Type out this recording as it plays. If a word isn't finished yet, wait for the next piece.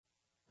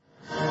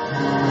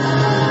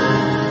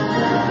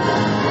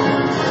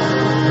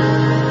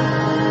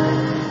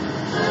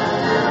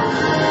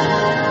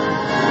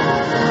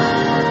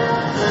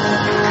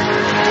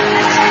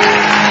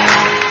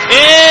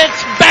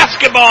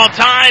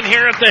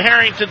the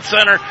Harrington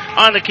Center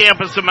on the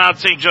campus of Mount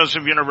St.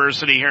 Joseph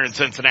University here in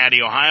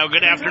Cincinnati, Ohio.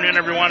 Good afternoon,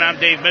 everyone. I'm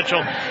Dave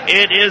Mitchell.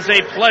 It is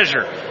a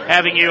pleasure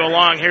having you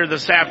along here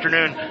this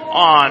afternoon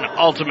on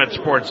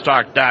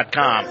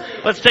UltimateSportsTalk.com.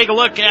 Let's take a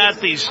look at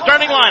the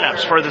starting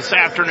lineups for this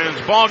afternoon's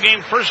ball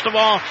game. First of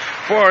all,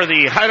 for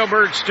the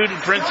Heidelberg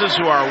Student Princes,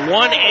 who are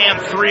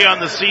 1-3 on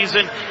the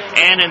season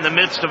and in the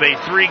midst of a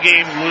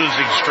 3-game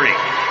losing streak.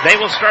 They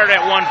will start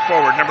at one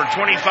forward, number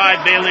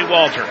 25, Bailey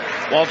Walter.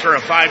 Walter,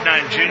 a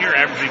 5'9" junior,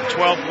 averaging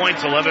 12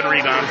 points, 11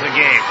 rebounds a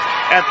game.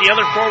 At the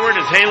other forward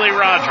is Haley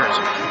Rogers.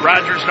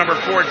 Rogers, number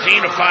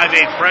 14, a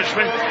 5'8"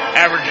 freshman,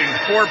 averaging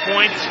 4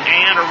 points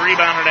and a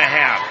rebound and a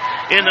half.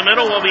 In the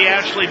middle will be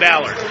Ashley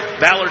Ballard.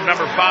 Ballard,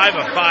 number 5,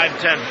 a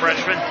 5'10"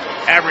 freshman,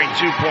 averaging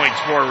 2 points,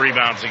 4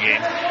 rebounds a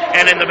game.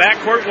 And in the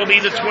backcourt will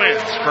be the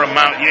twins from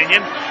Mount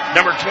Union.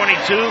 Number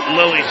 22,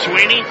 Lily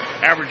Sweeney,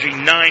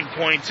 averaging 9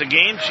 points a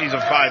game. She's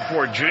a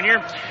 5'4" junior.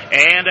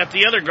 And at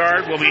the other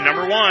guard will be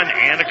number 1,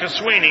 Annika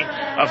Sweeney,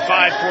 a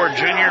 5'4"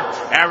 junior,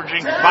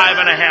 averaging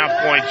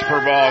 5.5 points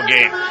per ball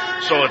game.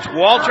 So it's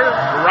Walter,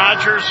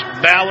 Rogers,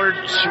 Ballard,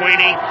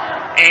 Sweeney,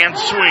 and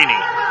Sweeney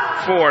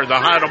for the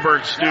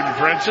Heidelberg Student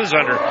Princes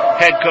under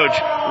head coach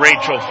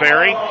Rachel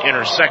Ferry in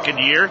her second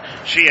year.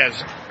 She has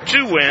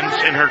 2 wins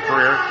in her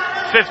career,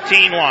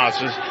 15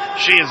 losses.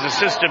 She is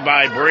assisted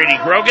by Brady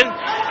Grogan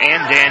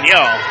and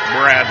Danielle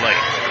Bradley.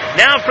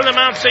 Now for the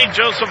Mount St.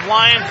 Joseph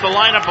Lions, the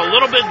lineup a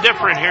little bit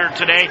different here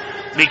today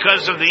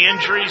because of the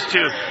injuries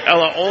to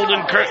Ella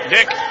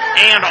Olden-Dick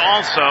and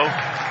also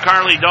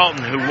Carly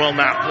Dalton, who will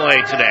not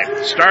play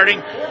today.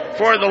 Starting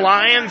for the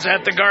Lions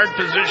at the guard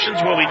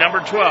positions will be number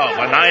 12,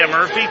 Anaya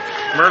Murphy.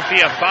 Murphy,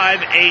 a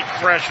 5'8"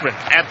 freshman.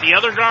 At the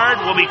other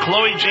guard will be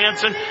Chloe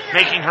Jansen,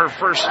 making her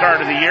first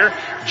start of the year.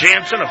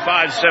 Jansen, a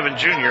 5'7"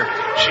 junior.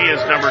 She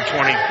is number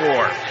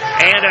 24.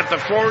 And at the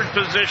forward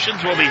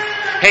positions will be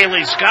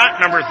Haley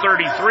Scott, number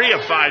 33, a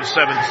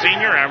 5'7"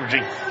 senior,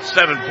 averaging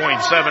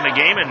 7.7 a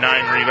game and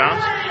 9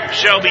 rebounds.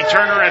 Shelby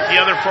Turner at the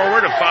other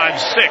forward, a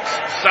 5'6"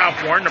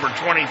 sophomore, number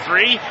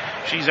 23.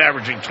 She's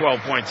averaging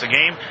 12 points a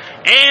game.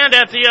 And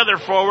at the other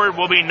forward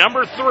will be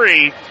number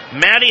 3,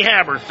 Maddie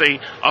Haberthy,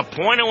 a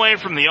point away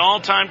from the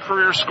all-time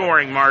career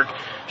scoring mark.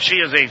 She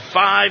is a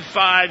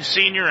 5'5"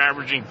 senior,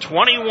 averaging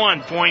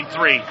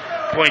 21.3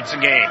 points a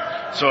game.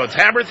 So it's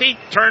Haberthy,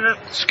 Turner,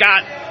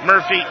 Scott,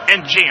 Murphy,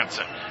 and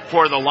Jansen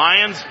for the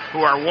Lions,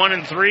 who are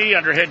 1-3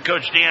 under head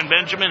coach Dan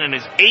Benjamin in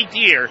his 8th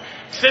year,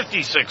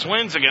 56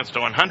 wins against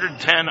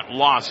 110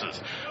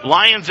 losses.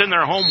 Lions in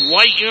their home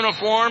white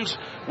uniforms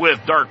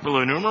with dark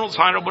blue numerals.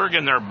 Heidelberg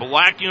in their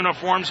black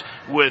uniforms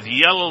with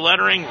yellow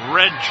lettering,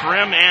 red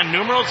trim, and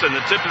numerals. And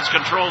the tip is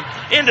controlled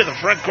into the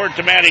front court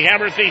to Maddie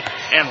Haberthy,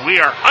 and we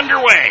are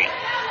underway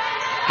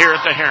here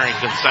at the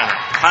Harrington Center.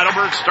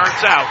 Heidelberg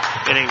starts out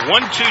in a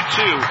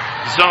 1-2-2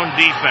 zone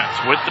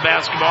defense. With the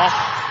basketball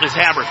is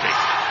Haberthy.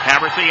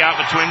 Haberthy out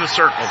between the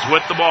circles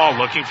with the ball,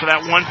 looking for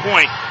that 1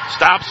 point.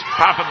 Stops,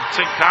 top of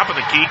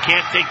the key,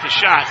 can't take the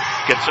shot.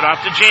 Gets it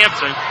off to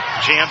Jansen.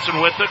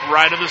 Jansen with it,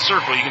 right of the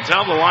circle. You can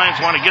tell the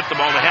Lions want to get the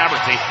ball to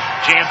Haberthy.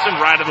 Jansen,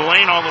 right of the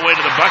lane, all the way to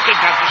the bucket.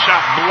 Got the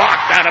shot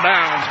blocked out of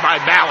bounds by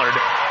Ballard.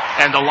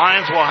 And the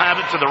Lions will have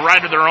it to the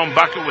right of their own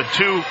bucket with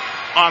 2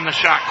 on the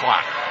shot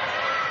clock.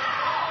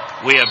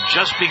 We have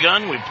just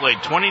begun. We've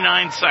played 29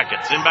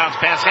 seconds. Inbounds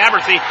pass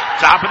Haberthy.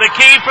 Top of the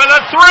key for the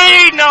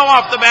 3. No,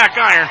 off the back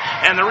iron.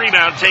 And the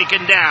rebound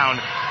taken down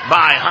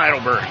by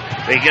Heidelberg.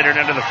 They get it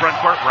into the front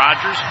court.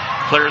 Rogers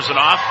clears it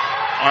off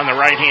on the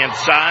right-hand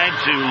side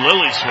to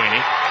Lily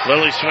Sweeney.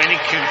 Lily Sweeney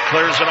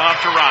clears it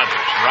off to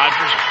Rogers.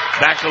 Rogers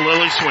back to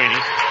Lily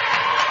Sweeney.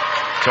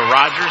 To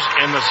Rogers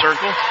in the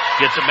circle.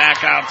 Gets it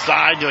back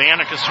outside to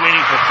Annika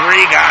Sweeney for 3.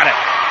 Got it.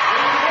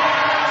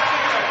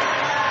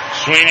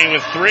 Sweeney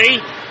with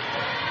 3.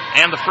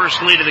 And the first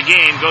lead of the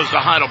game goes to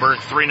Heidelberg,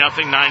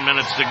 3-0, 9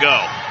 minutes to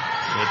go.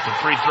 With the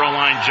free throw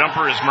line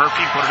jumper is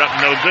Murphy, put it up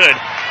no good,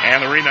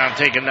 and the rebound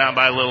taken down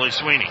by Lily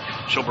Sweeney.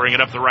 She'll bring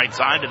it up the right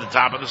side to the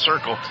top of the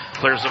circle,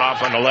 clears it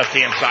off on the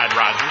left-hand side,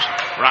 Rogers.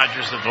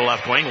 Rogers at the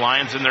left wing,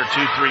 Lions in their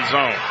 2-3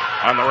 zone.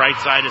 On the right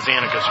side is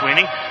Annika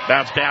Sweeney,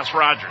 bounce pass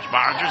Rogers.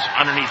 Rogers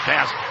underneath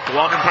pass,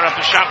 Waldron put up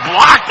the shot,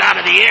 blocked out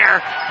of the air,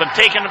 but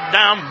taken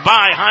down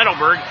by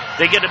Heidelberg.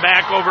 They get it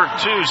back over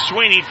to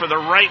Sweeney for the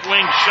right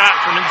wing shot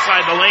from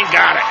inside the lane,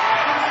 got it.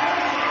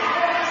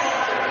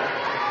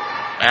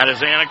 That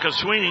is Annika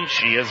Sweeney.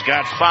 She has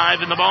got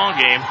 5 in the ball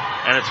game,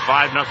 and it's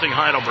 5-0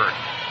 Heidelberg.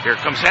 Here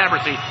comes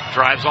Haberthy,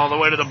 drives all the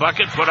way to the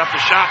bucket, put up the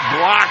shot,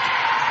 blocked,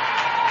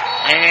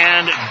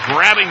 and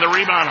grabbing the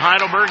rebound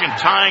Heidelberg and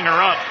tying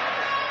her up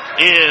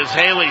is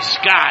Haley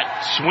Scott.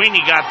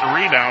 Sweeney got the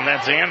rebound.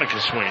 That's Annika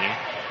Sweeney.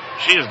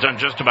 She has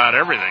done just about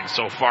everything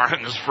so far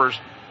in this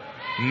first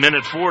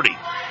minute 40.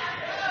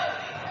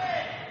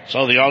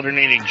 So the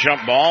alternating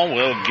jump ball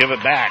will give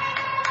it back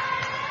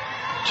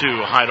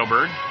to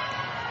Heidelberg.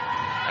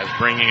 As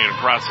bringing it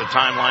across the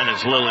timeline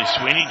is Lily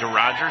Sweeney to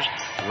Rogers,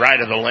 right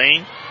of the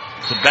lane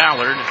to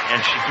Ballard,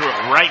 and she threw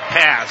it right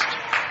past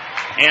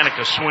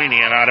Annika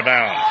Sweeney and out of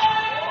bounds.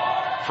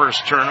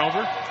 First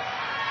turnover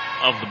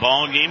of the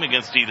ball game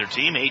against either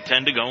team.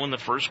 8:10 to go in the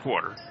first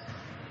quarter.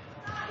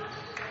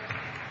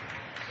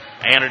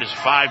 And it is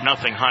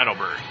 5-0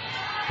 Heidelberg.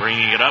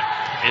 Bringing it up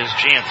is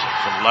Jansen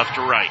from left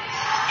to right.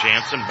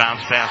 Jansen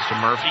bounced pass to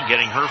Murphy,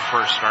 getting her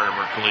first start of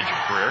her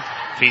collegiate career.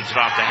 Feeds it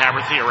off to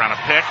Haberthy around a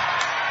pick.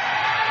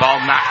 Ball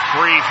knocked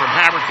free from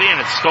Haberthy, and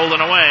it's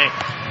stolen away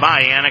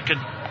by Annika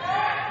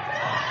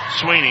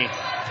Sweeney.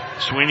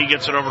 Sweeney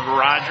gets it over to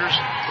Rogers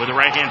with a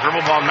right-hand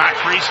dribble. Ball knocked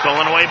free,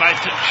 stolen away by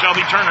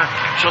Shelby Turner.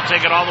 She'll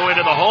take it all the way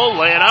to the hole,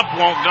 lay it up,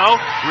 won't go.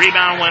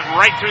 Rebound went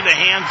right through the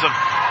hands of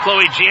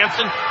Chloe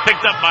Jansen,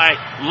 picked up by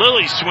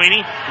Lily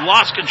Sweeney,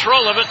 lost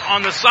control of it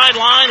on the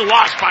sideline,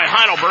 lost by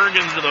Heidelberg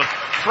into the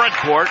front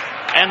court,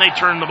 and they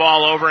turn the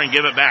ball over and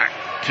give it back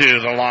to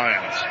the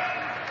Lions.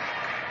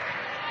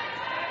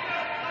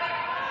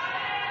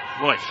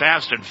 Boy,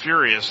 fast and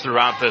furious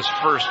throughout this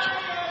first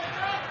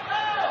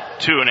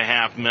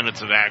 2.5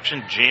 minutes of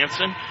action.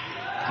 Jansen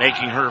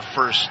making her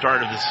first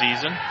start of the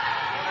season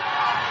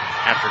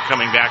after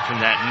coming back from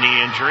that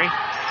knee injury.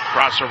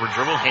 Crossover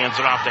dribble, hands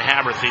it off to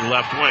Haberthy,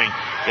 left wing.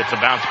 Gets a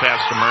bounce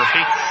pass to Murphy.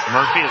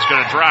 Murphy is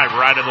going to drive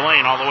right of the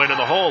lane all the way to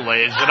the hole.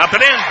 Lays it up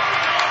and in.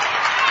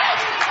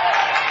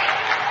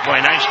 Boy,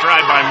 nice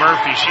drive by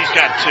Murphy. She's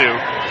got 2,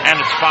 and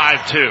it's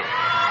 5-2.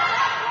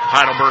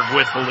 Heidelberg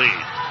with the lead.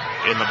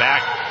 In the back,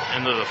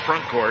 into the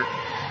front court,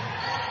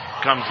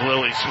 comes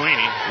Lily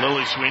Sweeney.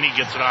 Lily Sweeney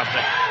gets it off to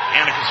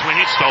Annika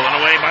Sweeney, stolen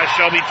away by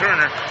Shelby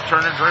Turner.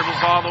 Turner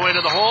dribbles all the way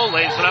to the hole,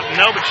 lays it up.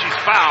 No, but she's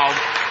fouled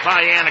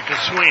by Annika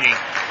Sweeney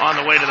on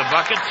the way to the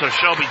bucket, so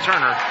Shelby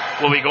Turner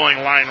will be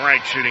going line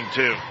right, shooting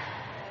 2.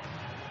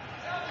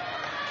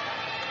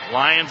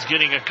 Lions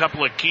getting a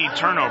couple of key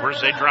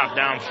turnovers. They dropped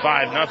down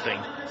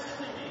 5-0,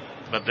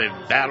 but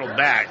they've battled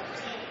back.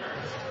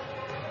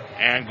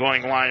 And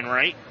going line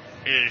right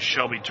is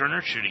Shelby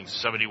Turner, shooting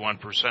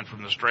 71%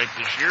 from the stripe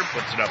this year,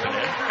 puts it up and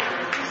in.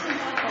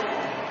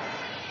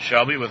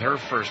 Shelby, with her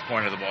first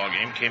point of the ball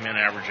game, came in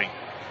averaging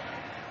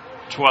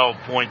 12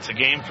 points a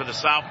game for the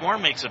sophomore,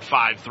 makes it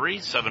 5-3,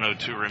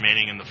 7:02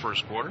 remaining in the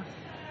first quarter.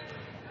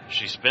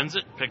 She spins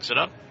it, picks it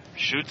up,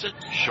 shoots it,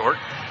 short,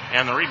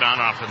 and the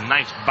rebound off a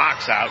nice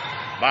box out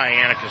by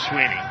Annika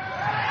Sweeney.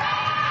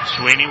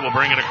 Sweeney will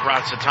bring it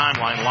across the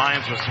timeline.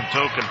 Lions with some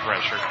token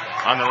pressure.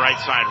 On the right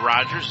side,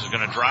 Rogers is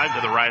going to drive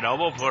to the right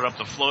elbow, put up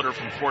the floater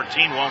from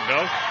 14, won't go,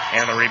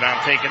 and the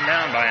rebound taken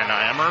down by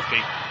Anaya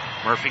Murphy.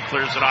 Murphy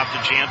clears it off to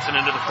Jansen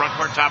into the front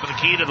court, top of the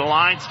key to the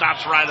line,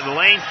 stops right of the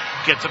lane,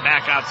 gets it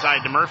back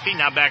outside to Murphy,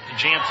 now back to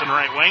Jansen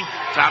right wing,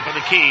 top of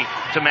the key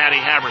to Maddie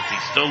Haberthy,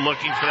 still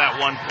looking for that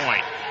 1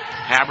 point.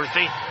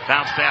 Haberthy,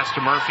 bounce pass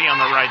to Murphy on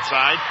the right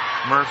side.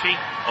 Murphy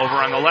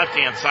over on the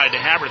left-hand side to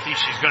Haberthy.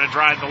 She's going to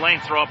drive the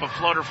lane, throw up a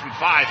floater from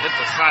 5, hit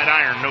the side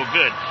iron, no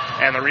good,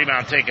 and the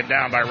rebound taken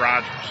down by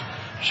Rogers.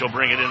 She'll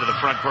bring it into the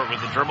front court with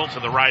the dribble to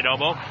the right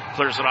elbow,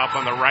 clears it off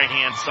on the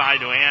right-hand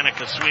side to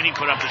Annika Sweeney,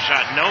 put up the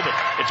shot, no, but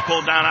it's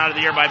pulled down out of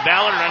the air by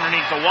Ballard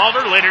underneath the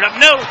Walder, laid it up,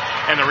 no,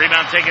 and the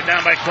rebound taken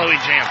down by Chloe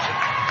Jansen.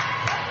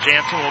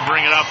 Jansen will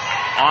bring it up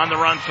on the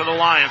run for the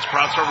Lions,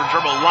 crossover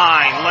dribble,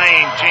 line,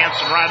 lane,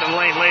 Jansen right of the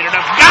lane, laid it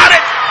up, got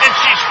it, and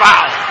she's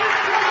fouled.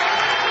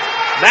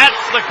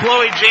 That's the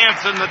Chloe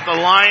Jansen that the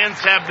Lions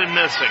have been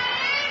missing.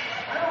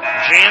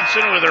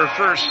 Jansen with her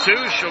first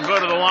 2, she'll go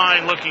to the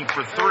line looking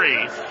for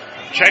 3.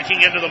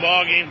 Checking into the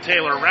ballgame,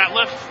 Taylor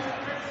Ratliff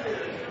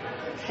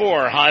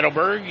for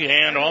Heidelberg,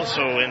 and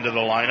also into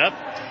the lineup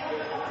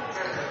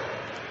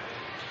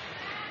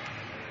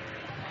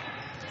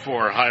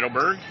for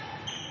Heidelberg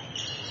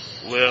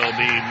will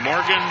be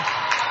Morgan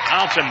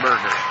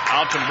Altenberger.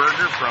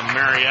 Altenberger from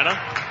Marietta,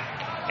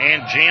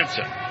 and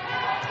Jansen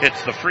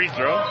hits the free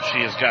throw. She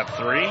has got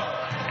 3,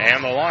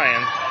 and the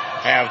Lions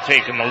have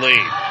taken the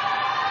lead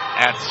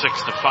at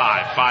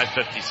 6-5.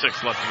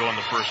 5:56 left to go in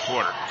the first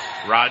quarter.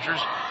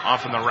 Rogers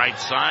off on the right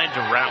side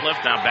to Ratliff,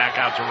 now back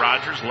out to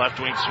Rogers, left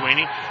wing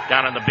Sweeney,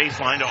 down on the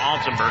baseline to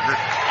Altenberger.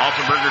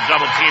 Altenberger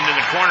double teamed in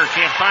the corner,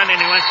 can't find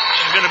anyone.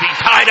 She's going to be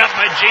tied up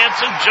by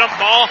Jansen, jump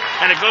ball,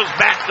 and it goes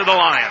back to the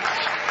Lions.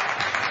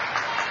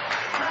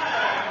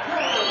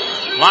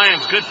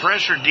 Lions, good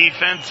pressure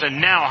defense, and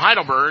now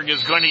Heidelberg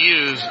is going to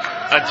use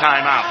a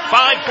timeout.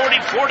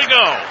 5:44 to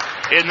go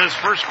in this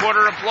first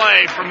quarter of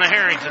play from the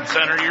Harrington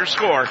Center. Your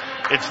score,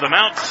 it's the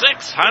Mount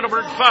 6,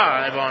 Heidelberg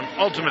 5 on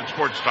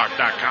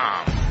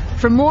UltimateSportsTalk.com.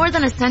 For more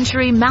than a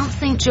century, Mount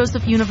St.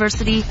 Joseph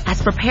University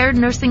has prepared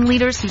nursing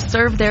leaders who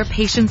serve their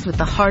patients with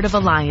the heart of a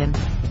lion.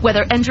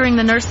 Whether entering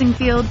the nursing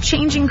field,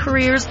 changing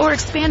careers, or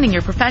expanding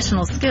your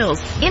professional skills,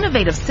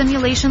 innovative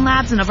simulation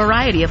labs and a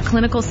variety of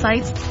clinical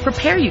sites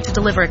prepare you to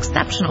deliver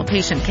exceptional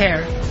patient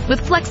care.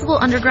 With flexible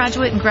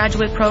undergraduate and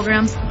graduate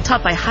programs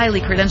taught by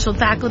highly credentialed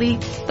faculty,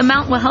 the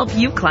Mount will help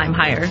you climb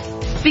higher.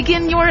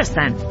 Begin your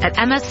ascent at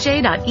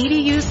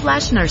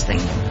msj.edu/nursing.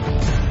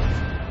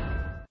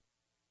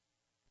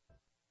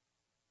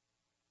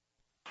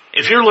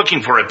 If you're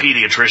looking for a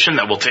pediatrician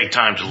that will take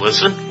time to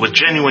listen with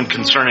genuine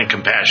concern and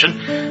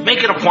compassion,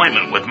 make an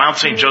appointment with Mount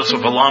St.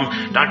 Joseph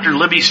alum Dr.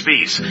 Libby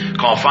Spees.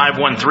 Call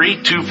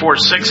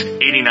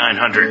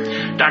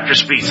 513-246-8900. Dr.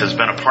 Spees has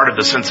been a part of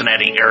the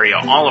Cincinnati area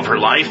all of her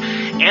life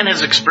and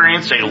has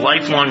experienced a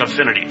lifelong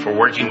affinity for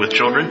working with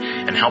children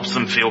and helps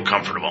them feel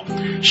comfortable.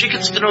 She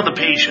gets to know the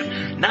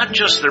patient, not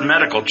just their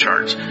medical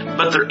charts,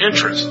 but their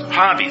interests,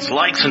 hobbies,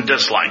 likes, and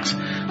dislikes.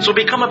 So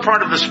become a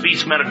part of the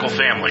Spees medical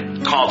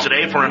family. Call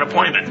today for an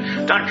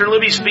appointment. Dr.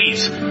 Libby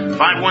Spees,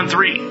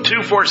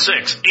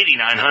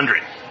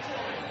 513-246-8900.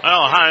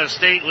 Well, Ohio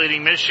State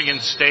leading Michigan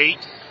State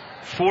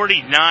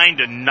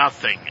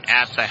 49-0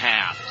 at the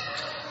half.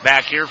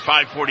 Back here,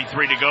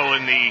 5:43 to go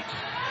in the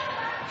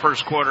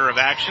first quarter of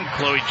action.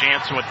 Chloe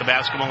Jansen with the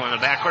basketball in the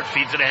backcourt,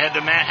 feeds it ahead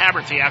to Matt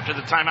Haberthy after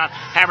the timeout.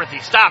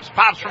 Haberthy stops,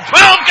 pops from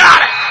 12,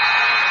 got it!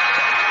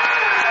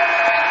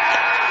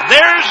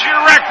 There's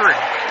your record.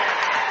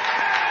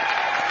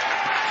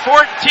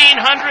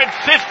 1,452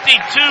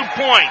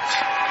 points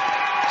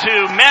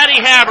to Maddie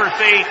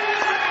Haberthy,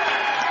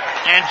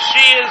 and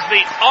she is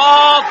the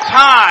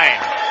all-time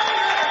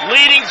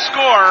leading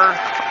scorer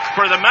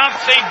for the Mount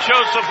St.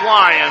 Joseph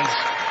Lions,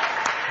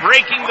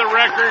 breaking the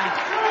record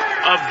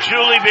of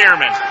Julie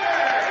Bierman.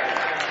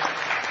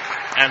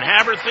 And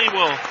Haberthy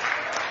will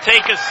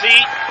take a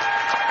seat.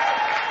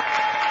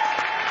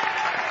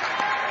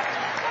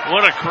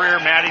 What a career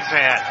Maddie's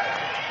had.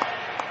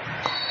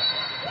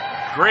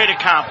 Great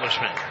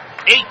accomplishment.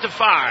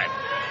 8-5.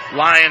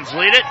 Lions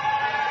lead it.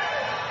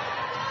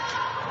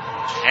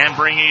 And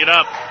bringing it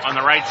up on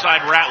the right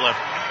side, Ratliff.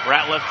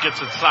 Ratliff gets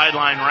it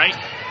sideline right.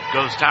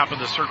 Goes top of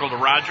the circle to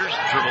Rogers.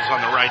 Dribbles on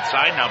the right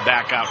side. Now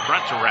back out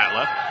front to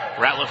Ratliff.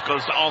 Ratliff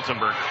goes to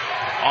Altenberger.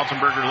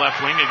 Altenberger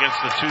left wing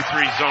against the 2-3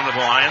 zone of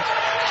the Lions.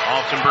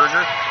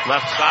 Altenberger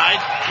left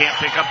side. Can't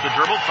pick up the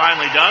dribble.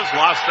 Finally does.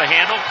 Lost the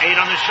handle. 8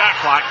 on the shot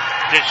clock.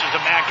 Dishes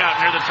it back out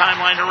near the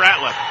timeline to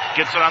Ratliff.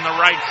 Gets it on the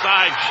right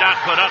side.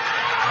 Shot put up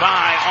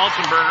by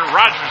Altenberger.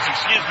 Rogers,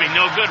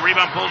 no good.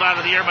 Rebound pulled out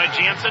of the air by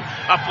Jansen.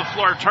 Up the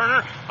floor,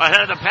 Turner. Ahead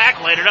of the pack.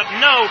 Laid it up.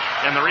 No.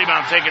 And the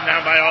rebound taken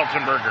down by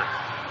Altenberger.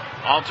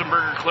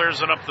 Altenberger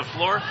clears it up the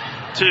floor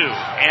to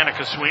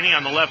Annika Sweeney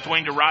on the left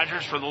wing to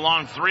Rogers for the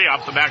long three.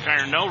 Off the back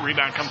iron, no.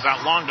 Rebound comes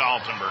out long to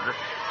Altenberger.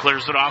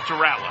 Clears it off to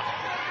Ratliff.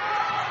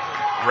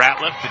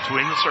 Ratliff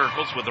between the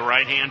circles with the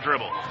right-hand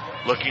dribble.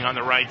 Looking on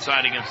the right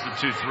side against the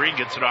 2-3.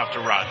 Gets it off to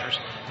Rogers.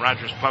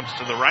 Rogers pumps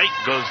to the right.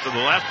 Goes to the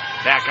left.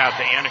 Back out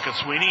to Annika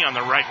Sweeney on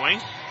the right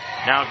wing.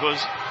 Now it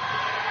goes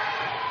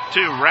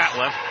to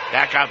Ratliff.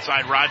 Back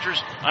outside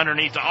Rogers.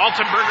 Underneath to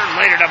Altenberger.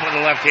 Laid it up with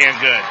the left hand.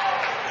 Good.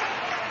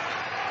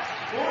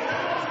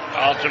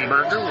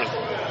 Altenberger with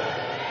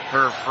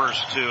her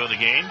first two of the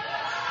game.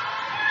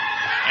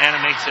 And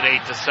it makes it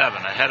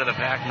 8-7. Ahead of the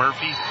pack,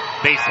 Murphy,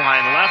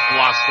 baseline left,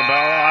 lost the ball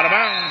out of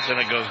bounds, and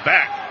it goes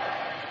back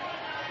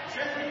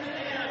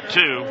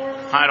to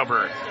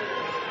Heidelberg.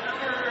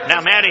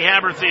 Now Maddie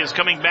Haberthy is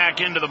coming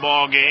back into the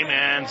ball game,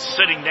 and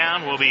sitting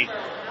down will be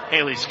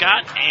Haley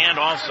Scott and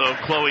also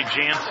Chloe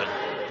Jansen.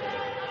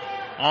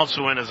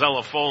 Also in is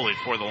Ella Foley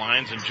for the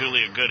Lions and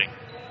Julia Gooding.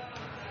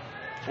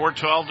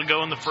 4:12 to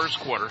go in the first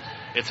quarter.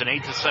 It's an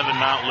 8-7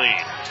 Mount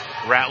lead.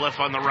 Ratliff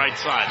on the right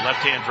side.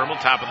 Left-hand dribble,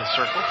 top of the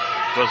circle.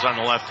 Goes on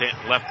the left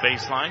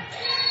baseline.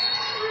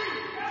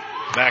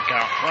 Back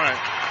out front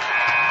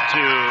to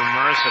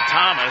Marissa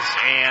Thomas,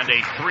 and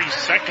a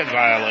 3-second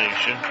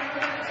violation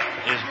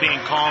is being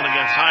called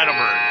against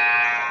Heidelberg.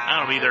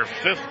 That'll be their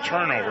 5th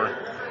turnover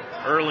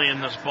early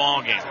in this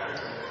ball game.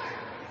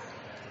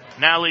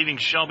 Now leaving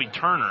Shelby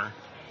Turner.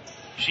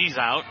 She's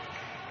out.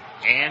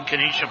 And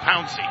Kenesha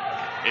Pouncey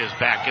is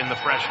back in, the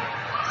freshman.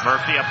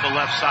 Murphy up the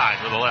left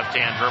side with a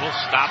left-hand dribble.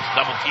 Stops,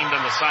 double-teamed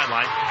on the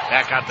sideline.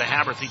 Back out to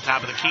Haberthy,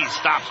 top of the key.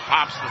 Stops,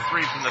 pops the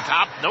three from the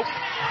top. Nope.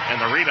 And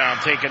the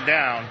rebound taken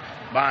down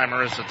by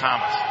Marissa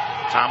Thomas.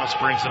 Thomas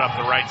brings it up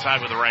the right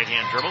side with a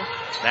right-hand dribble.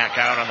 Back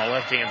out on the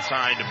left-hand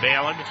side to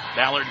Ballard.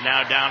 Ballard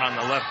now down on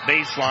the left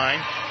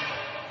baseline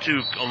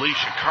to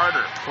Alicia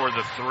Carter for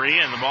the three.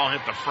 And the ball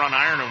hit the front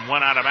iron and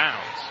went out of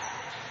bounds.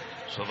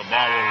 So the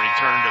ball will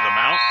return to the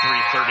Mount.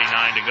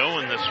 3:39 to go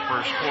in this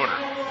first quarter.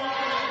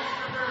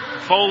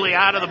 Foley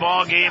out of the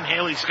ball game.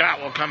 Haley Scott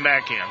will come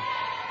back in.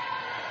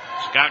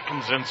 Scott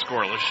comes in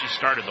scoreless. She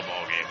started the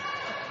ball game.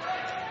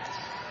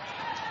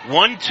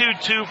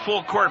 1-2-2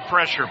 full court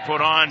pressure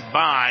put on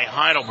by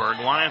Heidelberg.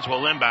 Lions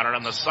will inbound it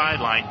on the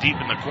sideline deep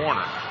in the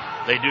corner.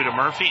 They do to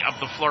Murphy. Up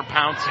the floor,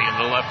 Pouncey in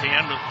the left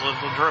hand with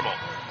the dribble.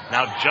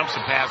 Now jumps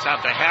the pass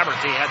out to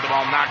Haberthy. Had the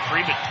ball knocked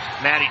free, but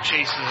Maddie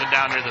chases it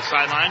down near the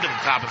sideline to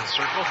the top of the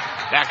circle.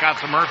 Back out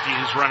to Murphy,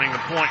 who's running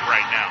the point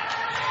right now.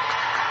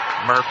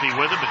 Murphy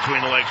with it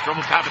between the legs.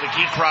 Dribble, top of the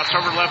key,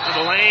 crossover left of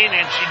the lane,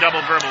 and she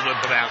double dribbled with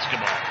the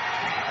basketball.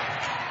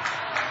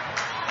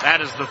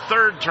 That is the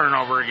 3rd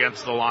turnover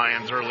against the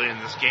Lions early in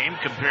this game,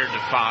 compared to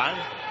 5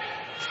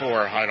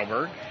 for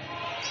Heidelberg.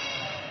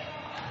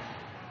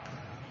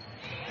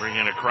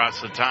 Bringing it across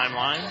the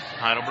timeline,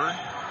 Heidelberg.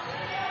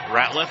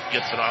 Ratliff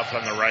gets it off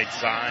on the right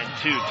side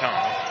to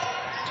Thomas.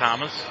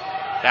 Thomas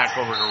Back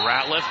over to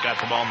Ratliff. Got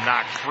the ball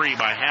knocked free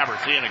by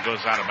Haberty, and it goes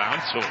out of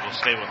bounds, so it will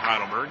stay with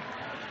Heidelberg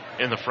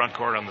in the front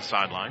court on the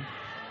sideline.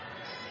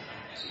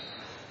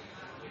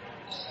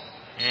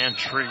 And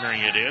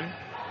triggering it in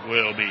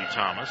will be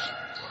Thomas.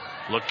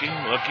 Looking.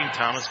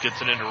 Thomas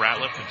gets it into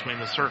Ratliff between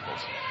the circles.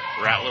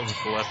 Ratliff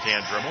with the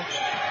left-hand dribble.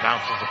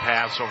 Bounces the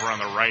pass over on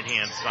the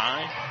right-hand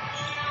side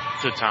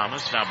to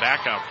Thomas. Now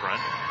back out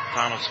front.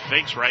 Thomas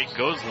fakes right,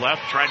 goes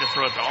left, tried to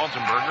throw it to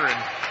Altenberger,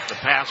 and the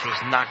pass was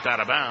knocked out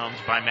of bounds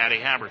by Matty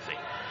Haberty.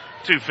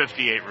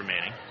 2:58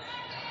 remaining.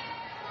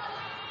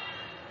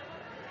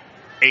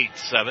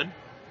 8-7.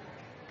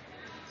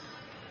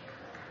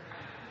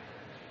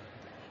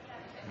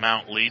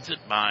 Mount leads it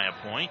by a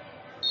point.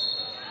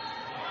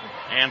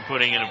 And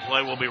putting it in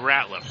play will be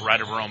Ratliff,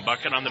 right of her own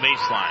bucket on the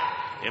baseline.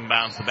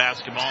 Inbounds the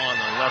basketball on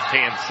the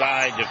left-hand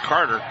side to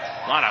Carter.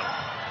 A lot of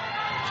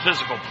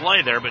physical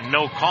play there, but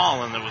no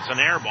call, and there was an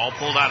air ball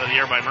pulled out of the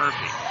air by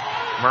Murphy.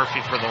 Murphy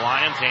for the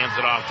Lions, hands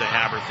it off to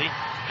Haberty.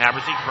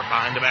 Haberty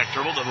behind the back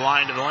dribble to the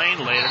line to the lane,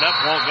 laid it up,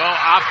 won't go.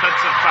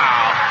 Offensive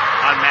foul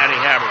on Matty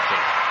Haberty.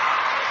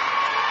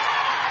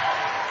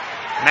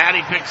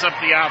 Matty picks up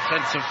the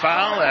offensive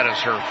foul. That is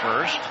her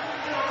first.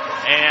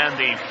 And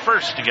the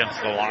first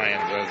against the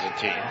Lions as a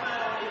team.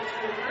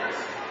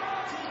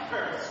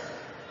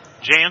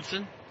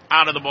 Jansen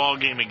out of the ball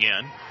game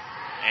again.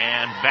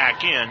 And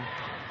back in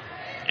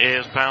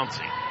is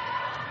Pouncey.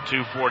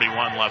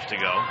 2:41 left to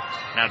go.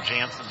 Now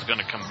Jansen's going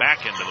to come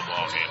back into the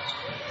ball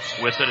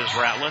game. With it is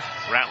Ratliff.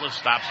 Ratliff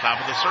stops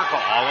top of the circle.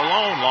 All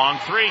alone. Long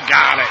three.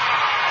 Got it.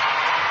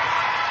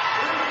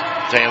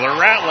 Taylor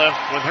Ratliff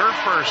with her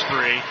first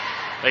three.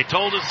 They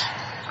told us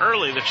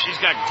early that she's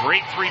got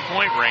great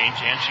three-point range,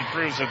 and she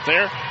proves it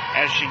there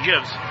as she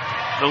gives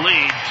the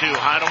lead to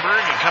Heidelberg.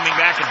 And coming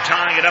back and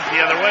tying it up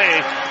the other way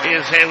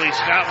is Haley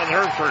Scott with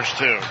her first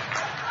two.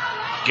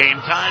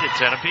 Game tied at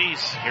 10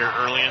 apiece here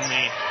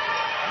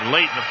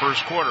late in the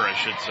first quarter, I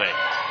should say.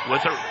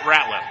 With a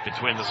Ratliff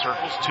between the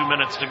circles, 2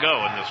 minutes to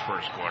go in this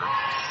first quarter.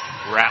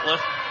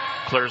 Ratliff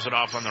clears it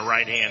off on the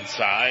right-hand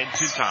side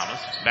to Thomas.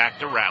 Back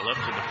to Ratliff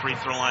to the free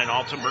throw line.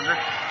 Altenberger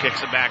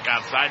kicks it back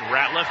outside.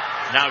 Ratliff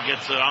now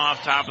gets it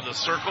off top of the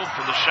circle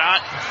for the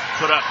shot.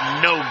 Put up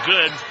no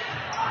good.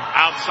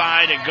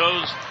 Outside it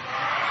goes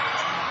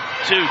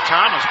to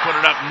Thomas. Put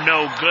it up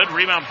no good.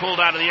 Rebound pulled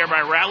out of the air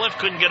by Ratliff.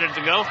 Couldn't get it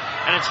to go.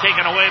 And it's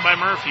taken away by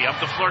Murphy. Up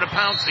the floor to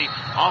Pouncey.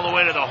 All the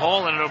way to the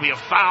hole. And it'll be a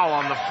foul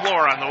on the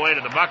floor on the way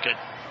to the bucket.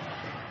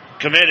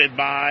 Committed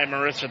by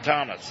Marissa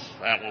Thomas.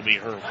 That will be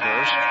her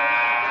first.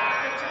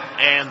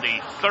 And the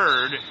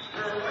third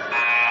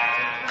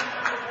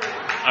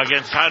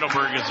against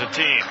Heidelberg as a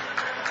team.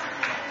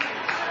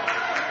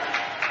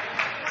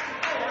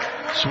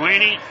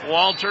 Sweeney,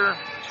 Walter,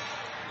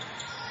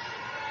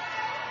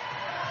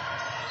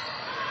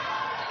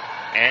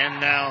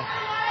 and now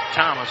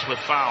Thomas with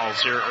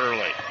fouls here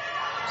early.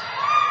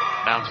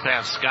 Bounce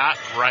past Scott,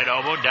 right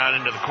elbow, down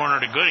into the corner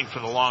to Gooding for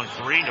the long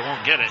three. They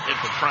won't get it, hit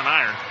the front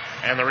iron.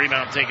 And the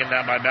rebound taken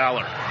down by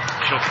Ballard.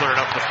 She'll clear it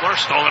up the floor.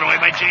 Stolen away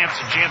by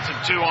Jansen. Jansen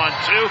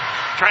 2-on-2.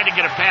 Tried to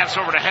get a pass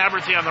over to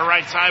Haberty on the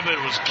right side, but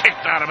it was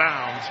kicked out of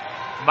bounds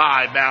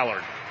by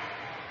Ballard.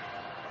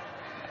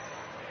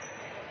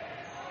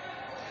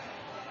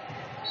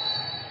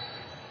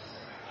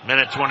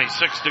 Minute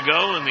 26 to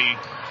go in the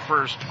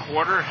first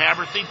quarter.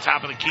 Haberty,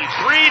 top of the key.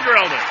 Three,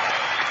 drilled it.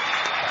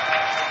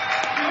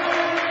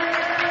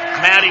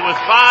 Maddie with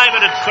 5,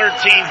 and it's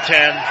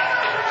 13-10.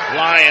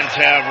 Lions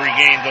have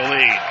regained the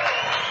lead.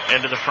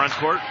 Into the front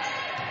court.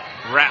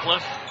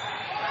 Ratliff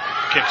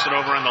kicks it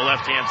over on the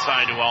left-hand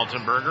side to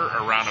Altenberger.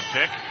 Around a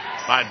pick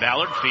by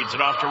Ballard. Feeds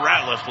it off to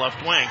Ratliff,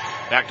 left wing.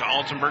 Back to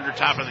Altenberger,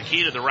 top of the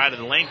key to the right of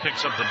the lane.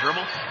 Picks up the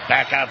dribble.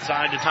 Back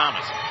outside to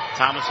Thomas.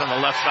 Thomas on the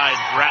left side.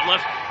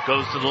 Ratliff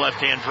goes to the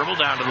left-hand dribble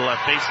down to the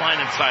left baseline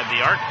inside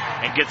the arc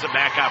and gets it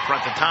back out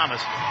front to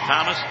Thomas.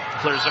 Thomas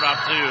clears it off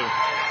to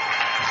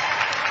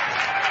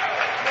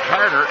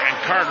Carter, and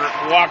Carter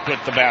walked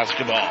with the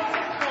basketball.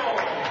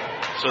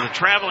 So the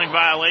traveling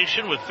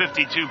violation with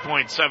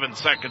 52.7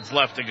 seconds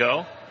left to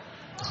go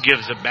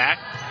gives it back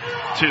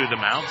to the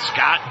Mount.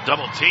 Scott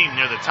double team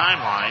near the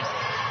timeline.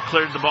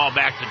 Cleared the ball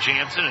back to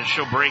Jansen, and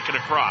she'll break it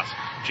across.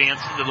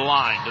 Jansen to the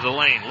line, to the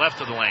lane, left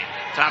of the lane.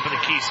 Top of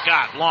the key,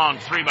 Scott. Long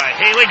three by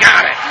Haley.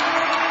 Got it!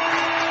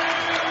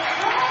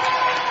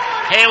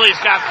 Haley's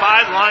got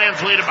 5.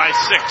 Lions lead it by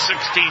 6,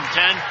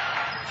 16-10.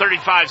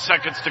 35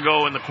 seconds to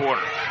go in the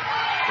quarter.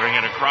 Bring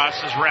it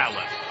across is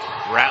Ratliff.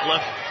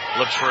 Ratliff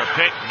looks for a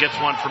pick, gets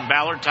one from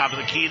Ballard, top of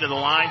the key to the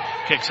line,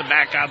 kicks it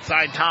back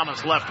outside.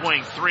 Thomas, left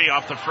wing, 3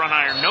 off the front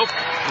iron. Nope.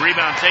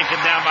 Rebound taken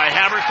down by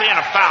Haberty, and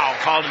a foul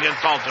called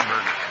against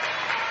Altenberger.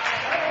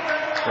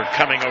 For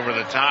coming over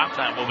the top,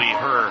 that will be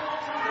her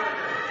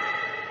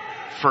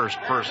first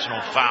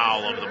personal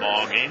foul of the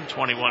ball game.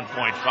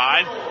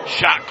 21.5.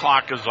 Shot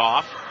clock is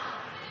off,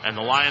 and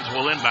the Lions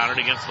will inbound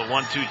it against the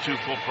 1-2-2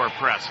 full court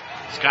press.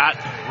 Scott,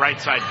 right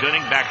side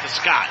Gooding, back to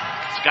Scott.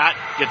 Scott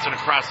gets it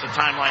across the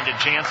timeline to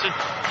Jansen,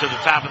 to the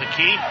top of the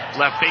key.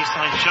 Left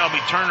baseline, Shelby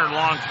Turner,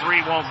 long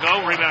three, won't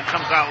go. Rebound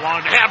comes out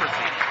long to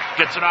Haberty.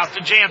 Gets it off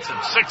to Jansen.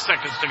 6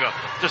 seconds to go.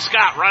 To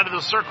Scott, right of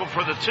the circle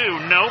for the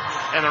 2. Nope.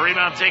 And the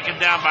rebound taken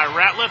down by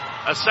Ratliff.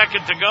 A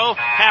second to go.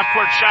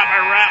 Half-court shot by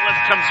Ratliff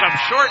comes up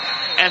short.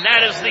 And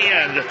that is the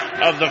end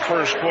of the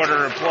first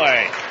quarter of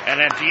play.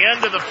 And at the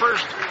end of the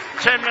first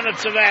 10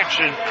 minutes of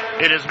action,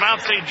 it is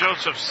Mount St.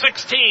 Joseph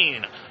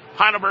 16,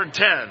 Heidelberg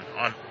 10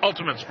 on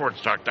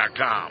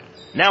UltimateSportsTalk.com.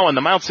 Now on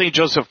the Mount St.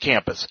 Joseph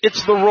campus,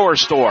 it's the Roar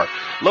Store.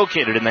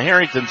 Located in the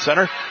Harrington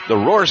Center, the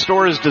Roar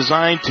Store is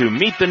designed to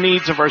meet the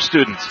needs of our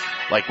students,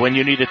 like when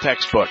you need a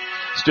textbook.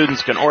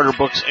 Students can order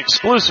books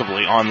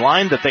exclusively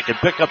online that they can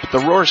pick up at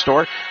the Roar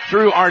Store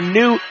through our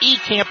new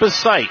eCampus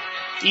site.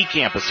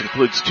 eCampus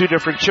includes 2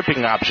 different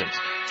shipping options.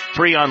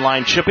 Free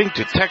online shipping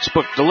to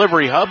Textbook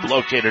Delivery Hub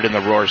located in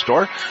the Roar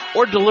Store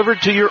or delivered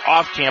to your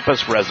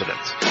off-campus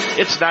residence.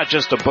 It's not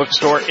just a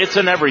bookstore, it's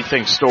an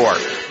everything store.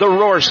 The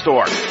Roar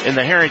Store in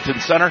the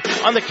Harrington Center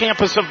on the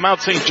campus of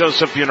Mount St.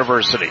 Joseph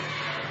University.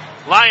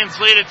 Lions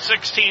lead at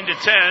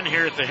 16-10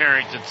 here at the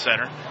Harrington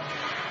Center.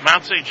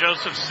 Mount St.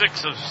 Joseph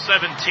 6 of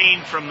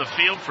 17 from the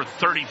field for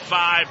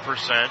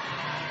 35%.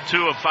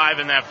 2 of 5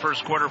 in that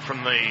first quarter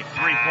from the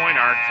three-point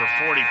arc for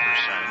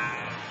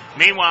 40%.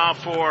 Meanwhile,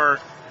 for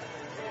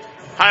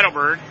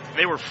Heidelberg,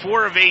 they were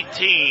 4 of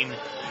 18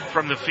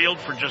 from the field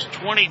for just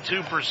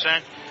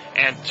 22%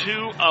 and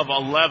 2 of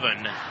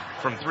 11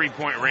 from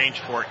three-point range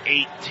for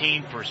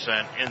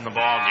 18% in the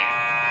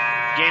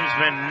ballgame. Game's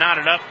been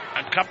knotted up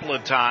a couple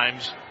of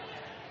times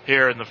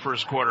here in the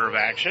first quarter of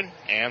action,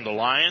 and the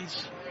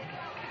Lions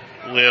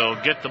will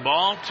get the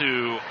ball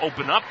to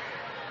open up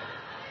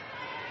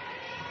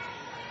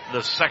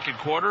the second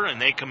quarter,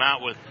 and they come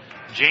out with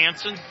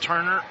Jansen,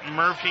 Turner,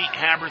 Murphy,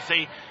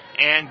 Haberthy,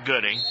 and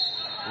Gooding.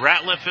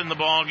 Ratliff in the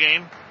ball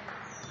game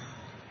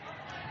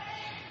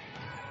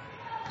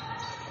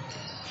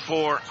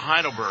for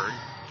Heidelberg,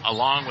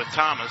 along with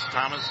Thomas.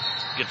 Thomas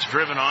gets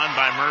driven on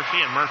by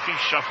Murphy, and Murphy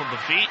shuffled the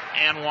feet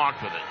and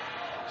walked with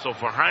it. So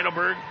for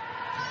Heidelberg,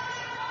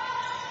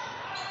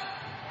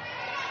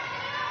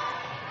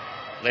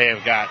 they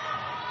have got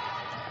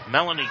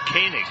Melanie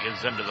Koenig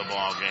is into the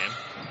ball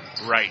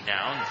game right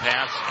now. And the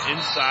pass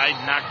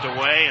inside, knocked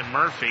away, and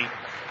Murphy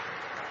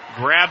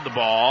grabbed the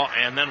ball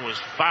and then was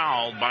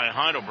fouled by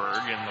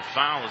Heidelberg, and the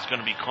foul is going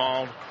to be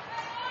called,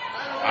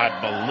 I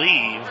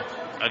believe,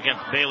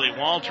 against Bailey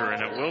Walter,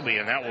 and it will be,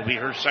 and that will be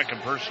her second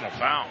personal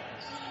foul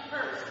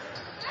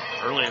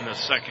early in the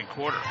second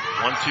quarter.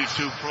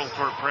 1-2-2 full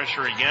court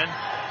pressure again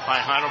by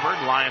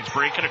Heidelberg. Lions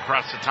break it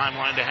across the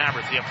timeline to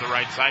Haberthy up the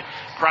right side.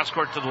 Cross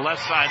court to the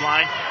left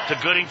sideline to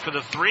Gooding for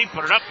the 3.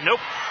 Put it up. Nope.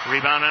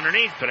 Rebound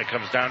underneath, but it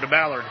comes down to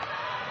Ballard.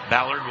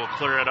 Ballard will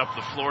clear it up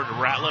the floor to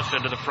Ratliff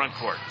into the front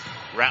court.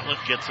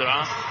 Ratliff gets it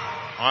off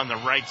on the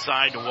right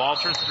side to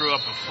Walter. Threw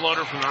up a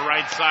floater from the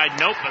right side.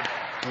 Nope,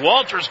 but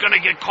Walter's going to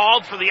get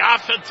called for the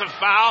offensive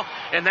foul,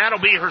 and that'll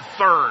be her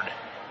third.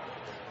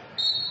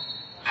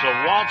 So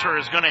Walter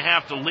is going to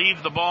have to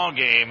leave the ball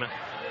game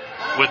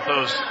with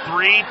those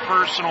 3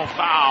 personal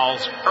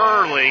fouls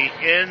early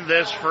in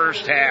this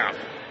first half.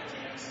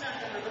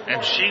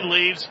 And she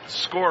leaves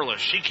scoreless.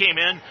 She came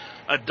in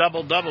a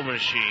double-double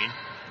machine,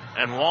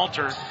 and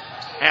Walter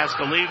has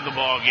to leave the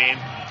ball game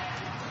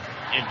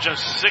in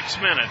just 6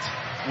 minutes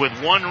with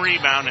 1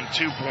 rebound and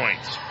 2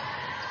 points.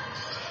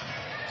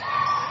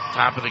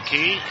 Top of the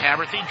key,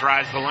 Haberthy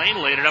drives the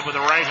lane, laid it up with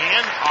the right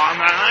hand on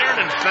the iron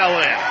and fell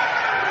in.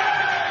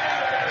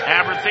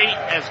 Haberthy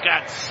has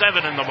got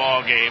 7 in the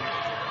ball game,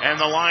 and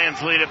the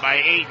Lions lead it by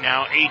 8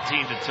 now,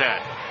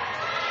 18-10.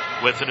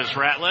 With it is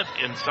Ratliff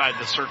inside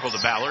the circle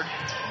to Ballard.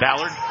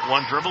 Ballard,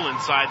 1 dribble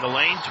inside the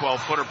lane,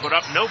 12-footer put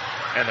up, nope,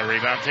 and the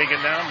rebound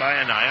taken down by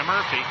Anaya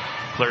Murphy.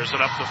 Clears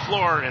it up the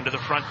floor into the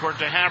front court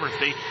to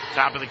Haberthy.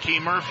 Top of the key,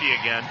 Murphy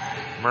again.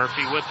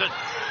 Murphy with it.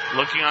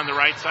 Looking on the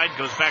right side,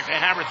 goes back to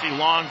Haberthy.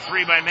 Long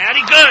 3 by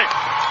Maddie. Good!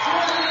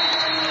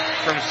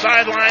 From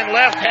sideline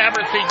left,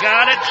 Haberthy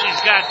got it.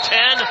 She's got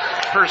 10.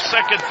 Her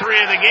second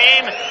 3 of the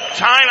game.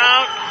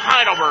 Timeout,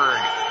 Heidelberg.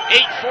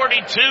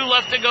 8:42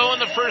 left to go in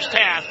the first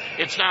half.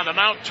 It's now the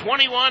Mount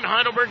 21,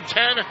 Heidelberg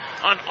 10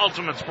 on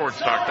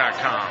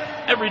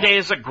UltimateSportsTalk.com. Every day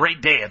is a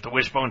great day at the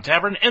Wishbone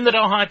Tavern in the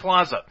Delhi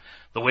Plaza.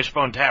 The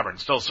Wishbone Tavern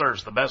still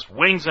serves the best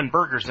wings and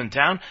burgers in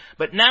town,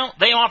 but now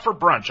they offer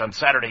brunch on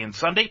Saturday and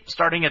Sunday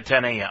starting at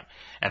 10 a.m.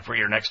 And for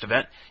your next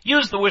event,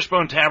 use the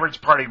Wishbone Tavern's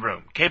party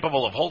room,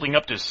 capable of holding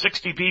up to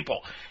 60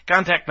 people.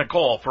 Contact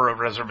Nicole for a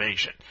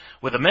reservation.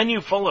 With a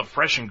menu full of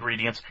fresh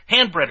ingredients,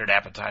 hand-breaded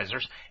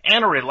appetizers,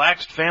 and a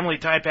relaxed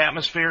family-type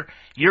atmosphere,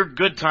 your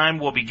good time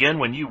will begin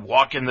when you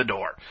walk in the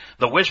door.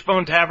 The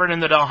Wishbone Tavern in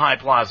the Delhi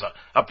Plaza,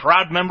 a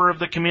proud member of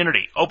the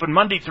community, open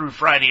Monday through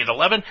Friday at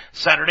 11,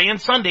 Saturday and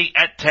Sunday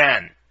at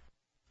 10.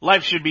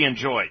 Life should be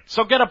enjoyed,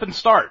 so get up and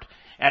start.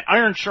 At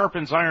Iron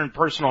Sharpens Iron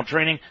Personal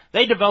Training,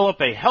 they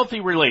develop a healthy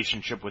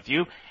relationship with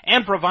you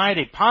and provide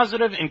a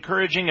positive,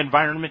 encouraging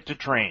environment to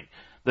train.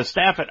 The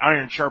staff at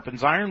Iron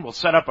Sharpens Iron will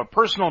set up a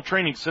personal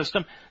training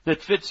system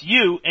that fits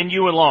you and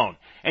you alone.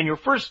 And your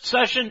first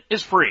session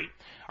is free.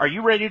 Are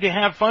you ready to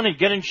have fun and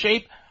get in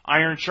shape?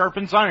 Iron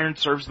sharpens iron,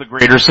 serves the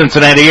greater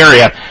Cincinnati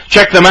area.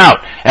 Check them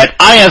out at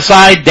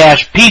isi-pt.com.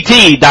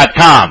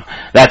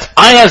 That's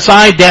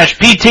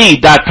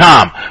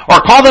isi-pt.com.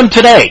 Or call them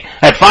today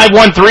at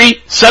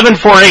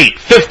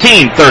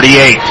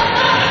 513-748-1538.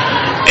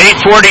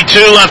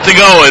 8:42 left to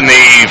go in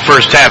the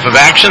first half of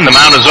action. The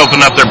Mount has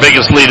opened up their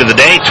biggest lead of the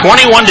day,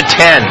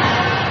 21-10.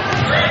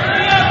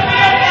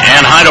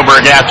 And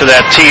Heidelberg, after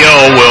that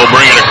TO, will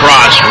bring it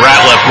across.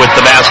 Ratliff with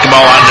the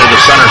basketball under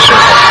the center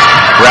circle.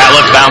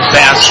 Ratliff bounce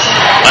pass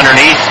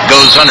underneath,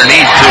 goes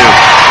underneath to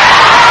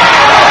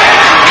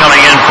coming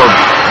in for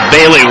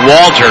Bailey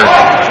Walter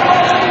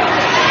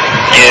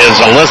is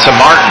Alyssa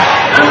Martin.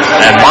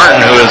 And Martin,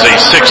 who is a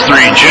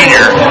 6'3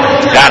 junior,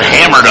 got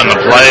hammered on the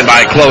play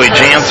by Chloe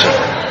Jansen.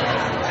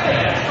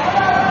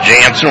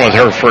 Jansen with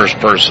her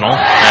first personal.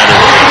 That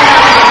is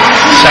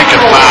second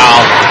foul.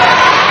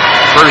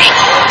 First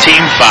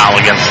team foul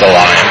against the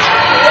Lions.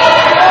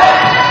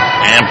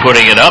 And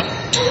putting it up.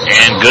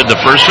 And good the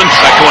first one.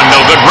 Second one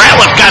no good.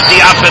 Ratliff got the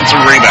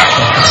offensive rebound.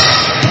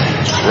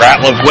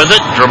 Ratliff with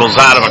it. Dribbles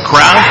out of a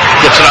crowd.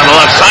 Gets it on the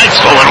left side.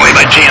 Stolen away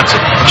by Jansen.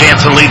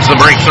 Jansen leads the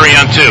break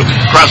 3-on-2.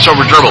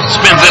 Crossover dribble.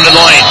 Spins into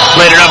the lane.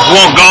 Laid it up.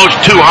 Won't go.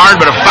 Too hard,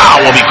 but a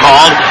foul will be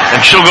called.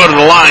 And she'll go to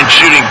the line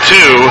shooting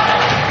 2.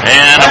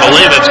 And I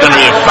believe it's going to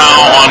be a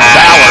foul on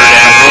Ballard.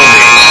 And it will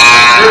be.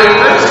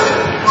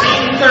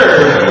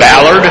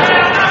 Ballard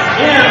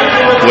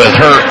with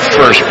her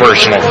first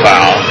personal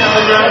foul.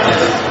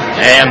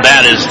 And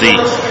that is the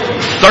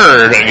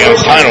third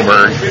against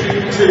Heidelberg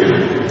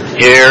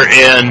here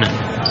in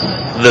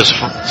this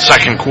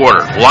second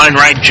quarter. Line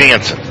right,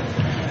 Jansen.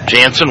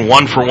 Jansen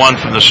 1 for 1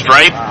 from the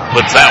stripe.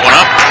 Puts that one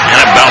up, and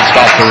it bounced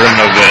off the rim,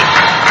 no good.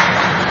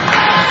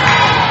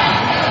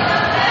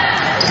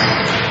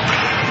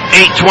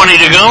 8:20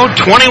 to go,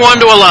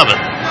 21-11.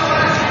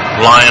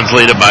 Lions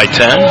lead it by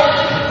 10.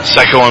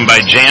 Second one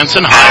by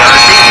Jansen.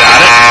 Hierarchy,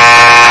 got it.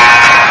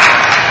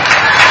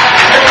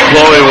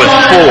 Chloe with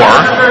 4.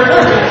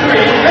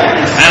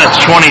 And it's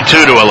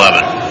 22-11.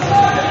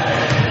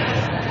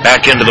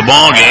 Back into the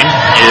ball game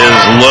is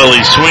Lily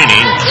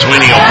Sweeney.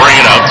 Sweeney will bring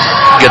it up.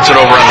 Gets it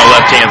over on the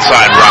left-hand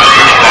side.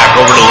 Rogers back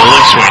over to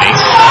Lily Sweeney.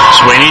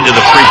 Sweeney to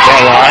the free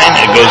throw line.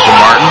 It goes to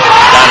Martin.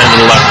 Down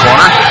into the left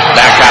corner.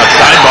 Back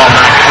outside. Ball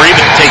not free,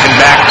 but taken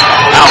back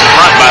out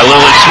front by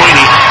Lily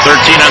Sweeney.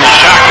 13 on the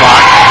shot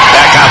clock.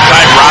 Back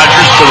outside.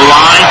 Rogers to the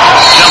line.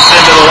 Jumped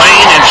into the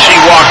lane, and she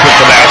walked with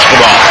the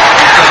basketball.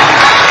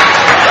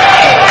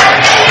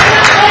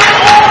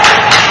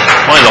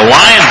 Boy, the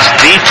Lions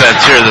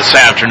defense here this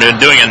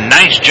afternoon doing a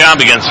nice job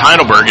against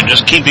Heidelberg and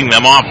just keeping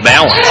them off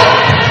balance.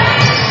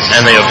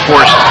 And they have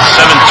forced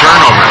 7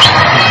 turnovers.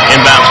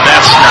 Inbounds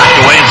pass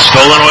knocked away and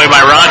stolen away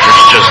by Rogers,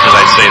 just as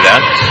I say that.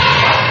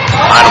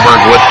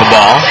 Heidelberg with the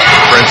ball.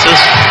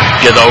 Princess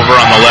get over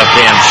on the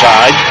left-hand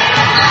side.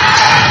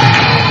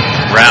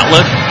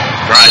 Ratliff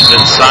drives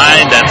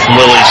inside. That's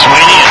Lily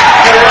Sweeney.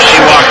 She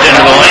walked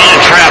into the lane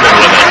and traveled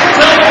with it.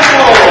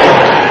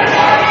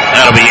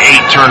 That'll be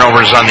 8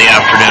 turnovers on the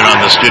afternoon on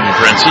the Student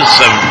Princes.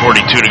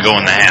 7:42 to go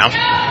in the half.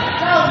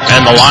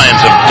 And the Lions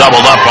have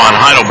doubled up on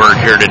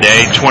Heidelberg here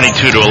today,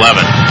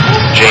 22-11.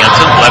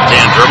 Jansen,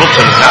 left-hand dribble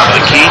to the top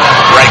of the key.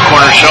 Right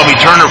corner, Shelby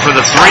Turner for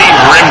the 3.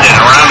 Rimmed it,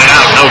 around and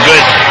out, no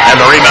good. And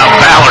the rebound,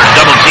 Ballard,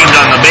 double-teamed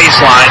on the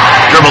baseline.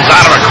 Dribbles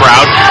out of a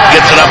crowd.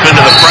 Gets it up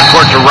into the front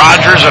court to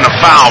Rogers, and a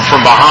foul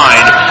from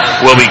behind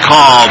will be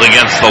called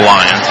against the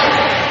Lions.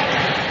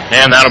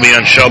 And that'll be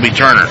on Shelby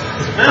Turner,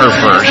 her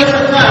first.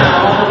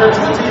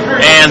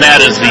 And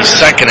that is the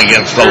second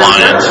against the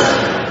Lions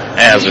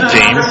as a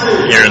team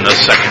here in the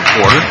second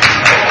quarter.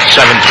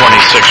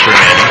 7:26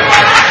 remaining.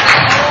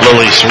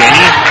 Lily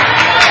Sweeney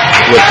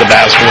with the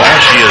basketball.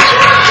 She is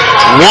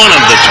one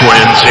of the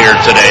twins here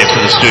today for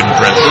the Student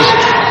Princes.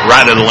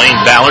 Right of the lane,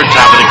 Ballard,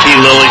 top of the key,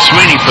 Lily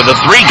Sweeney for the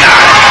 3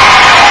 guy.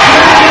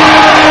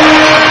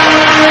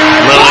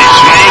 Lily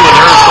Sweeney with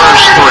her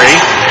first 3.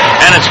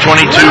 And it's 22-14.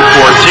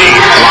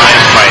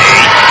 Lions by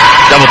 8.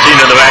 Double team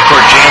to the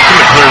backcourt, Jansen,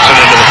 but clears it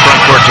into the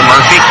front court to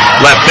Murphy.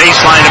 Left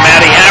baseline to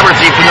Maddie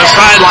Haverty from the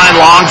sideline.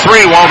 Long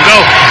 3, won't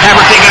go.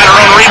 Haverty got her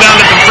own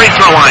rebound at the free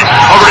throw line.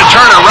 Over to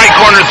Turner, right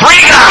corner, 3,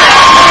 got it!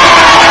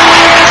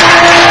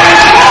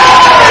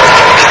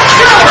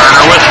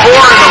 Turner with 4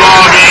 in the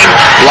ball game.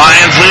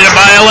 Lions lead it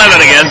by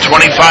 11 again,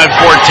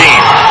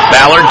 25-14.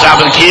 Ballard, top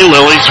of the key,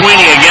 Lily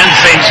Sweeney again,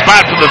 same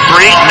spot for the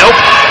 3. Nope.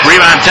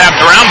 Rebound tapped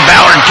around.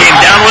 Ballard came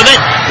down with it.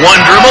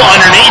 1 dribble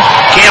underneath.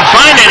 Can't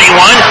find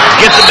anyone.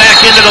 Gets it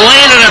back into the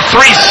lane, and a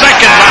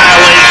 3-second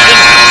violation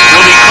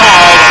will be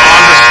called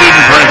on the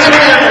Student Princes.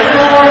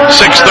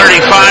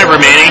 6:35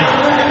 remaining.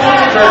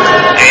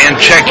 And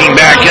checking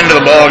back into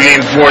the ball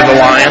game for the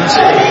Lions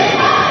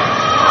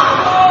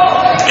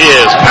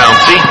is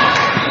Pouncey.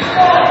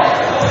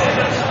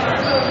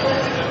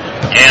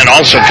 And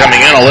also coming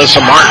in,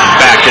 Alyssa Martin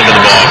back into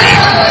the ball game.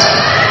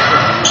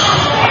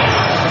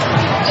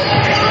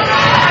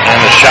 And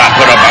the shot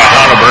put up by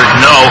Heidelberg,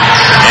 no.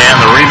 And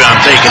the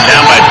Rebound taken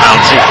down by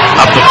Pouncey.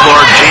 Up the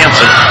floor,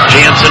 Jansen.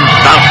 Jansen,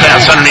 bounce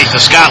pass underneath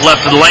to Scott,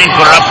 left of the lane,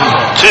 put it up from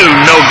 2,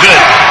 no good.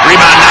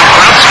 Rebound knocked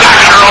around. Scott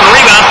got her own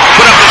rebound,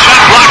 put up the shot,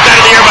 blocked out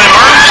of the air by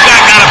Martin.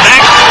 Scott got it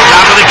back,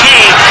 top of the key,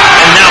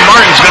 and now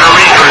Murphy's going to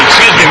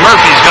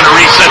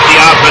reset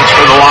the offense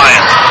for the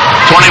Lions.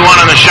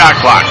 21 on the shot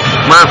clock.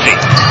 Murphy,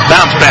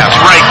 bounce pass,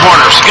 right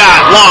corner.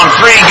 Scott, long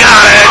three,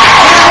 got it.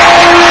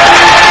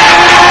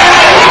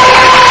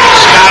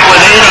 Scott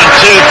with 8 on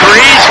 2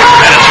 threes,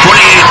 and it's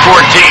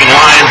 28-14.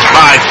 Lions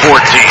by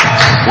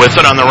 14. With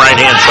it on the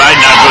right-hand side,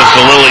 now goes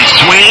to Lily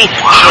Sweeney.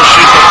 She'll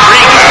shoot the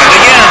three, got it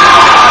again.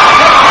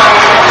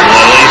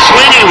 Lily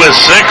Sweeney with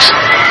 6.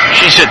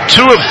 She's hit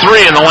 2 of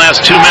 3 in the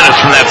last 2 minutes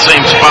from that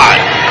same spot.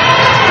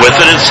 With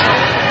it is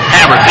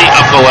Haverthy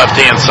up the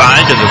left-hand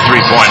side to the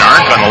three-point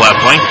arc on the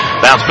left wing.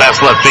 Bounce pass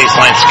left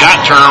baseline.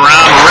 Scott turn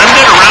around, rimmed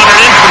it, rounded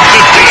in from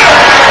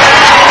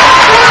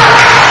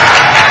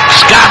 15.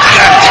 Scott's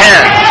got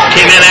 10.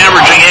 Came in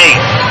averaging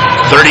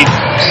 8.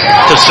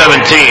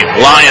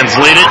 30-17. Lions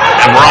lead it,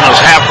 and we're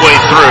almost halfway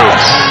through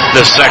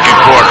the second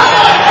quarter.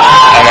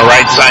 On the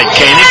right side,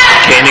 Koenig.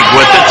 Koenig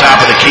with it, top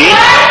of the key.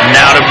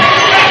 Now to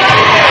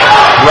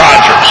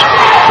Rogers.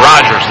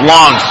 Rogers,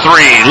 long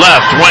three,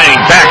 left wing,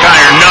 back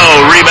iron,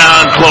 no.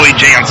 Rebound, Chloe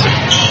Jansen.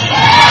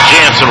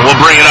 Jansen will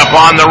bring it up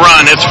on the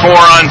run. It's 4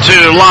 on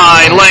 2,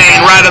 line,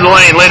 lane, right of the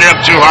lane, laid it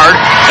up too hard,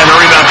 and the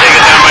rebound taken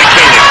down by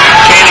Koenig.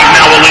 Koenig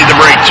now will lead the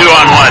break, 2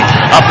 on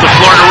 1. Up the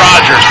floor to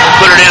Rogers,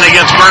 put it in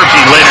against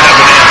Murphy, laid it up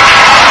and in.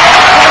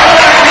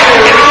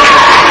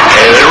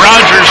 Haley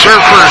Rogers, her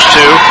first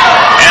 2,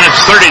 and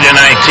it's 30-19,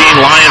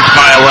 Lions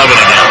by 11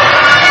 again.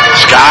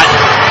 Scott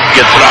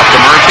gets it off to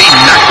Murphy,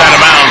 knocked out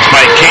of bounds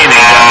by Koenig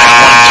on that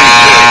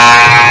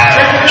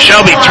 1-2-2.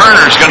 Shelby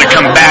Turner's going to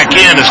come back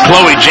in as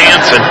Chloe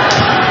Jansen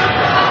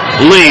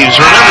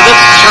leaves. Remember, this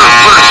is her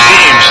first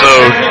game, so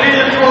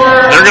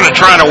they're going to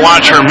try to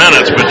watch her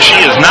minutes, but she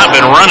has not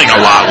been running a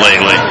lot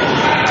lately.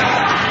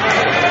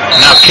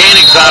 Now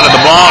Koenig's out of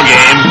the ball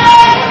game,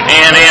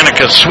 and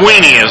Annika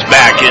Sweeney is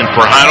back in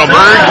for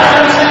Heidelberg,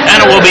 and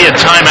it will be a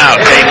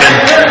timeout taken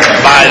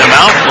by the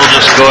Mount. We'll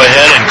just go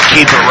ahead and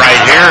keep it right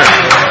here and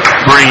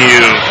bring you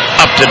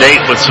up to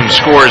date with some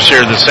scores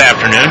here this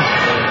afternoon.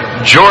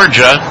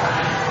 Georgia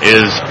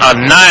is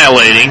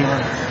annihilating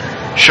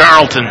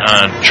Charlton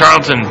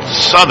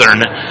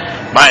Southern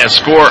by a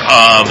score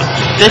of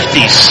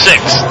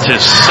 56-7,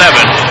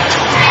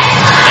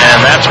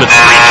 and that's with 3:26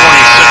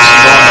 to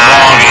go in the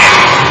ball game.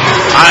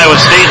 Iowa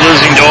State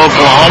losing to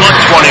Oklahoma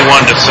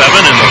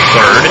 21-7 in the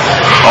third.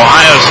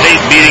 Ohio State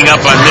beating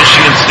up on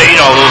Michigan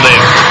State, although they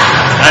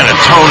kind of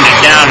toned it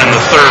down in the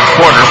third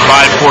quarter.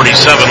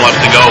 5:47 left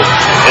to go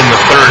in the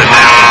third and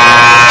that one.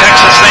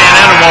 Texas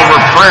A&M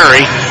over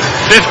Prairie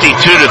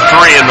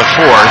 52-3 in the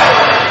fourth.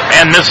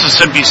 And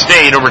Mississippi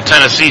State over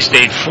Tennessee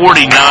State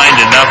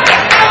 49-0.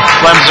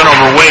 Clemson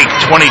over Wake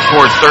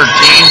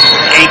 24-13.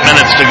 8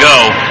 minutes to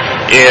go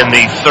in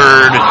the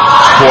third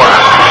quarter.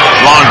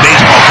 Long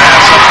baseball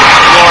pass up the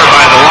floor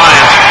by the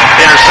Lions,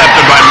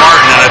 intercepted by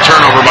Martin, and a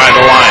turnover by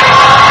the Lions.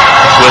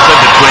 With it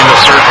between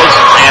the circles,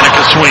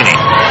 Annika Sweeney.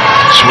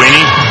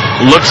 Sweeney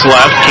looks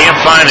left, can't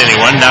find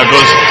anyone, now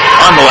goes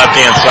on the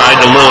left-hand side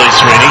to Lily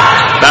Sweeney.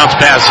 Bounce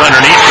pass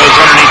underneath, goes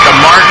underneath to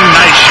Martin,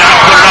 nice shot,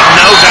 put it up,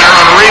 no, got her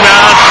on a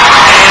rebound,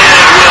 and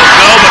it will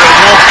go, but it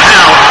won't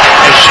count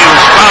as she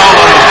was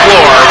fouled on the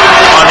floor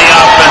on the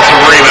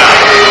offensive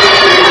rebound.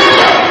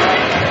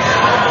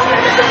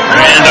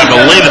 And I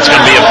believe it's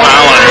going to be a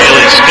foul on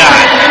Haley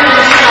Scott,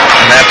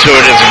 and that's who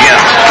it is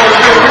against.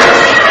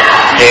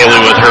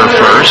 Haley with her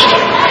first.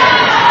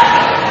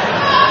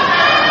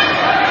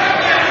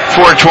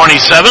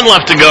 4:27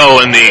 left to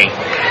go in the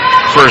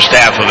first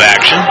half of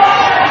action.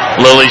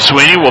 Lily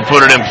Sweeney will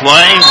put it in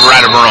play,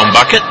 right of her own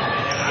bucket.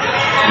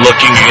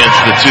 Looking against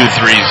the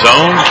 2-3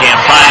 zone, can't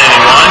find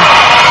anyone.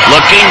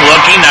 Looking,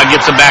 now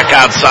gets it back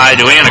outside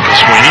to Annika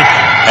Sweeney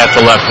at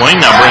the left wing,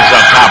 now brings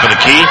up top of the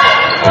key,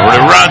 over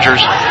to Rogers.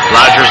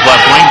 Rogers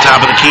left wing,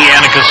 top of the key,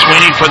 Annika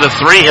Sweeney for the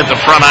three, hit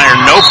the front iron,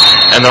 nope,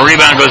 and the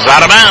rebound goes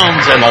out of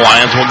bounds, and the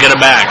Lions will get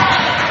it back.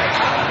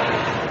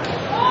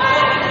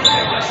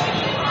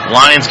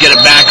 Lions get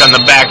it back on the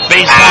back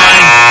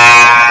baseline.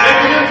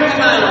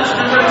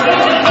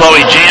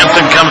 Chloe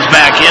Jansen comes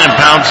back in and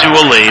Pouncey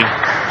will leave.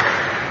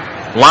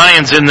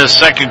 Lions in this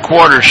second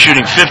quarter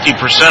shooting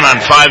 50% on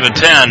 5 of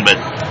 10, but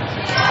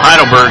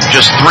Heidelberg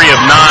just 3 of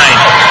 9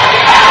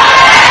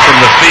 from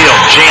the field.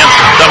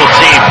 Jansen, double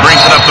team,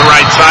 brings it up the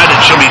right side,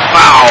 and she'll be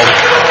fouled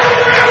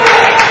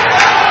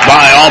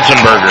by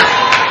Altenberger.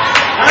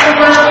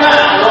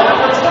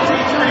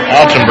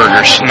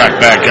 Altenberger snuck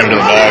back into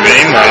the ball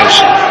game. That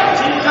was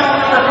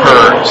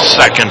her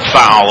second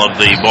foul of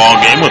the ball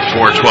game with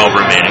 4:12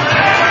 remaining.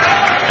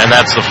 And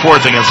that's the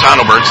fourth against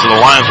Heidelberg, so the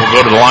Lions will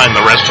go to the line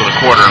the rest of the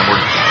quarter, and we're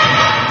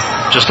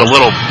just a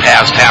little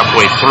past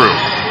halfway through.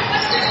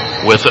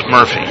 With it,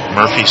 Murphy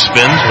Murphy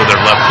spins with her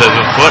left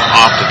pivot foot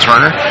off to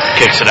Turner,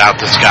 kicks it out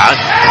to Scott.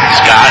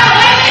 Scott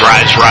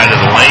drives right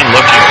of the lane,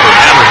 looking for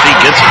Haberthy,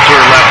 gets it to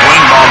her left wing,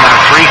 ball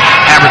knocked free.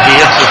 Haberthy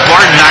hits the floor,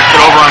 knocked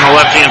it over on the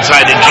left-hand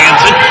side to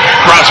Jansen.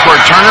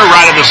 Cross-court Turner,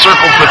 right of the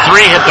circle for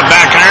three, hit the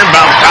back iron,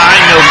 bounce high,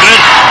 no good,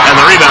 and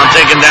the rebound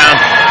taken down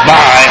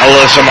by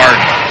Alyssa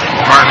Martin.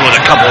 Martin with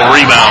a couple of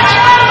rebounds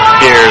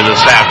here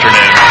this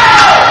afternoon.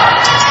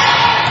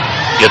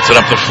 Gets it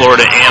up the floor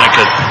to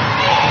Annika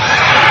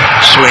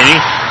Sweeney.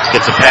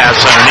 Gets a pass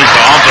underneath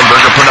to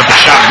Altenberger. Put up a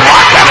shot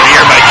blocked out of the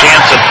air by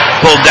Jansen.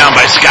 Pulled down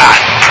by Scott.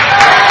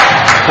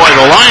 Boy,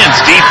 the Lions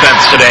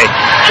defense today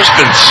just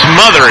been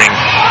smothering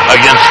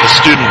against the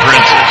Student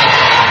Princes.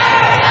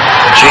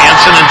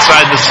 Jansen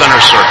inside the center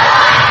circle.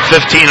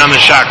 15 on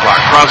the shot clock.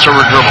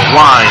 Crossover dribble.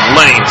 Line.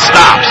 Lane.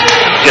 Stops.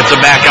 Gets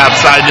it back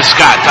outside to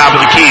Scott. Top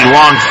of the key.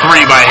 Long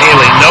three by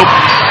Haley. Nope.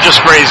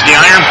 Just grazed the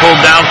iron. Pulled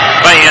down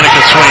by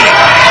Annika Sweeney.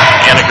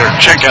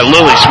 Check out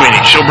Lily Sweeney.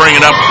 She'll bring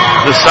it up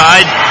the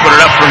side. Put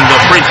it up from the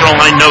free throw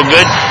line. No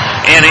good.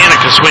 And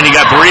Annika Sweeney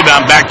got the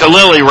rebound. Back to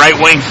Lily. Right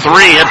wing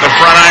three. Hit the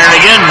front iron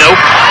again. Nope.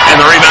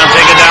 And the rebound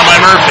taken down by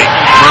Murphy.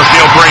 Murphy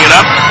will bring it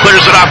up.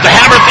 Clears it off to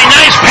Haberthy.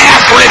 Nice pass.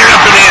 Laid it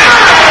up and in.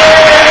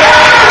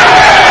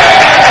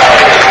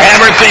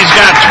 Haberthy's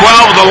got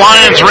 12. The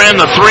Lions ran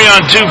the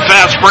 3-on-2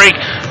 fast break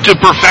to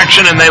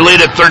perfection, and they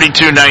lead at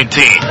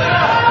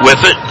 32-19.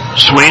 With it,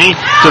 Sweeney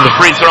to the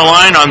free throw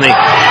line on the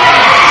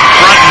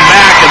front and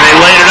back, and they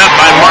laid it up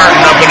by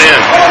Martin up and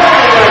in.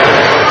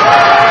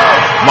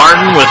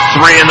 Martin with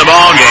 3 in the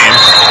ball game,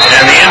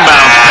 and the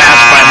inbounds pass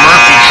by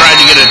Murphy tried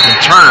to get it to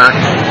Turner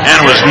and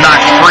was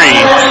knocked free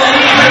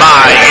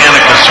by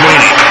Annika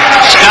Sweeney.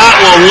 Scott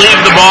will leave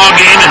the ball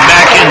game and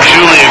back in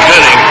Julia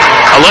Gooding.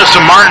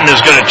 Alyssa Martin is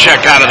going to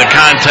check out of the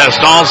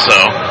contest also,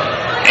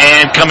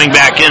 and coming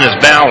back in is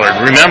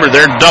Ballard. Remember,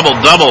 their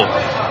double-double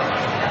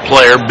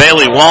player,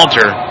 Bailey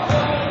Walter,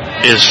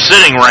 is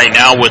sitting right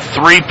now with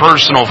 3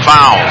 personal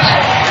fouls.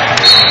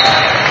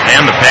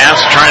 And the pass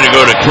trying to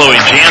go to Chloe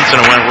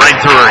Jansen and went right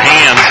through her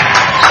hands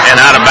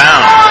and out of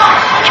bounds.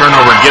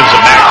 Turnover gives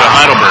it back to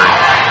Heidelberg.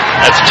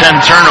 That's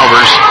 10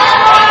 turnovers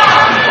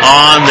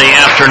on the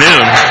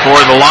afternoon for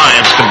the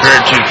Lions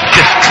compared to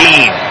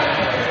 15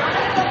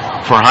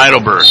 for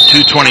Heidelberg.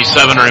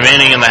 2:27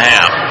 remaining in the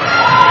half.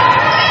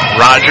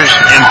 Rogers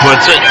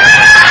inputs it.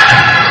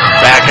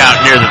 Back out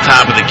near the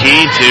top of the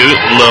key to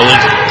Lily,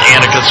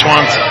 Annika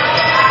Sweeney.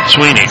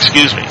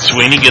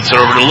 Sweeney gets it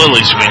over to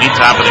Lily Sweeney,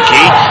 top of the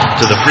key,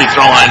 to the free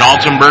throw line.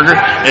 Altenberger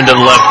into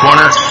the left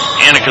corner.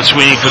 Annika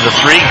Sweeney for the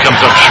three, comes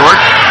up short.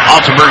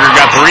 Altenberger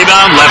got the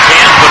rebound, left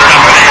hand, put it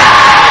up in the air.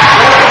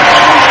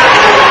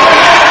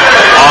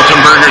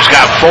 Altenberger's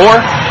got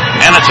 4,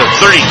 and it's a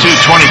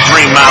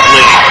 32-23 Mount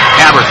lead.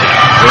 Haberthy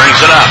brings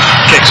it up,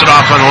 kicks it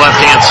off on the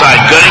left-hand side.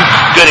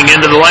 Gooding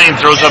into the lane,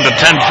 throws up a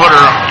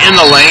 10-footer in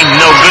the lane,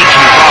 no good, she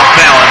was off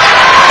balance,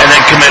 and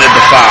then committed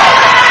the foul.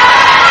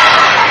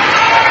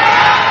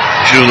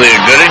 Julia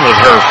Gooding with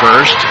her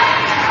first,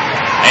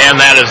 and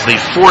that is the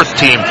 4th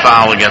team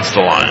foul against the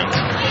Lions.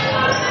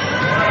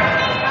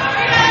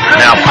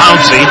 Now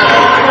Pouncey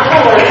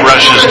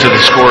rushes to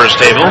the scorer's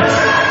table,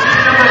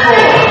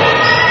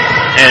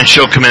 and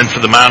she'll come in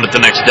for the mound at the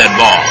next dead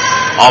ball.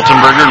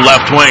 Altenberger,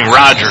 left wing,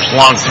 Rogers,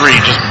 long three,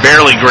 just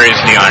barely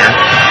grazed the iron,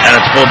 and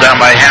it's pulled down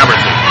by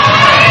Haberthy.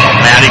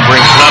 Maddie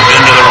brings it up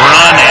into the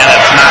run, and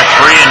it's knocked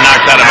free and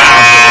knocked out of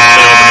bounds for the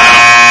steal of the mound.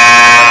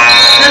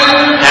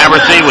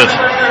 Haberthy with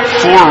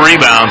 4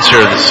 rebounds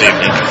here this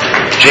evening.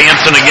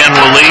 Jansen again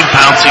will leave.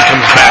 Pouncey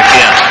comes back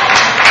in.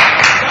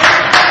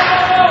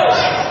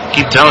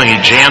 Keep telling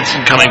you,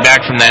 Jansen coming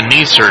back from that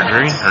knee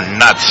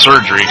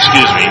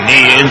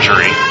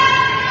injury.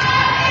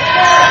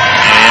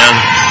 And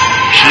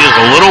she is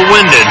a little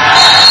winded.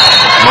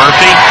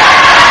 Murphy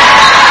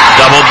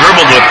double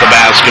dribbled with the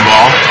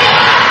basketball.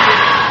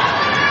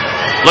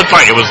 Looked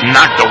like it was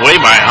knocked away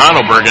by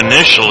Heidelberg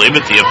initially,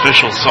 but the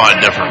officials saw it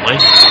differently.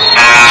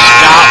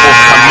 Scott will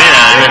come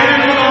in,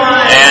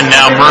 and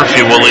now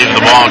Murphy will leave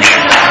the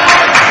ballgame.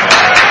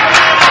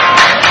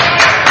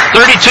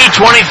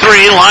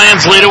 32-23,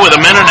 Lions lead it with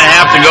a minute and a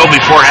half to go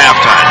before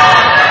halftime.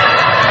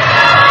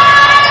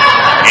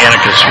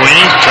 Annika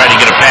Sweeney tried to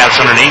get a pass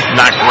underneath,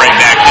 knocked right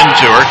back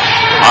into her.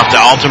 Off to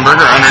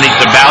Altenberger, underneath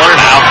to Ballard,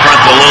 out front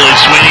to Lily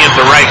Sweeney at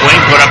the right wing,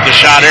 put up the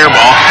shot, air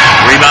ball.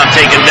 Rebound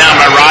taken down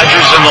by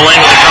Rogers in the lane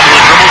with a couple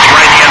of dribbles,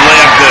 right hand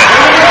layup good.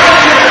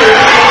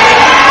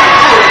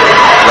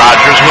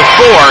 Rogers with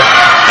 4,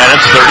 and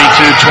it's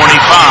 32-25.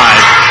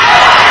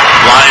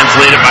 Lions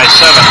lead it by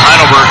 7.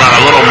 Heidelberg on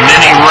a little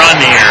mini run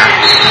here,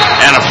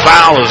 and a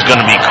foul is going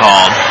to be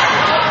called.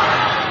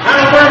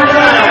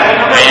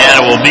 And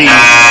it will be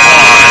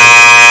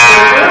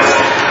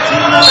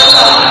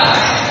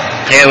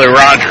Haley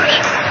Rogers.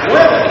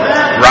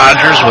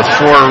 Rogers with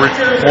 4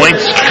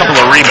 points, a couple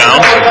of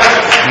rebounds,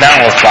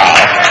 now a foul.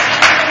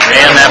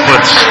 And that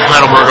puts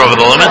Heidelberg over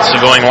the limits. The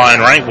going line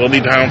right will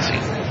be Pouncey.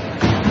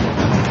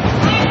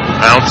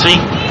 Pouncey,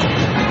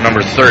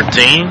 number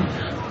 13,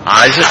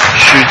 eyes it,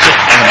 shoots it,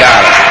 and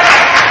got it.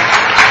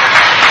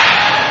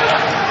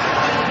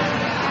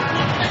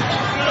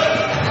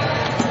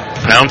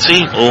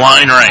 Pouncey,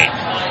 line right.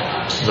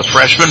 The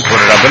freshman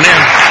put it up and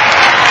in.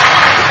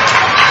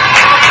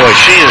 Boy,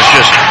 she is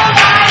just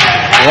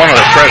one of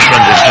the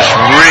freshmen that just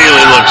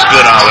really looks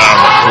good out on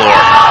the floor.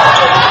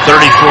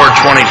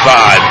 34-25.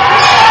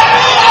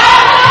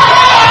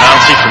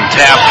 Pouncey from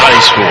Taft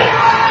High School.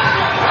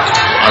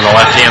 On the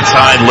left-hand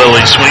side,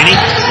 Lily Sweeney.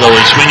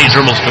 Lily Sweeney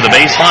dribbles for the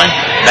baseline.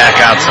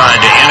 Back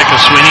outside to Annika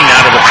Sweeney.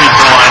 Now to the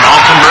free-throw line,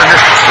 Altenberger.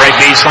 Right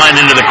baseline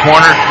into the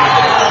corner.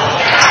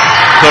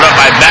 Put up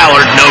by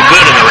Ballard. No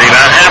good in the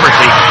rebound.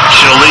 Haverty.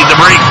 She'll lead the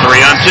break.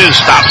 3-on-2.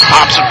 Stops,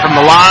 pops it from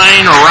the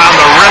line. Around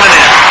the rim and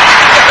in.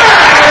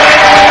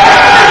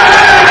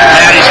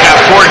 Maddie's got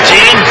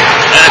 14.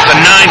 And it's a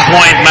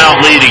 9-point Mount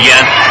lead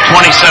again.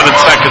 27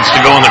 seconds to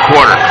go in the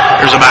quarter.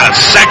 There's about a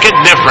second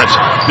difference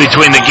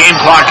between the game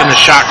clock and the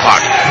shot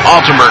clock.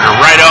 Altenberger,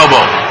 right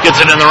elbow,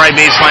 gets it in the right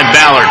baseline.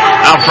 Ballard,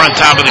 out front,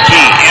 top of the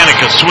key.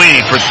 Annika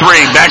Sweeney for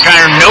three. Back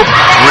iron, nope.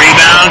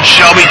 Rebound,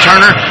 Shelby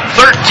Turner.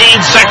 13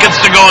 seconds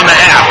to go in the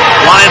half.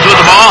 Lions with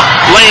the ball.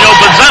 Lane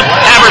opens up.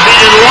 Haverty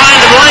to the line.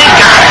 The lane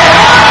got it.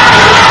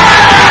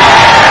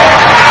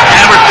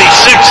 Haverty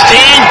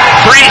 16.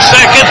 3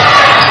 seconds.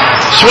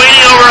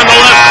 Sweeney over on the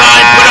left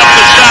side, put up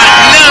the shot,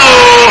 no!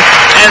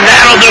 And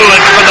that'll do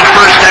it for the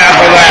first half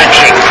of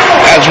action.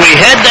 As we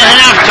head to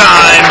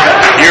halftime,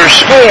 your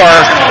score,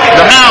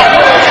 the Mount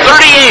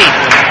 38,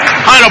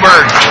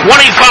 Heidelberg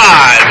 25,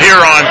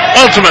 here on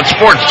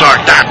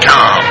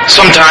UltimateSportsTalk.com.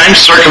 Sometimes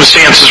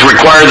circumstances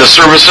require the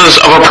services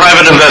of a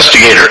private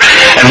investigator,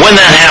 and when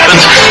that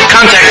happens,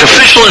 contact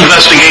Official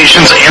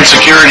Investigations and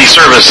Security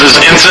Services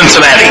in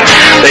Cincinnati.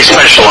 They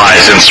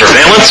specialize in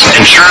surveillance,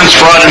 insurance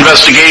fraud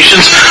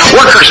investigations,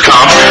 workers'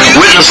 comp,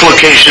 witness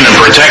location and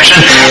protection,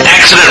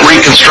 accident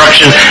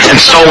reconstruction, and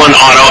stolen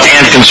auto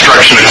and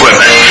construction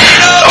equipment.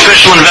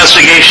 Official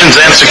Investigations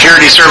and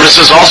Security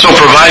Services also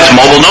provides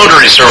mobile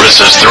notary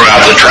services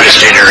throughout the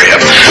tri-state area.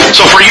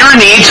 So for your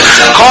needs,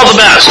 call the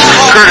best.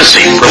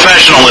 Courtesy,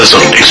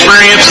 professionalism,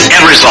 experience,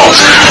 and results.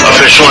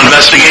 Official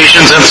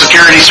Investigations and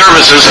Security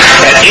Services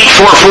at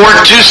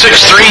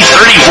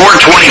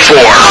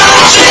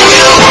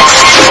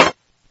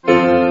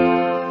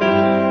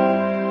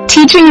 844-263-3424.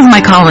 Teaching is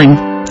my calling.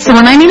 So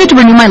when I needed to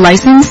renew my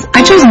license,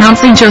 I chose Mount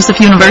St. Joseph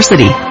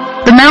University.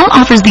 The Mount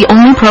offers the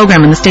only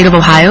program in the state of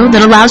Ohio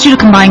that allows you to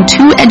combine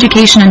 2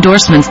 education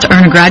endorsements to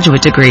earn a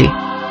graduate degree.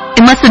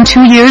 In less than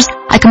 2 years,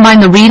 I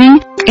combined the reading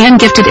and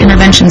gifted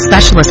intervention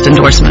specialist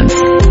endorsements.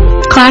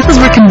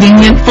 Classes were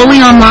convenient, fully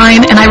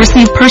online, and I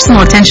received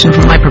personal attention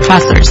from my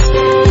professors.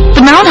 The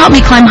Mount helped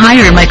me climb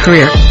higher in my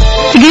career.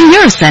 Begin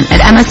your ascent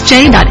at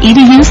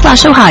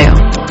msj.edu/Ohio.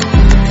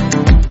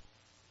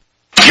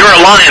 You're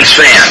a Lions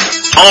fan.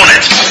 Own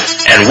it.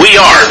 And we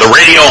are the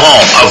radio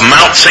home of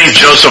Mount St.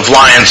 Joseph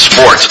Lions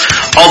Sports.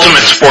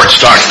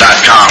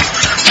 UltimateSportsTalk.com.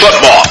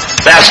 Football,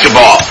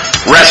 basketball,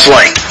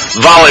 wrestling,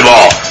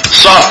 volleyball,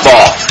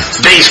 softball,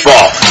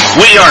 baseball.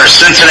 We are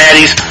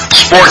Cincinnati's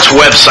sports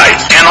website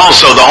and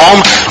also the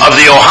home of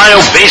the Ohio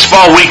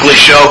Baseball Weekly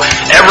Show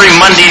every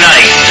Monday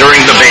night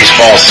during the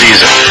baseball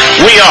season.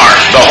 We are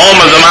the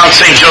home of the Mount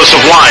St.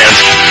 Joseph Lions.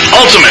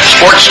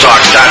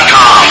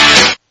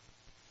 UltimateSportsTalk.com.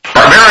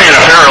 Barbarian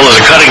Apparel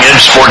is a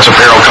cutting-edge sports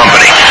apparel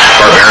company.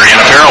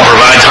 Barbarian Apparel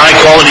provides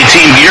high-quality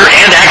team gear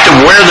and active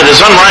wear that is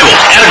unrivaled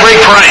at a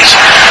great price.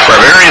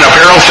 Barbarian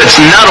Apparel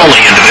fits not only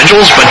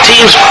individuals, but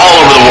teams all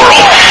over the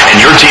world. And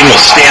your team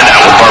will stand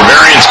out with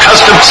Barbarian's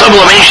custom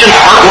sublimation,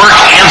 artwork,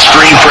 and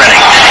screen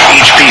printing.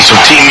 Each piece of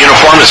team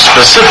uniform is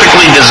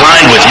specifically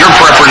designed with your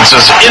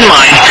preferences in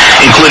mind,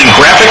 including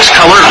graphics,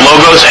 color,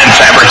 logos, and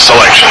fabric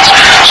selections.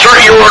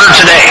 Start your order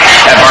today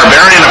at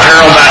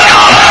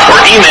BarbarianApparel.com or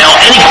email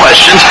any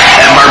questions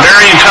at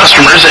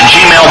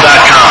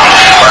barbariancustomers@gmail.com.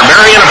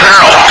 Barbarian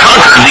Apparel,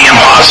 conquer the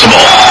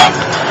impossible.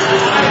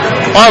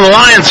 Well, the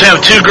Lions have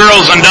 2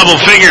 girls on double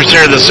figures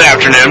here this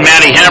afternoon.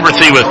 Maddie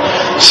Haverty with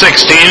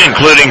 16,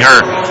 including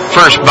her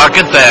first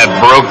bucket that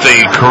broke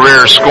the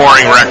career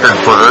scoring record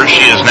for her.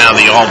 She is now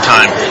the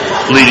all-time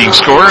leading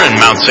scorer in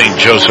Mount St.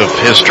 Joseph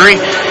history.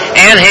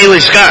 And Haley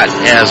Scott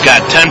has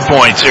got 10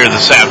 points here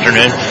this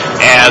afternoon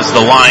as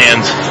the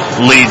Lions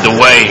lead the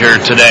way here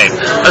today.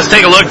 Let's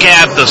take a look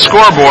at the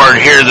scoreboard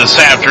here this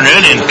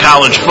afternoon in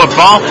college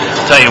football.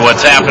 Tell you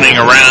what's happening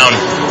around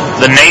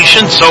the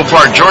nation. So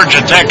far,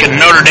 Georgia Tech and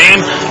Notre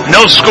Dame,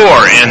 no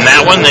score in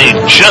that one. They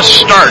just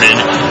started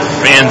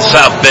in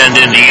South Bend,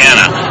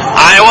 Indiana.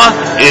 Iowa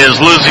is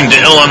losing to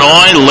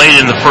Illinois late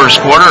in the first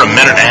quarter. A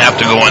minute and a half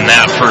to go in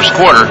that first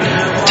quarter.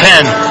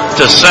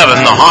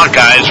 10-7. The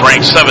Hawkeyes,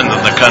 ranked 7th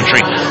in the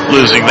country,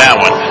 losing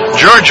that one.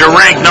 Georgia,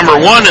 ranked number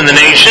 1 in the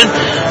nation,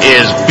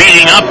 is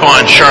beating up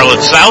on Charlotte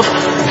South,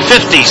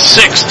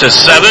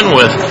 56-7,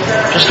 with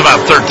just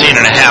about 13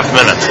 and a half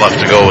minutes left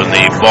to go in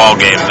the ball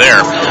game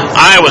there.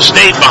 Iowa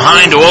State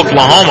behind to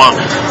Oklahoma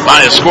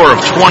by a score of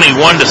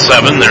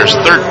 21-7. There's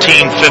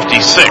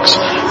 13:56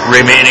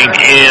 remaining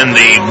in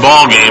the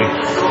ball game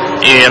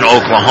in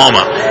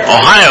Oklahoma.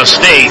 Ohio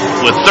State,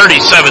 with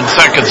 37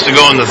 seconds to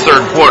go in the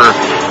third quarter,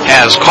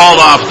 has called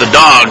off the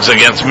Dogs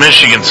against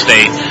Michigan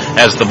State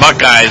as the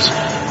Buckeyes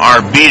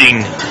are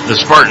beating the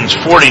Spartans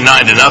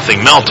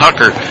 49-0. Mel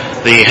Tucker,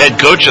 the head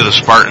coach of the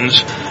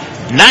Spartans,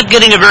 not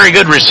getting a very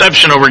good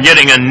reception over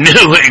getting a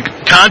new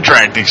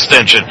contract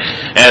extension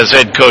as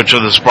head coach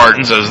of the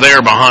Spartans, as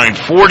they're behind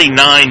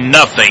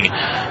 49-0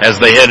 as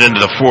they head into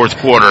the fourth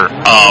quarter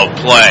of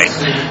play.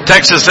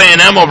 Texas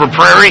A&M over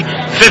Prairie,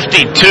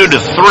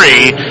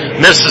 52-3.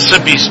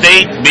 Mississippi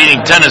State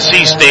beating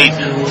Tennessee State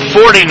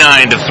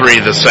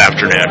 49-3 this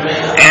afternoon.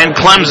 And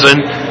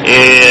Clemson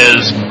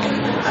is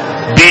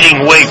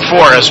beating Wake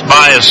Forest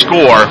by a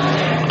score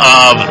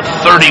of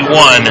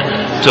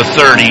 31-13.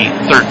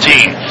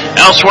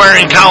 Elsewhere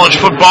in college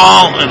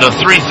football, the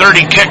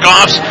 3:30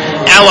 kickoffs,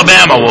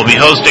 Alabama will be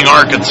hosting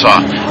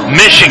Arkansas.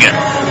 Michigan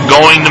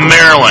going to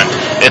Maryland.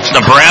 It's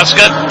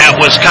Nebraska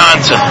at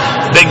Wisconsin.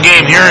 Big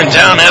game here in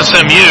town.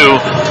 SMU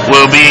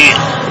will be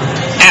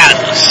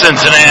at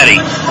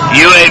Cincinnati.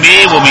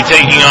 UAB will be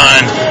taking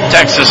on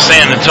Texas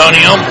San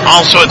Antonio.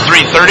 Also at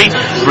 3:30,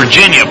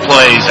 Virginia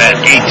plays at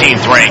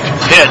 18th ranked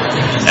Pitt.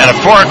 And at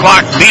 4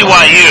 o'clock,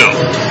 BYU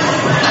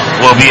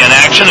will be in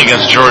action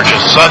against Georgia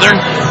Southern.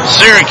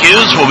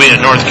 Syracuse will be at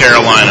North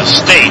Carolina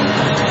State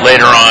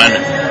later on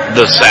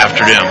this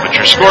afternoon. But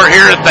your score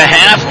here at the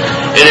half,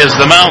 it is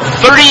the Mount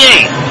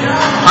 38,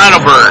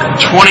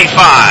 Heidelberg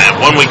 25.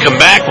 When we come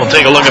back, we'll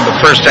take a look at the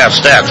first half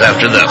stats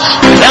after this.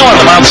 Now on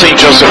the Mount St.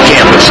 Joseph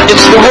campus,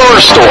 it's the Roar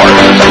Store.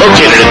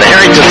 Located in the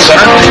Harrington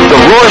Center, the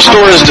Roar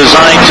Store is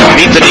designed to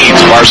meet the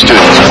needs of our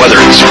students,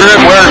 whether it's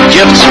spiritware,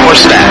 gifts, or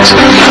snacks.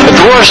 But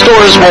the Roar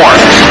Store is more.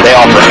 They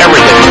offer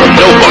everything from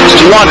notebooks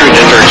to laundry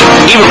detergent,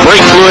 even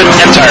brake fluid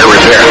and tire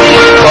repair,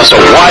 plus a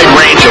wide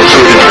range of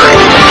food and drink.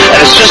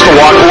 And it's just a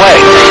walk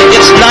away.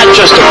 It's not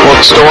just a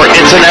bookstore,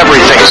 it's an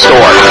everything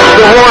store.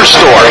 The Roar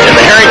Store in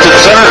the Harrington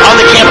Center on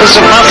the campus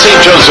of Mount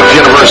St. Joseph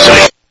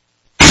University.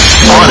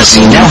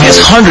 Odyssey now has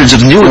hundreds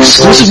of new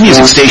exclusive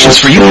music stations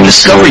for you to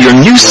discover your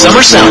new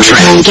summer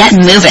soundtrack. Get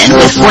moving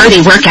with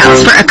worthy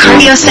workouts for a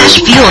cardio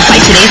sesh fueled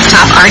by today's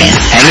top artists.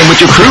 Hang in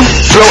with your crew?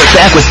 Throw it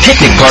back with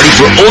Picnic Party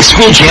for old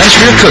school jams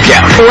for your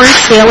cookout. Or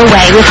sail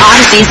away with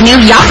Odyssey's new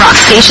yacht rock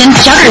station,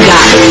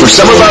 Juggernaut. For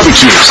summer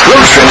barbecues,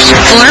 road trips,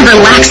 or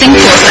relaxing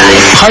poolside.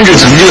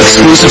 Hundreds of new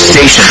exclusive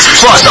stations,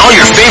 plus all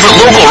your favorite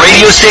local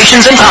radio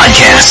stations and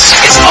podcasts.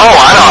 It's all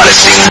on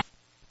Odyssey.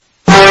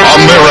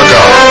 America,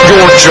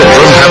 your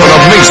children have an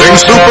amazing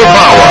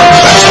superpower.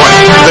 That's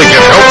right, they can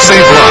help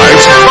save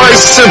lives by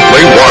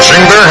simply washing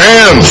their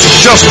hands.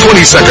 Just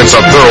 20 seconds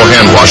of thorough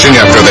hand washing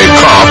after they've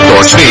coughed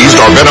or sneezed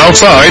or been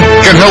outside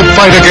can help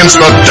fight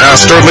against the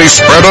dastardly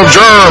spread of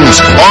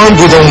germs.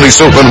 Armed with only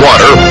soap and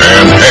water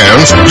and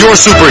hands, your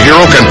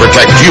superhero can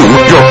protect you,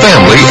 your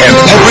family, and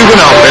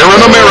everyone out there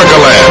in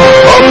Americaland.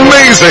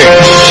 Amazing!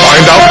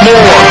 Find out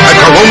more at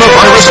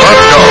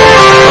coronavirus.gov.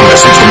 A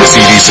message from the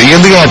CDC and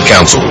the Ad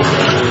Council.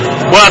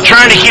 Well,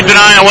 trying to keep an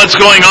eye on what's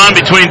going on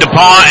between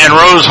DePauw and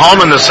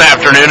Rose-Hulman this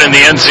afternoon in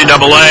the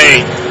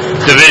NCAA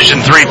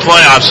Division III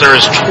playoffs. There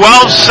is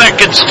 12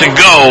 seconds to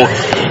go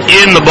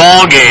in the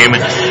ball game,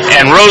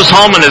 and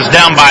Rose-Hulman is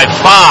down by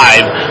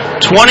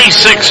 5,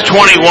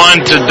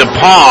 26-21 to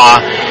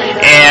DePauw.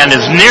 And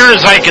as near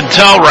as I can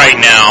tell right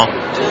now,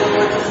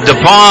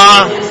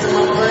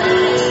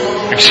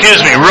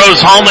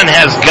 Rose-Hulman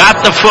has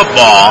got the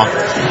football,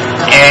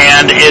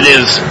 and it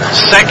is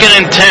 2nd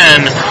and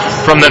 10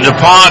 from the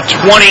DePauw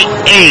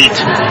 28,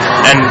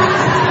 and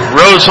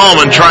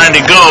Rose-Hulman trying to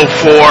go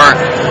for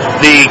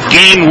the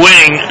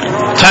game-winning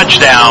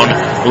touchdown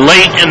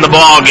late in the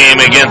ball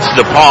game against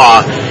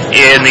DePauw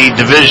in the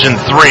Division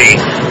III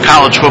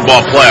college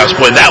football playoffs.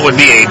 Boy, that would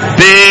be a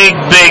big,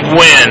 big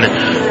win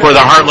for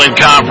the Heartland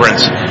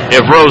Conference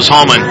if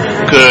Rose-Hulman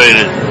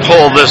could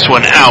pull this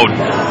one out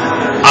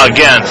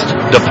against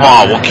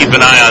DePauw. We'll keep an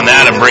eye on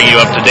that and bring you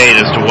up to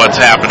date as to what's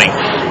happening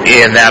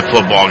in that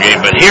football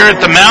game. But here at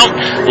the Mount,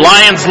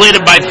 Lions lead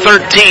it by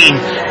 13,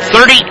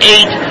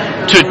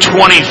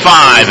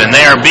 38-25, and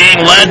they are being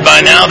led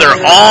by now their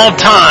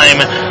all-time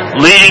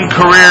leading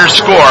career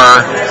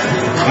scorer,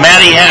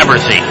 Maddie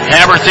Haberthy.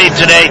 Haberthy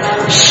today,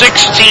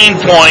 16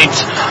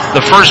 points.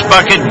 The first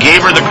bucket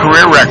gave her the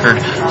career record.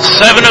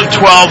 7 of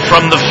 12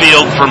 from the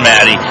field for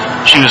Maddie.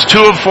 She was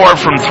 2 of 4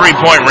 from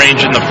three-point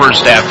range in the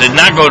first half. Did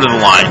not go to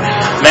the line.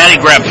 Maddie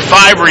grabbed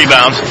 5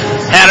 rebounds,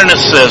 had an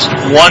assist,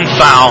 1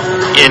 foul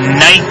in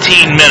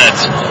 19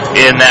 minutes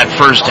in that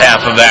first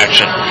half of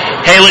action.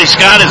 Haley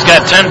Scott has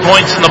got 10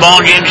 points in the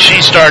ball game. She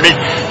started.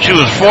 She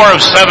was 4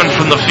 of 7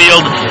 from the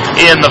field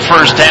in the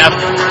first half.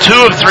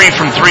 2 of 3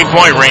 from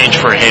three-point range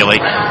for Haley.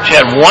 She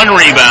had 1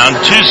 rebound,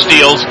 2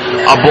 steals,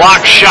 a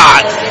block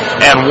shot,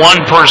 and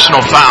 1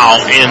 personal foul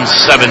in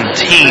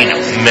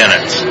 17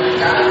 minutes.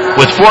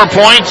 With 4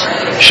 points,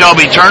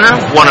 Shelby Turner,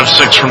 1 of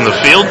 6 from the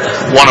field,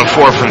 1 of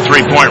 4 from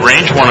three-point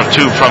range, 1 of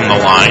 2 from the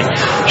line.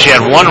 She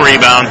had 1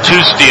 rebound, 2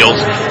 steals,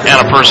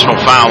 and a personal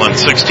foul in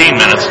 16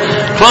 minutes.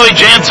 Chloe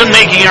Jansen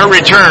making her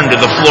return to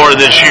the floor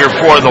this year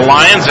for the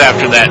Lions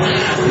after that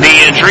knee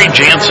injury.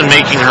 Jansen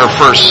making her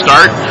first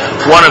start,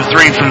 1 of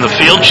 3 from the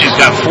field. She's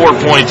got 4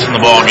 points in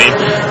the ball game,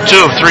 2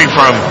 of 3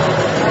 from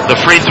the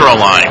free throw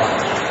line.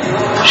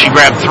 She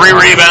grabbed 3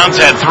 rebounds,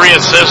 had 3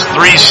 assists,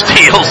 3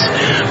 steals,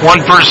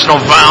 1 personal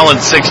foul in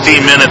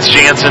 16 minutes.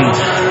 Jansen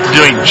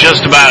doing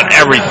just about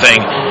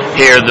everything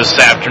here this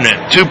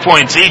afternoon. 2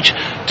 points each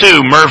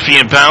to Murphy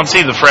and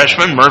Pouncey, the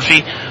freshman.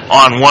 Murphy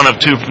on 1 of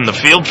 2 from the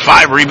field,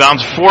 5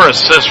 rebounds, 4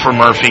 assists for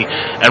Murphy,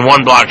 and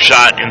 1 block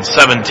shot in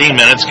 17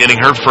 minutes, getting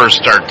her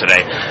first start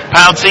today.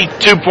 Pouncey,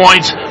 2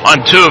 points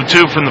on 2 of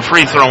 2 from the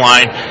free throw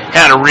line,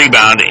 had a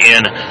rebound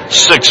in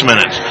 6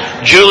 minutes.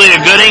 Julia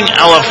Gooding,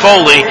 Ella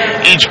Foley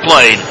each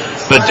played,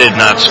 but did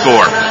not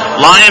score.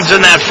 Lions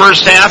in that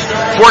first half,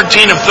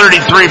 14 of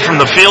 33 from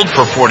the field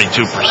for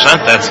 42%.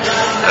 That's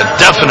a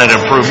definite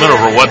improvement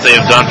over what they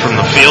have done from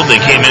the field. They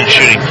came in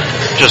shooting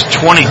just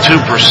 22%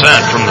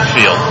 from the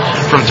field.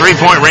 From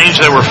three-point range,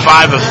 they were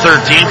 5 of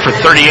 13 for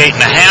 38.5%,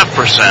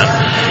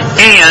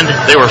 and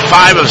they were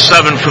 5 of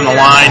 7 from the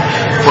line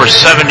for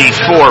 74%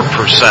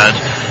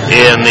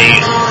 in the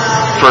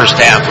first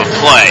half of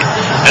play.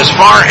 As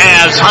far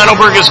as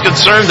Heidelberg is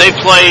concerned, they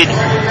played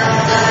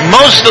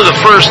most of the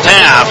first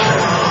half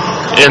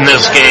in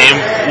this game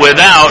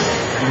without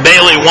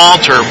Bailey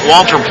Walter.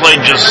 Walter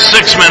played just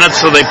 6 minutes,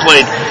 so they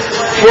played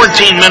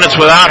 14 minutes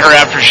without her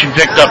after she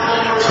picked up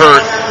her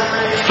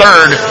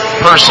 3rd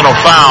personal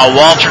foul.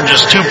 Walter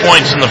just 2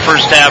 points in the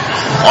first half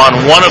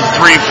on 1 of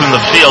 3 from the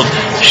field.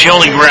 She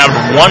only grabbed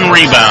 1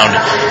 rebound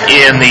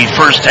in the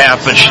first half,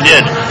 but she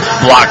did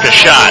block a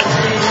shot.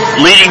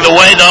 Leading the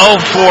way,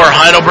 though, for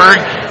Heidelberg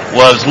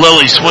was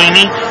Lily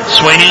Sweeney.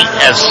 Sweeney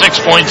has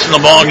 6 points in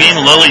the ball game.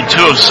 Lily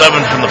 2 of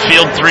 7 from the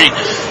field, 2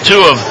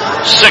 of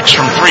 6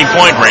 from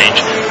 3-point range.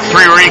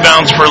 3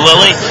 rebounds for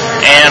Lily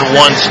and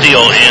 1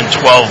 steal in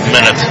 12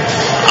 minutes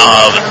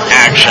of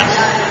action.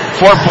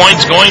 4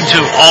 points going to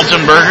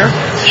Altenberger.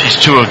 She's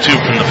 2 of 2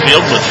 from the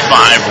field with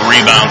 5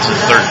 rebounds in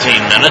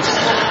 13 minutes.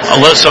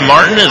 Alyssa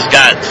Martin has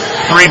got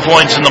 3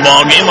 points in the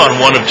ball game on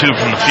 1 of 2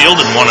 from the field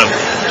and 1 of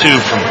 2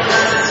 from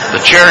the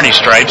charity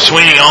stripe.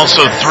 Sweeney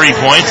also 3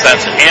 points.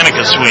 That's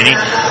Annika Sweeney,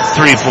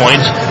 3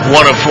 points,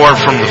 1 of 4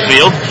 from the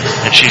field,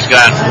 and she's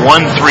got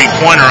 1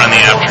 3-pointer on the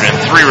afternoon,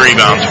 3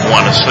 rebounds,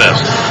 1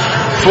 assist.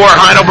 For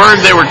Heidelberg,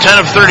 they were 10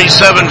 of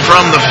 37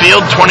 from the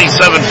field,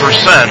 27%.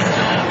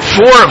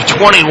 4 of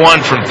 21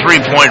 from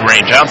 3-point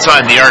range.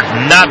 Outside the arc,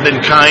 not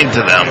been kind to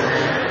them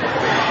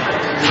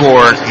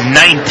for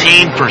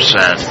 19%.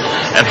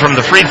 And from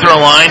the free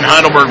throw line,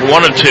 Heidelberg 1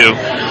 of 2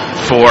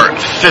 for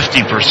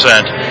 50%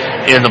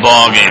 in the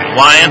ball game.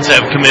 Lions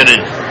have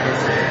committed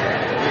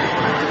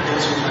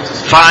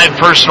 5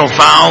 personal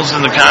fouls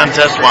in the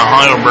contest, while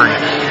Heidelberg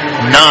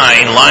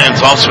 9.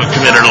 Lions also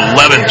committed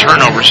 11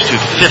 turnovers to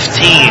 15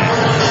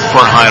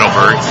 for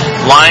Heidelberg.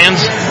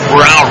 Lions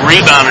were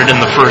out-rebounded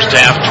in the first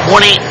half,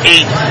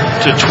 28-20,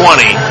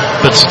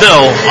 but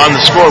still on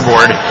the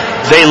scoreboard,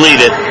 they lead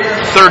it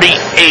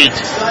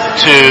 38-25,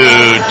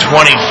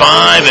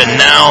 and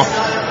now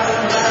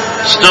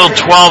still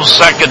 12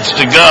 seconds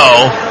to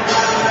go.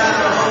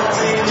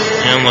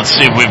 And let's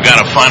see if we've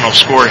got a final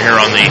score here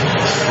on the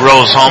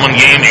Rose-Hulman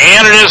game,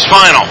 and it is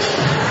final.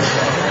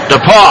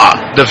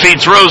 DePauw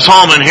defeats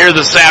Rose-Hulman here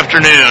this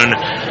afternoon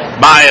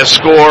by a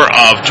score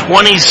of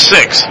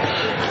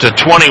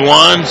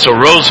 26-21. So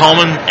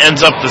Rose-Hulman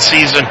ends up the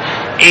season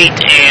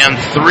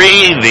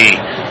 8-3.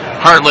 The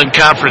Heartland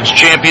Conference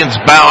champions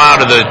bow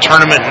out of the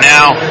tournament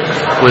now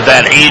with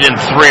that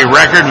 8-3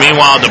 record.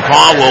 Meanwhile,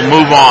 DePauw will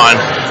move on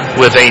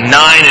with a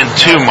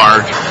 9-2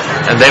 mark,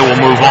 and they will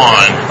move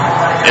on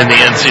in the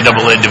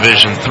NCAA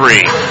Division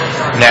III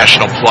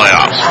national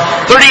playoffs.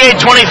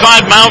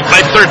 38-25, Mount by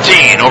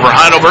 13 over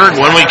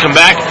Heidelberg. When we come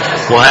back,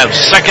 we'll have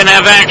second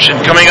half action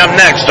coming up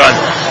next on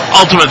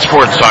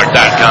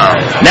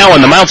UltimateSportsTalk.com. Now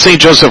on the Mount St.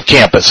 Joseph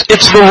campus,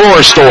 it's the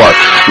Roar Store.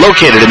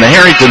 Located in the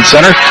Harrington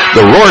Center,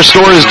 the Roar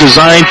Store is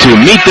designed to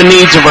meet the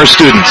needs of our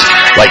students.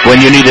 Like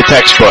when you need a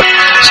textbook,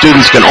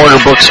 students can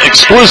order books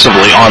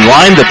exclusively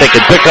online that they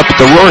can pick up at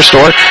the Roar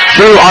Store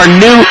through our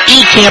new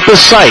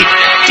eCampus site.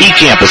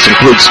 eCampus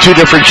includes 2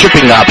 different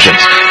shipping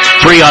options.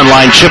 Free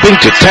online shipping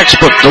to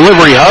Textbook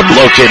Delivery Hub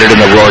located in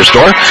the Roar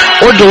Store,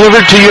 or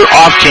delivered to your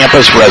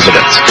off-campus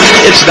residence.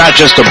 It's not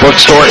just a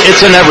bookstore,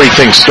 it's an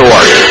everything store.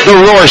 The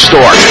Roar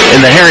Store in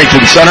the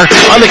Harrington Center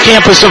on the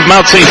campus of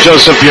Mount St.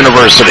 Joseph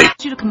University. I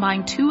want you to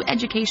combine 2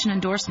 education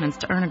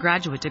endorsements to earn a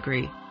graduate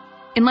degree.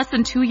 In less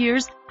than 2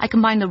 years, I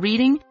combined the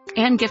reading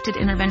and gifted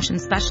intervention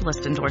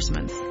specialist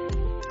endorsements.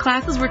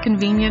 Classes were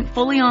convenient,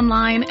 fully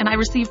online, and I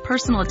received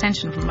personal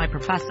attention from my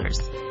professors.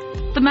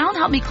 The Mount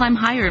helped me climb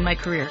higher in my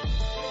career.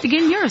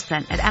 Begin your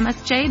ascent at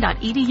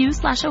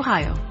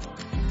msj.edu/Ohio.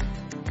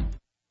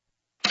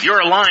 You're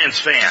a Lions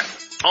fan.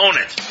 Own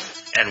it.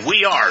 And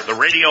we are the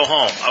radio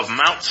home of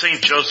Mount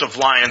St. Joseph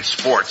Lions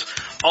Sports.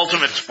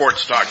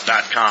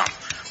 UltimateSportsTalk.com.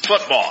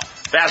 Football,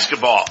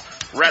 basketball,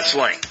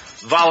 wrestling,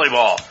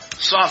 volleyball,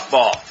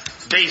 softball,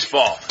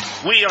 baseball.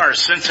 We are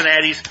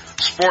Cincinnati's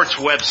sports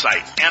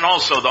website and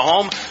also the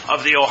home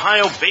of the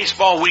Ohio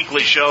Baseball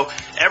Weekly Show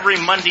every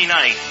Monday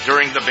night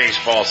during the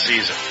baseball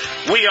season.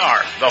 We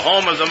are the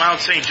home of the Mount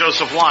St.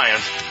 Joseph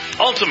Lions,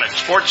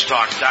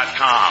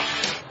 UltimateSportsTalk.com.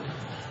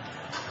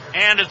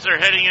 And as they're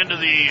heading into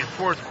the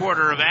fourth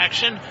quarter of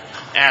action,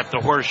 at the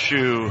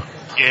Horseshoe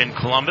in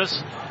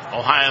Columbus.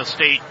 Ohio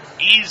State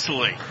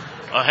easily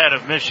ahead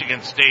of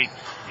Michigan State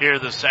here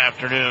this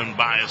afternoon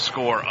by a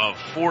score of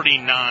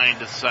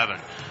 49-7.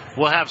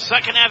 We'll have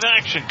second half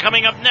action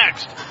coming up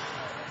next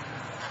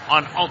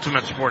on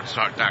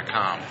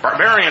UltimateSportsTalk.com.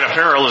 Barbarian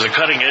Apparel is a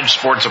cutting-edge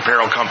sports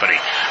apparel company.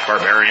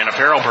 Barbarian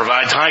Apparel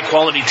provides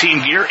high-quality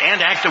team gear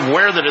and active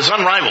wear that is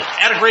unrivaled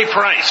at a great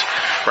price.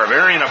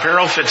 Barbarian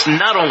Apparel fits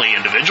not only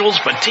individuals,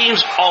 but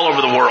teams all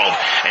over the world.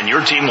 And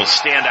your team will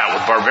stand out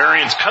with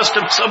Barbarian's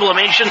custom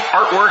sublimation,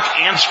 artwork,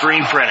 and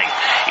screen printing.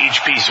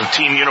 Each piece of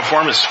team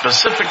uniform is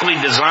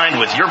specifically designed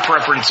with your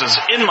preferences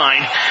in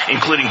mind,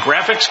 including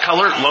graphics,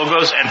 color,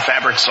 logos, and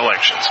fabric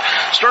selections.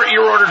 Start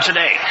your order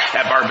today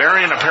at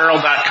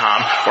BarbarianApparel.com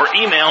or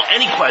email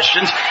any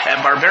questions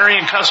at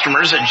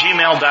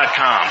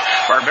barbariancustomers@gmail.com.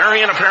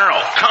 Barbarian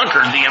Apparel,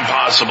 conquered the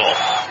impossible.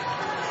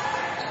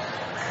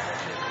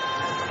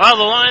 Well,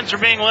 the Lions are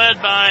being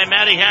led by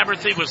Maddie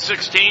Haberthy with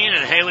 16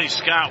 and Haley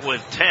Scott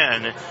with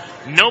 10.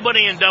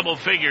 Nobody in double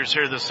figures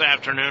here this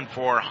afternoon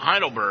for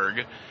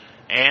Heidelberg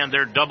and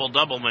their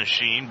double-double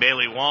machine.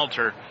 Bailey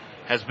Walter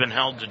has been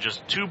held to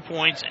just 2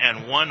 points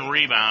and 1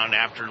 rebound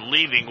after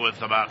leaving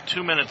with about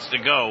 2 minutes to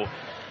go.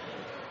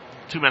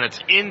 2 minutes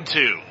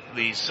into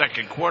the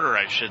second quarter,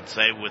 I should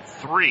say, with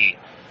 3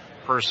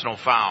 personal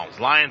fouls.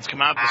 Lions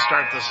come out to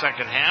start the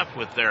second half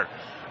with their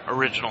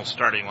original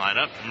starting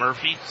lineup.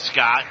 Murphy,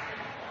 Scott,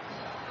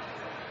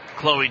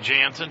 Chloe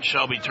Jansen,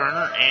 Shelby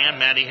Turner, and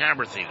Maddie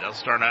Haberthy. They'll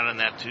start out in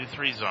that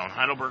 2-3 zone.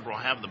 Heidelberg will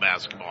have the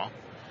basketball.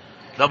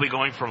 They'll be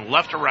going from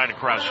left to right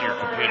across your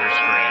computer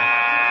screen.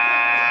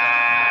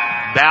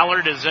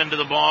 Ballard is into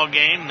the ball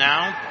game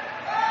now,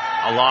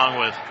 along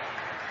with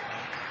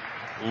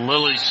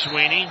Lily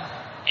Sweeney,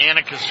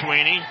 Annika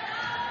Sweeney,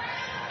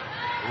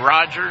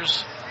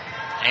 Rogers,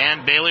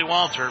 and Bailey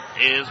Walter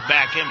is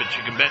back in, but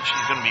you can bet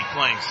she's going to be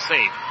playing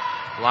safe.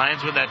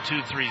 Lions with that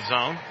 2-3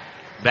 zone.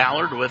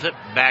 Ballard with it,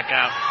 back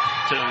out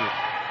to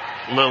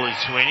Lily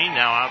Sweeney.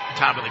 Now out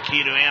top of the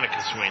key to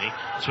Annika Sweeney.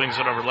 Swings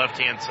it over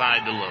left-hand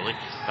side to Lily.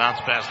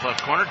 Bounce pass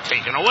left corner,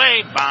 taken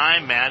away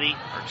by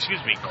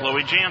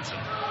Chloe Jansen.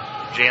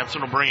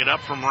 Jansen will bring it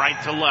up from right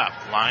to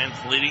left. Lions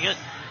leading it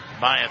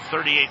by a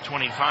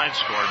 38-25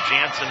 score.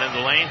 Jansen in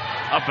the lane,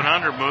 up and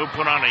under move,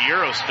 put on a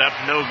Euro step,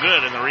 no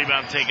good, and the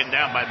rebound taken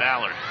down by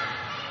Ballard.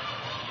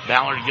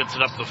 Ballard gets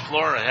it up the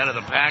floor ahead of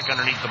the pack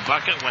underneath the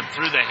bucket, went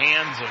through the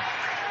hands of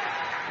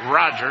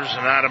Rogers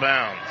and out of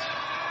bounds.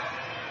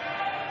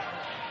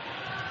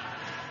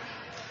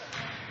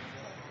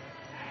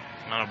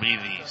 That'll be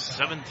the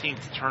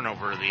 17th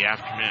turnover of the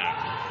afternoon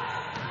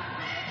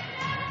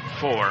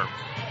for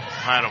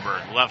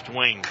Heidelberg. Left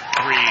wing, 3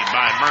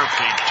 by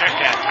Murphy. Check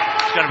that.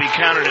 It's going to be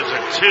counted as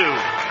a 2.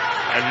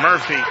 And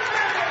Murphy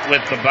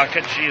with the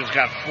bucket. She has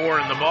got 4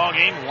 in the ball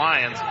game.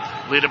 Lions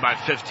lead it by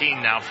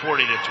 15 now,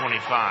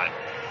 40-25.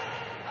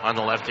 On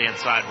the left-hand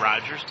side,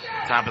 Rogers.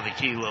 Top of the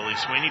key, Lily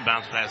Sweeney.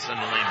 Bounce pass in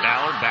the lane,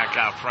 Ballard. Back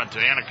out front to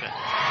Annika.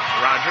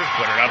 Rogers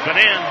put it up and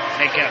in.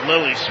 Make that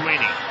Lily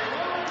Sweeney.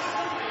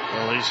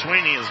 Lily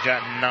Sweeney has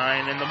got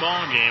 9 in the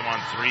ball game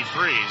on 3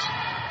 threes.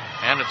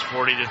 And it's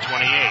 40-28.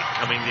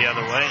 Coming the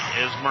other way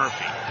is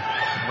Murphy.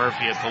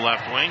 Murphy at the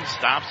left wing.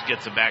 Stops,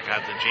 gets it back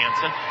out to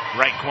Jansen.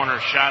 Right corner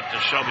shot to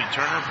Shelby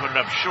Turner. Put it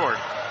up short.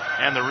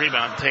 And the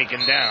rebound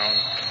taken down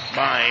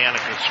by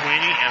Annika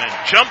Sweeney. And a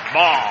jump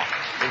ball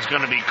is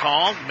going to be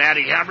called.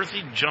 Maddie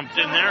Haberthy jumped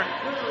in there.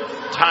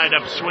 Tied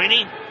up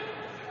Sweeney.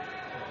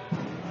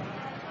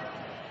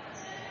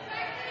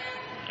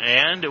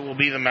 And it will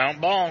be the Mount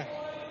ball.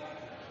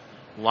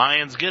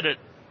 Lions get it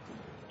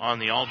on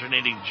the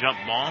alternating jump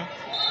ball.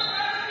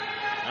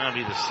 That'll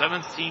be the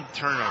 17th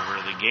turnover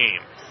of the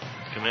game,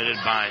 committed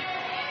by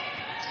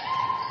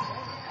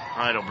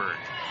Heidelberg.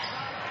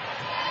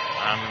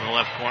 In the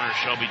left corner,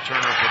 Shelby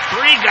Turner for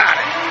 3, got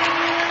it!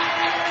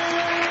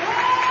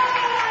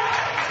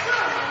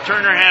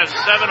 Turner has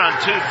 7 on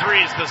 2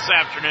 threes this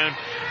afternoon.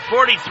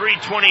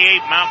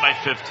 43-28, Mount by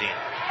 15.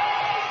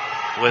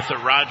 With it,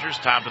 Rogers,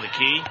 top of the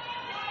key.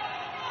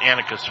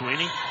 Annika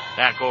Sweeney,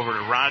 back over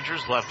to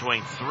Rogers, left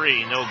wing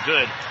 3, no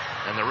good.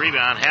 And the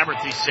rebound,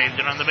 Haberthy saved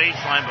it on the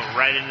baseline, but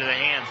right into the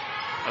hands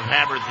of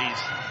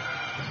Haberthy's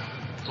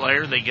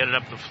player. They get it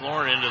up the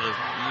floor and into the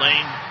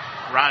lane.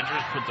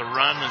 Rogers put the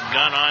run and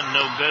gun on,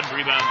 no good.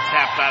 Rebound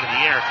tapped out of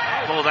the air,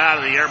 pulled out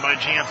of the air by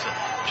Jansen.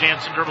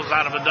 Jansen dribbles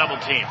out of a double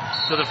team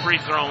to the free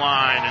throw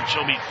line, and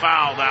she'll be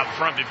fouled out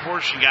front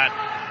before she got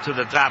to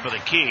the top of the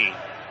key.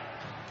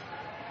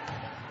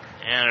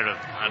 And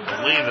I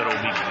believe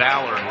it'll be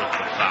Ballard with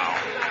the foul.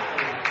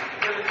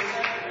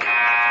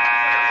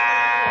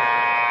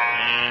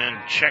 And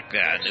check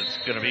that. It's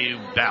going to be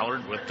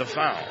Ballard with the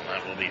foul.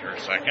 That will be her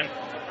second.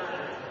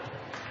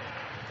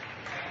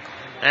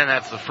 And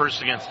that's the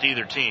first against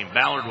either team.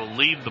 Ballard will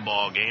leave the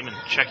ball game, and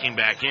checking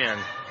back in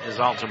is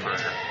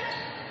Altenberger.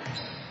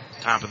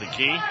 Top of the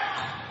key,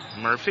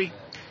 Murphy.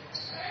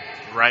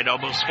 Right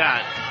elbow,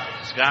 Scott.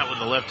 Scott with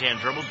the left-hand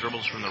dribble,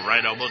 dribbles from the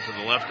right elbow to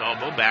the left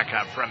elbow, back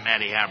out front,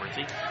 Maddie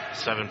Haberthy.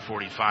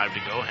 7:45 to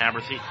go.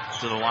 Haberty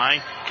to the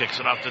line, kicks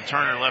it off to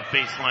Turner, left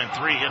baseline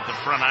three, hit the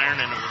front iron,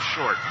 and it was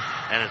short.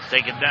 And it's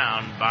taken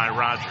down by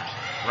Rogers.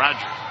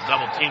 Rogers,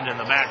 double teamed in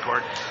the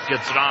backcourt,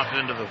 gets it off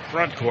into the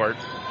front court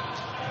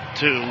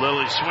to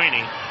Lily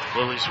Sweeney.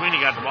 Lily Sweeney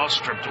got the ball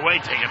stripped away,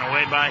 taken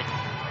away by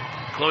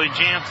Chloe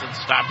Jansen.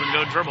 Stop and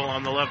go dribble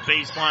on the left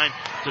baseline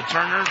to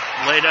Turner,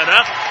 laid it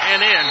up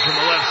and in from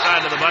the left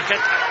side of the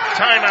bucket.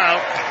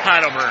 Timeout,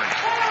 Heidelberg.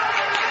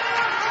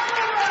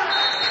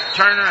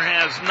 Turner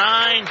has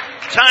 9.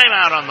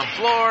 Timeout on the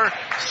floor.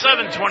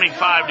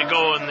 7:25 to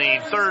go in the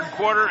third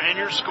quarter, and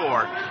your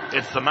score,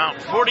 it's the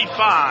Mount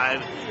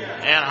 45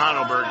 and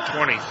Heidelberg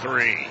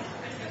 23.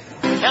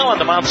 Now on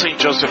the Mount St.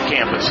 Joseph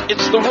campus,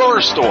 it's the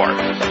Rohr Store.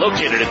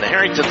 Located in the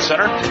Harrington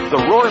Center, the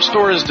Rohr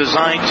Store is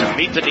designed to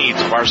meet the needs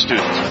of our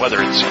students,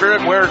 whether it's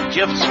spiritware,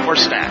 gifts, or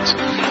snacks.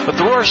 But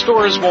the Rohr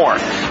Store is more.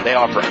 They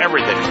offer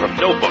everything from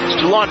notebooks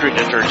to laundry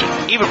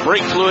detergent, even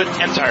brake fluid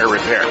and tire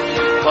repair,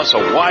 plus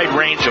a wide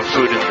range of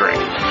food and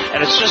drink.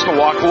 And it's just a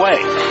walk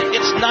away.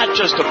 It's not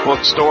just a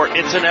bookstore,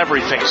 it's an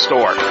everything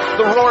store.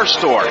 The Rohr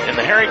Store in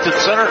the Harrington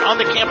Center on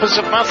the campus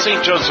of Mount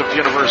St. Joseph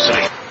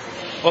University.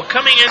 Well,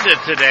 coming into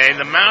today,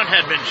 the Mount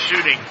had been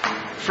shooting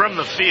from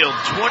the field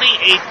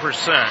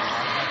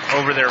 28%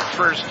 over their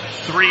first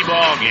 3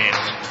 ball games,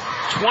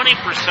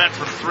 20%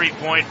 from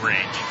three-point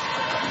range,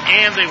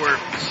 and they were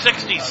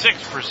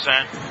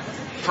 66%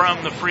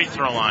 from the free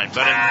throw line.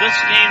 But in this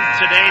game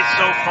today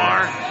so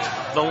far,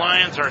 the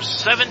Lions are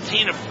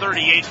 17 of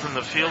 38 from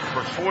the field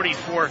for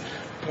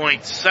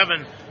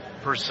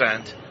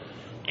 44.7%.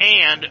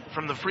 And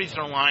from the free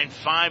throw line,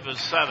 5 of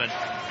 7.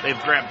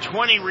 They've grabbed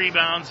 20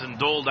 rebounds and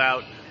doled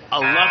out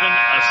 11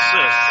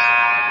 assists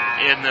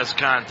in this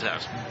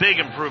contest. Big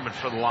improvement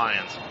for the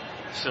Lions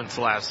since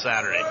last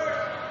Saturday.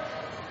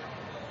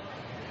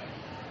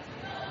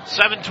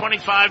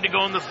 7:25 to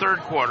go in the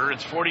third quarter.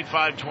 It's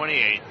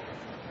 45-28.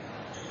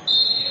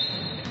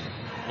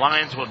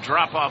 Lions will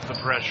drop off the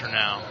pressure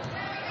now.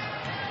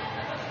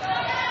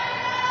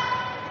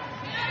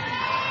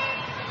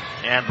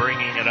 And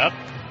bringing it up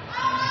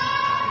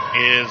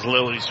is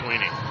Lily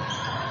Sweeney.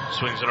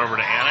 Swings it over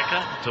to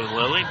Annika, to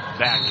Lily,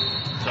 back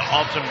to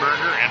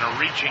Altenberger, and a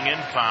reaching in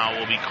foul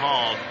will be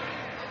called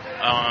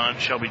on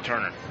Shelby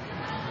Turner.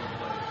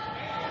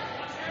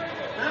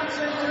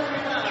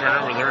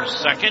 Turner with her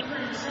second.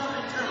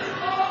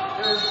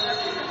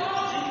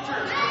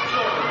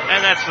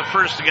 And that's the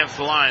first against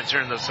the Lions here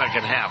in the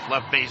second half.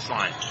 Left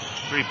baseline.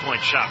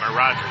 3-point shot by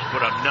Rogers.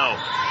 Put up no.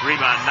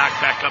 Rebound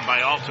knocked back up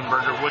by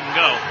Altenberger. Wouldn't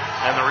go.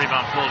 And the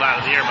rebound pulled out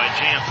of the air by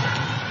Jansen.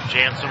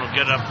 Jansen will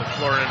get up the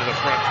floor into the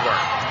front court.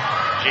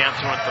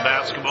 Jansen with the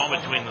basketball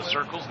between the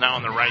circles. Now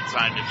on the right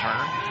side to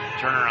Turner.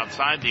 Turner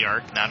outside the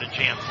arc. Now to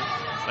Jansen.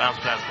 Bounce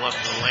pass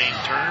left of the lane.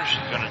 Turner.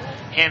 She's going to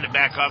hand it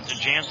back off to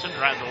Jansen.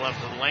 Drive the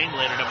left of the lane.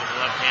 Laid it up with the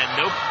left hand.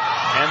 Nope.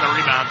 And the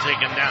rebound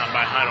taken down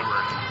by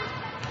Heidelberg.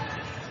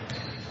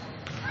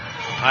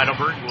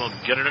 Heidelberg will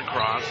get it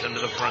across into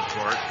the front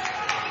court.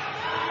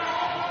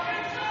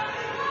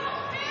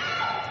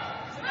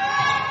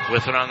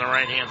 With it on the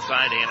right-hand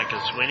side,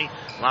 Annika Sweeney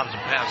lobs a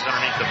pass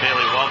underneath the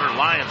Bailey Walter.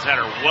 Lions had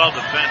her well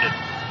defended.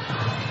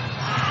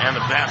 And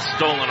the pass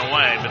stolen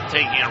away, but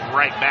taking it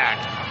right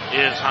back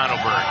is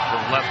Heidelberg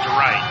from left to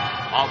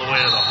right. All the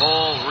way to the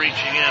hole,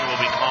 reaching in will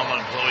be called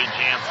on Chloe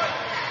Jansen.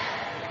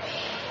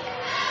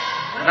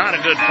 Not a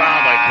good foul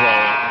by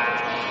Chloe.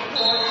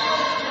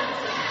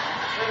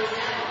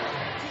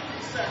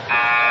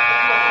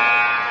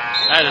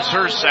 That is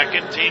her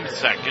second, team's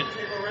second.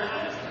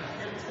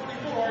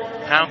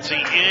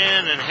 Pouncey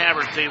in, and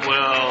Haberty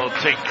will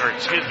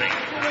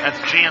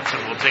that's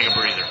Jansen will take a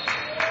breather.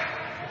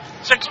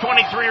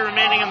 6:23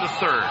 remaining in the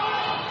third.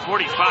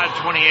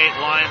 45-28,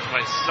 Lions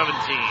by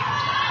 17.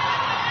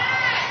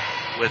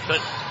 With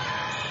it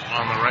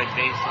on the right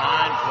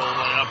baseline,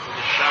 pulling up for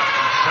the shot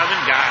from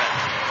 7, got it.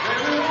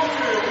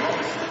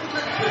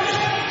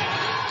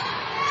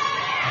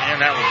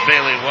 And that was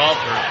Bailey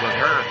Walters with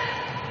her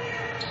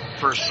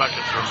first bucket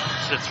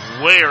sits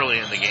way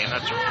early in the game.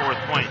 That's her 4th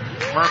point.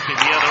 Murphy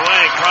the other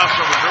way,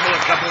 crossover dribble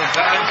a couple of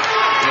times,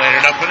 laid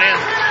it up and in.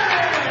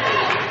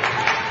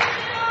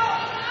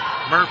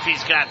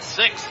 Murphy's got 6,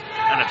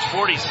 and it's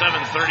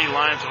 47-30.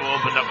 Lions will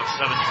open up a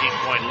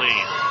 17-point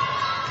lead.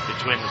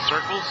 Between the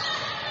circles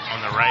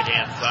on the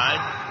right-hand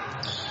side,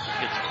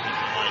 gets a piece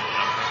of line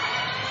jumper.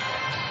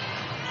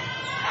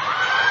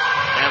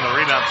 And the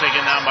rebound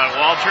taken down by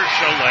Walter.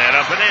 She'll lay it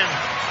up and in.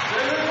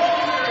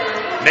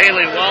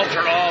 Bailey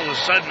Walter all of a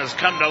sudden has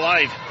come to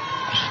life.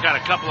 She's got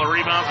a couple of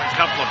rebounds and a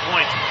couple of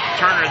points.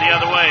 Turner the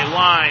other way.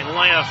 Line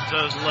left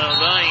to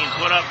Levine.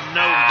 Put up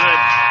no good.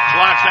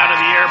 Blocked out of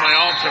the air by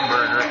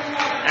Altenberger.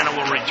 And it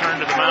will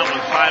return to the Mount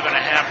with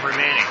 5.5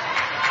 remaining.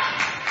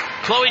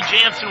 Chloe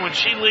Jansen, when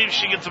she leaves,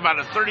 she gets about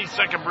a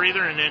 30-second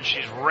breather, and then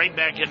she's right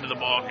back into the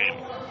ball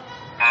game.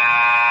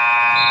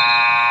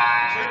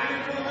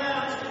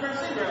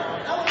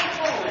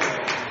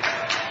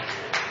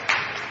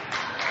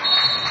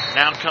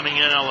 Now coming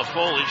in, Ella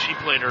Foley. She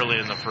played early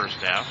in the first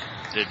half.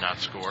 Did not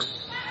score.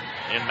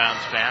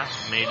 Inbounds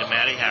pass made to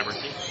Maddie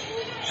Haberty.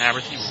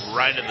 Haberty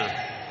right at the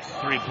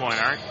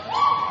three-point arc.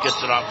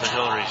 Gets it off to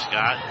Hillary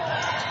Scott.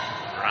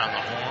 Around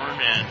the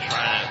horn and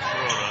trying to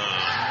throw the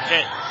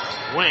hit.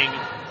 Wing.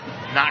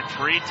 Knocked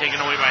free. Taken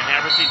away by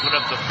Haberty. Put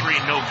up the three.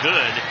 No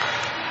good.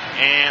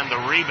 And the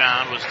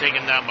rebound was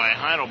taken down by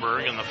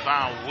Heidelberg, and the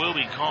foul will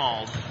be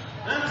called.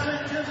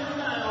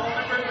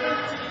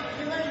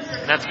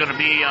 That's going to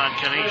be on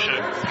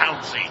Kanisha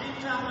Pouncey.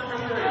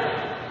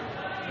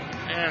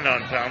 And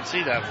on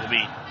Pouncey, that will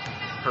be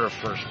her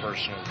first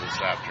personal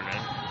this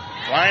afternoon.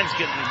 Lions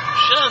getting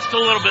just a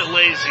little bit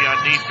lazy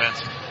on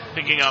defense,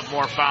 picking up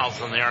more fouls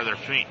than they are their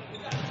feet.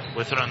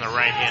 With it on the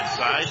right-hand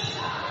side.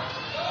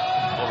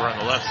 Over on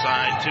the left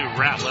side to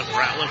Ratliff.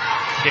 Ratliff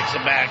kicks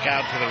it back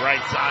out to the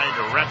right side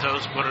to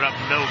Retos. Put it up,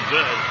 no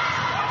good.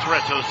 It's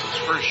Retos'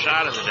 first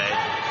shot of the day.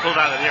 Pulled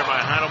out of the air by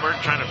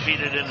Heidelberg, trying to feed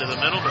it into the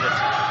middle, but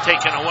it's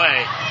taken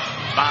away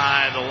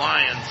by the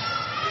Lions.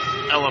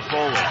 Ella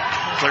Foley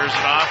clears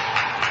it off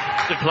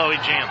to Chloe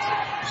Jansen.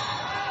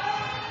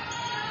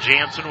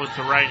 Jansen with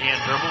the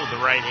right-hand dribble with the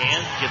right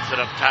hand. Gets it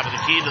up top of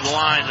the key to the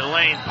line. To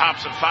Lane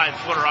pops a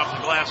 5-footer off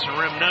the glass and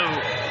rim. No.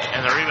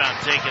 And the rebound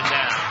taken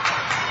down.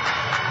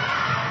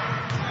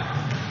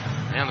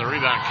 And the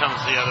rebound comes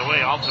the other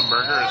way.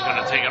 Altenberger is going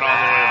to take it all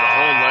the way to the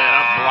hole, lay it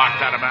up,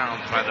 blocked out of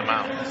bounds by the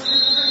Mountains.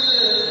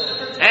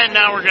 And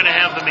now we're going to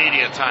have the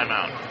media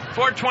timeout.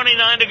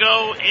 4:29 to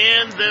go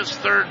in this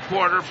third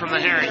quarter from the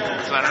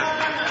Harrington Center.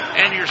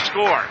 And your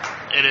score,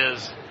 it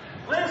is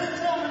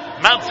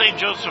Mount St.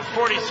 Joseph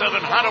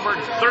 47,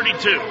 Heidelberg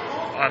 32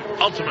 on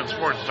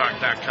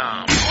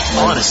UltimateSportsTalk.com.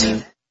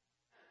 Odyssey.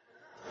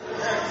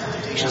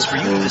 For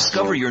you to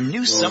discover your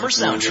new summer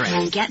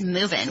soundtrack. Get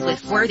moving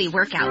with worthy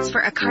workouts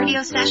for a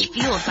cardio sesh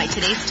fueled by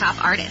today's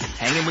top artists.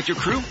 Hanging with your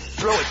crew?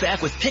 Throw it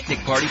back with Picnic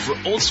Party for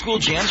old school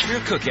jams for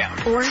your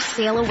cookout. Or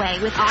sail away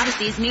with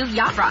Odyssey's new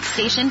Yacht Rock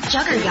station,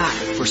 Jugger Yacht.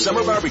 For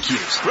summer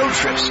barbecues, road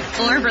trips,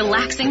 or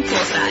relaxing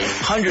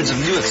poolside. Hundreds of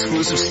new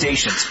exclusive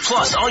stations,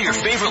 plus all your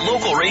favorite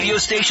local radio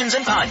stations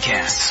and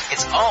podcasts.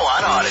 It's all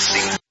on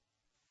Odyssey.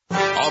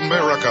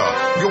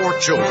 America, your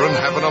children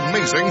have an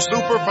amazing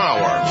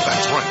superpower.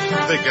 That's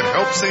right. They can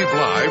help save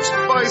lives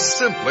by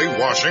simply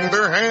washing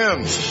their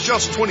hands.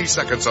 Just 20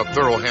 seconds of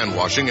thorough hand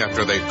washing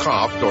after they've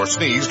coughed or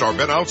sneezed or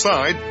been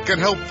outside can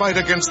help fight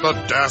against the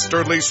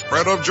dastardly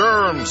spread of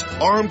germs.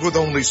 Armed with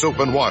only soap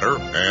and water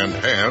and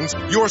hands,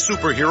 your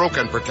superhero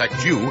can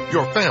protect you,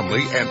 your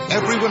family, and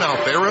everyone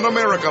out there in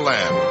America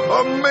land.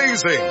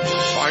 Amazing!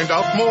 Find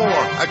out more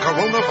at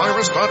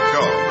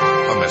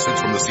coronavirus.gov. A message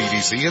from the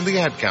CDC and the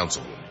Ad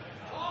Council.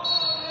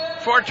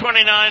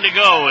 4:29 to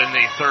go in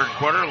the third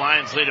quarter.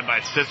 Lions lead it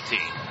by 15.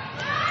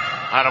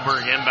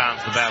 Heidelberg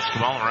inbounds the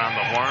basketball around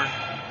the horn.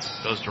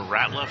 Goes to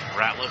Ratliff.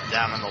 Ratliff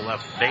down on the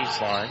left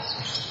baseline.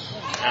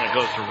 And it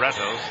goes to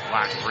Retos.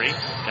 Lock free.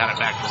 Got it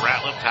back to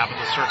Ratliff, top of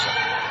the circle.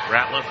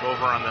 Ratliff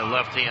over on the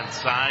left-hand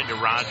side to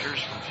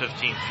Rogers from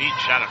 15 feet.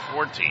 Shot at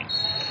 14.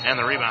 And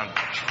the rebound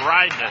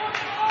tried to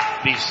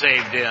be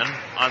saved in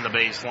on the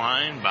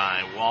baseline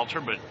by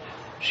Walter, but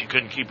she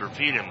couldn't keep her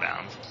feet in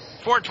bounds.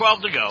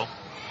 4:12 to go.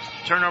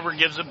 Turnover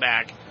gives it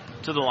back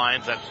to the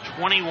Lions. That's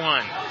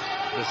 21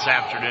 this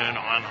afternoon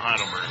on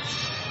Heidelberg.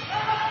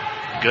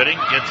 Gooding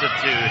gets it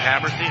to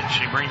Haberty, and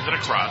she brings it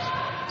across.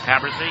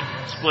 Haberty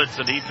splits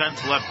the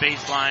defense, left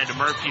baseline to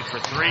Murphy for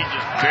three,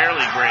 just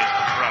barely grazed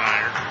the front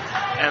iron.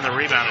 And the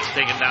rebound is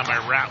taken down by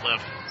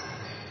Ratliff.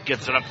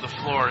 Gets it up the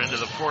floor into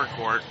the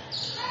forecourt.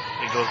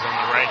 It goes on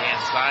the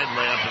right-hand side.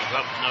 Layup is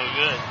up, no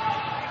good.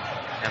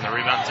 And the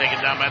rebound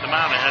taken down by the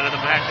Mountain. Ahead of the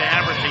back to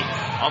Haberty.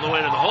 All the way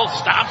to the hole.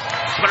 Stops.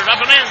 Put it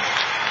up and in.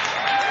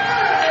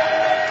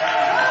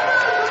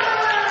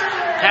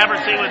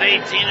 Haberty with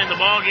 18 in the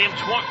ballgame.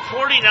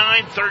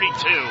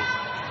 49-32.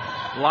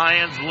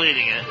 Lions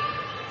leading it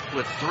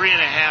with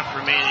 3.5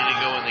 remaining to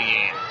go in the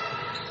game.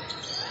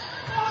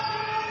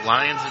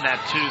 Lions in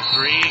that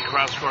 2-3.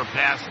 Cross-court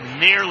pass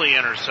nearly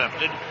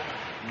intercepted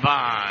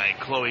by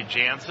Chloe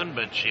Jansen,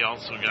 but she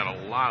also got a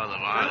lot of the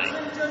body.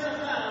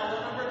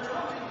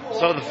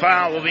 So the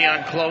foul will be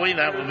on Chloe.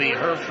 That will be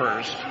her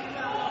first.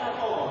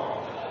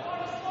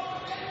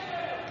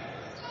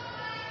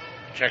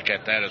 Check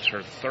it. That is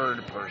her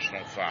third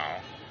personal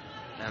foul.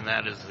 And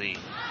that is the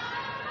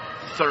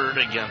third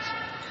against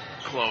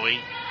Chloe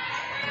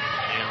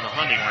in the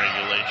hunting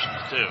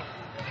regulations, too.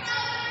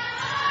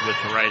 With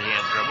the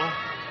right-hand dribble.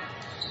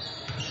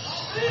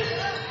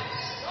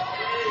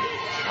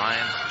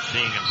 Lions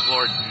being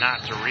implored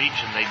not to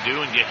reach, and they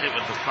do and get hit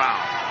with the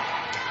foul.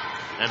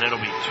 And it'll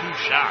be 2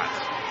 shots.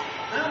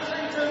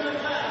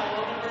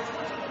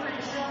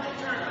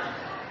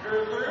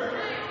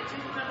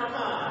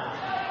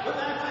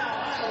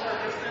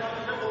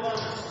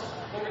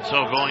 So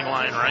going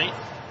line right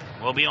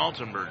will be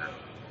Altenberger.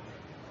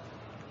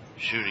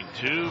 Shooting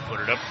 2, put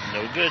it up,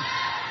 no good.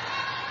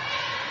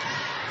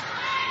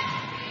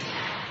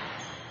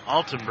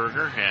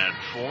 Altenberger had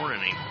 4 in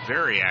a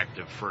very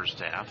active first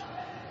half.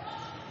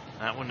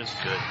 That one is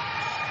good.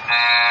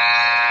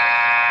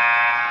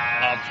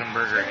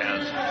 Altenberger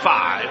has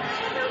 5.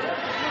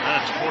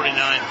 That's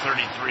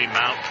 49-33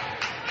 Mount.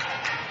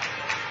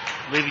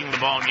 Leaving the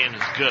ball game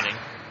is Gooding.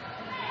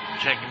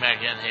 Checking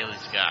back in, Haley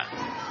Scott.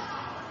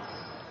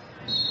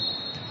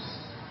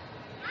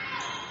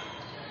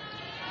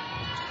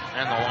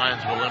 And the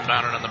Lions will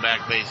inbound it on the back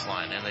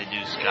baseline, and they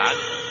do. Scott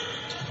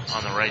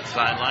on the right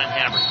sideline.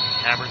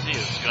 Haberthy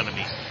is going to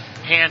be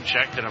hand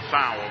checked, and a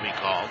foul will be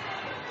called.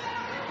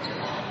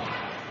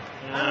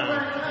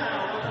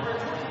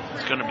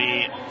 It's going to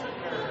be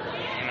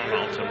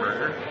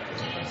Altenberger.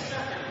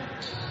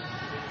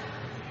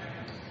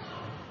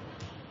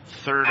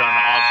 Third on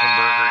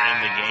Altenberger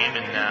in the game,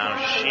 and now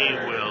she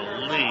will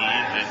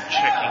leave, and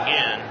checking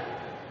in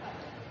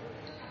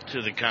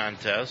to the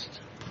contest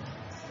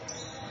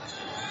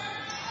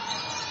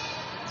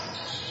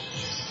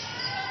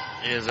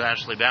is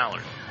Ashley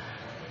Ballard.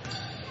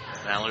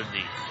 Ballard,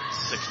 the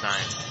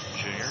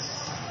 6'9" junior.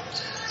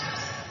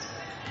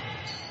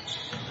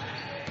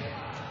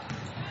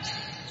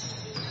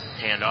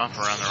 Handoff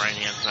around the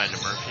right-hand side to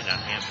Murphy. Now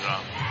hands it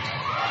off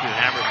to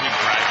Haberthy.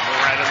 Drives to the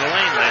right of the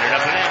lane. Light it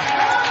up and in.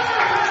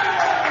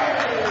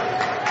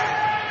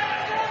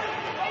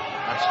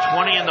 That's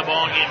 20 in the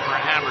ball game for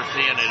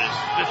Haberthy, and it is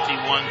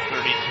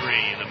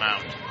 51-33, the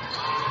Mount.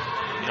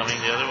 Coming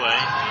the other way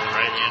to the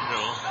right-hand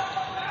goal.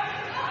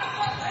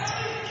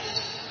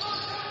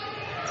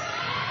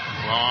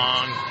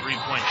 Long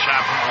three-point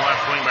shot from the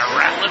left wing by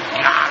Ratliff.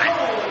 Got it.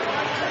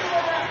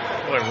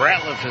 Boy,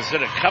 Ratliff has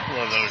hit a couple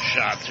of those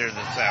shots here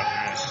this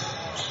afternoon.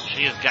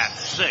 She has got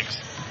 6,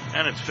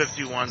 and it's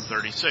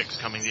 51-36.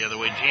 Coming the other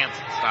way,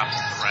 Jansen stops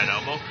at the right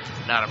elbow.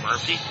 Now to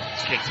Murphy.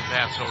 Kicks a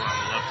pass over on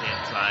the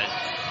left-hand side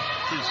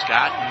to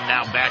Scott, and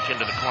now back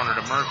into the corner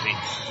to Murphy.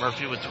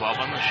 Murphy with 12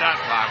 on the shot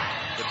clock.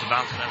 Gets a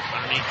bounce pass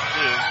underneath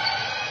two.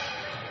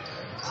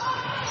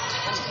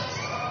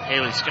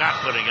 Haley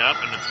Scott putting up,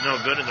 and it's no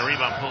good, and the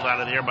rebound pulled out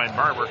of the air by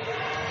Barber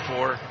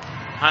for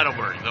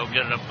Heidelberg. They'll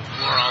get it up the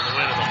floor all the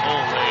way to the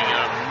hole.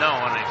 No,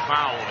 and a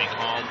foul will be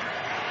called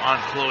on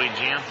Chloe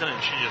Jansen,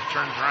 and she just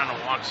turns around and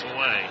walks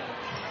away.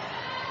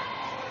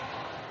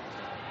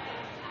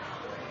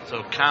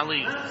 So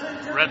Kylie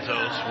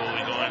Retos will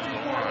be going to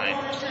the line.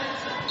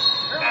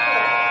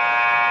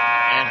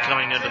 And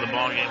coming into the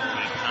ballgame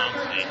for Pound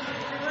State.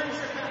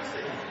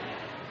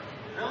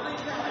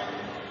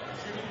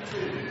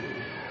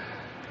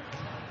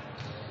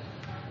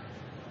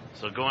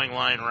 So going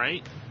line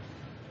right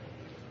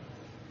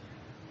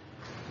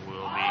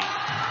will be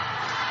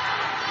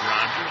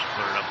Rogers.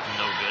 Put it up to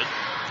no good.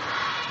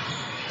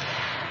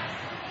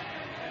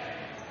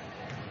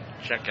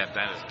 Check at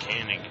that is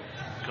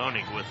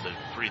Koenig with the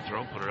free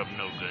throw. Put it up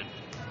no good.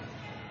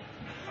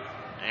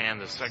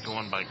 And the second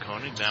one by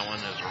Koenig. That one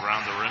is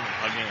around the rim and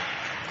hugging it.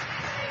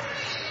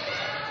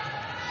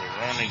 So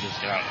Koenig has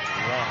got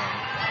one.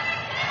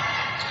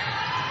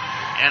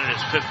 And it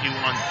is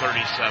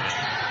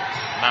 51-37.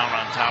 Mount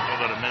on top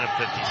of it, a minute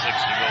 56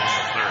 to go in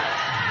the third.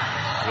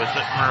 With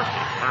it,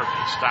 Murphy.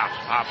 Murphy stops,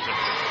 pops it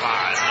for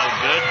 5. No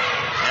good.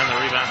 And the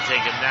rebound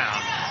taken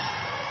down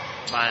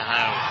by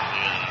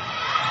Heidelberg.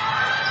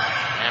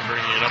 And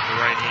bringing it up the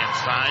right-hand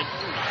side.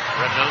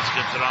 Red Nose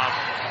gets it off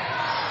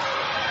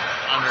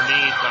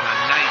underneath on a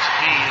nice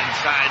feed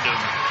inside to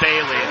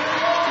Bailey.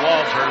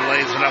 Walter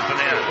lays it up and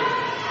in.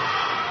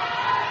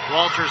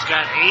 Walter's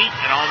got 8,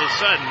 and all of a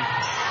sudden,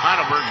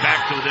 Heidelberg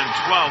back to within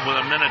 12 with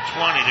a minute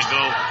 20 to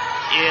go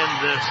in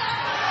this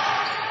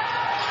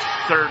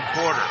third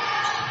quarter.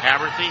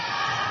 Haberthy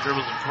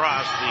dribbles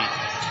across the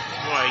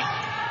point.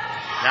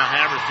 Now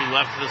Haberthy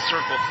left of the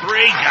circle.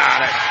 3,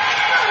 got it.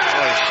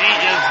 Boy, she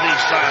is the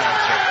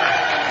silencer.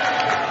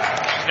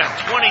 She's got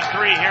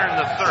 23 here in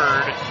the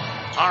third.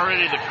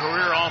 Already the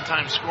career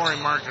all-time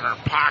scoring mark in her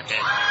pocket.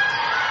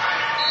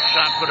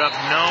 Shot put up,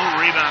 no.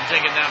 Rebound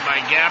taken down by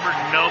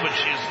Gabbard, no, but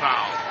she is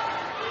fouled.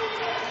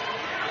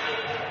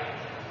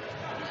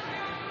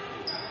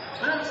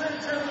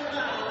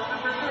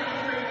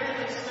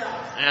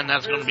 And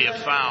that's going to be a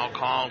foul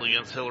called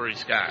against Hillary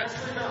Scott.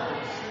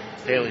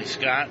 Haley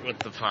Scott with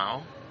the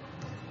foul.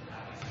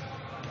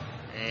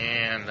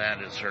 And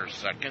that is her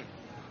second.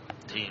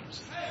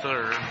 Team's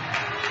third.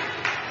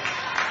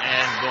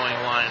 And going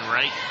line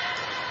right.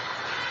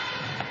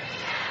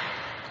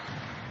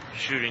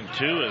 Shooting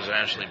 2 is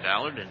Ashley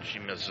Ballard, and she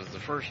misses the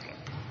first one.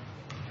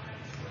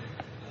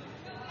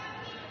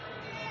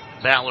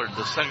 Ballard,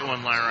 the second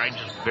one line right,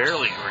 just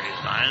barely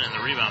grazed iron, and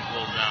the rebound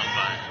pulled down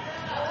by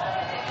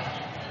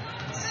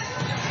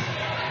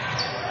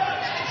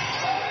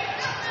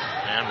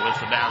and with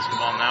the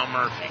basketball now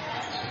Murphy.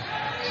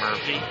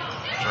 Murphy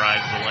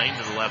drives the lane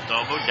to the left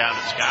elbow, down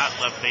to Scott,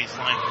 left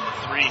baseline from the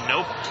 3,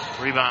 nope.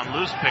 Rebound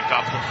loose, picked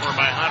off the floor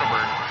by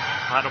Heidelberg.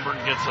 Heidelberg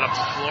gets it up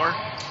the floor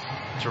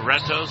to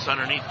Retos,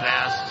 underneath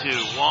pass to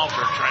Walter,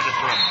 trying to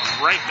throw it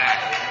right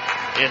back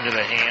into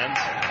the hands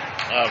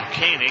of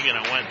Koenig, and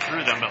it went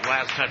through them, but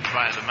last touch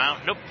by the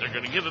Mount. Nope, they're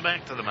going to give it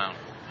back to the Mount.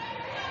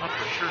 Not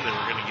for sure they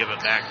were going to give it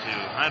back to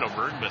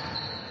Heidelberg, but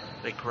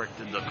they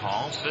corrected the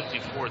call.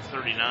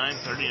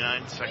 54-39,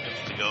 39 seconds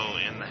to go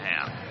in the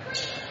half.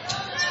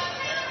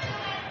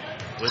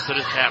 With it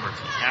is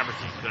Haberthy.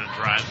 Haberthy's going to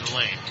drive the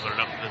lane, put it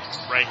up the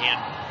right hand,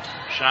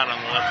 shot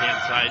on the left hand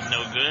side,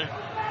 no good.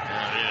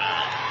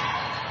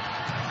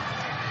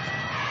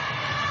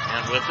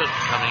 And with it,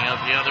 coming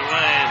out the other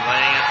way,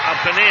 laying it up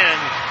and in,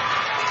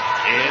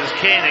 is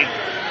Koenig.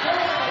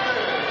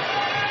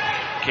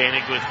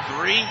 Koenig with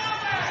 3,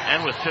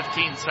 and with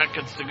 15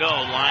 seconds to go,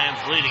 Lions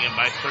leading it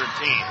by 13.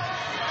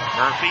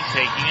 Murphy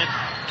taking it,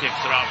 kicks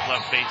it off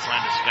left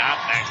baseline to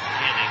Scott, back to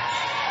Koenig.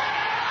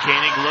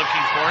 Koenig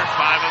looking for it, 5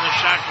 on the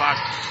shot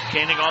clock.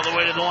 Koenig all the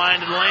way to the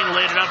line,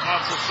 laid it up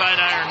off the side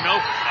iron,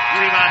 nope.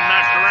 Rebound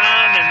knocked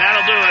around, and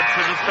that'll do it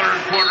for the third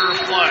quarter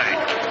of play.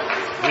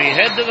 We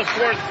head to the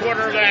fourth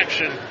quarter of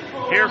action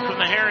here from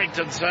the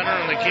Harrington Center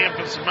on the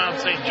campus of Mount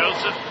St.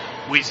 Joseph.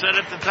 We said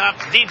at the top,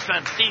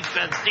 defense,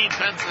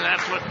 and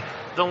that's what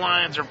the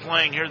Lions are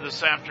playing here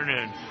this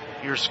afternoon.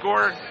 Your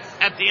score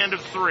at the end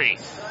of 3.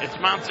 It's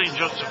Mount St.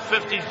 Joseph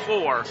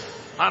 54,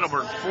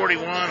 Heidelberg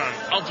 41 on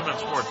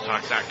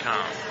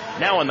UltimateSportsTalk.com.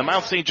 Now on the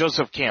Mount St.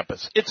 Joseph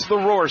campus, it's the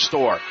Roar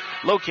Store.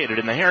 Located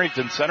in the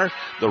Harrington Center,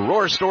 the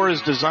Roar Store is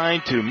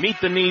designed to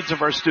meet the needs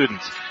of our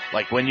students,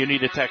 like when you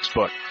need a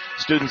textbook.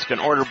 Students can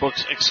order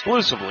books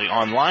exclusively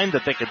online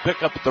that they can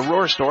pick up at the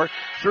Roar Store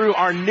through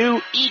our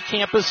new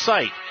eCampus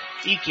site.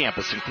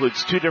 eCampus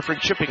includes 2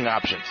 different shipping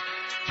options.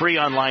 Free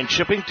online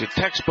shipping to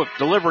Textbook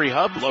Delivery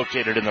Hub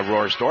located in the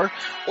Roar Store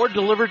or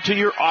delivered to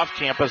your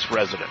off-campus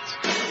residence.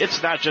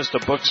 It's not just a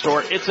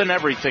bookstore, it's an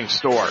everything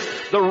store.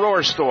 The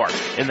Roar Store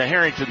in the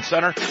Harrington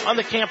Center on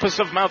the campus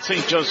of Mount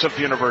St. Joseph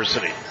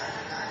University.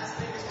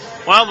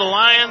 Well, the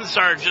Lions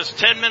are just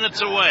 10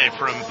 minutes away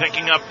from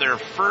picking up their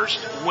first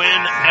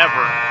win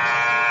ever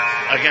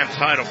against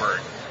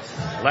Heidelberg.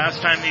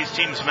 Last time these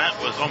teams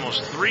met was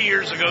almost 3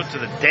 years ago to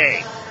the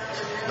day,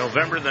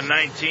 November the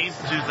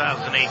 19th,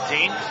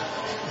 2018.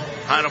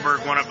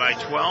 Heidelberg won it by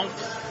 12,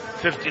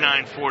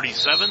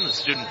 59-47. The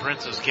Student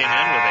Princes came in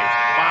with a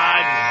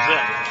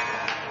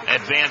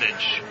 5-zip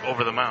advantage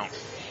over the Mount.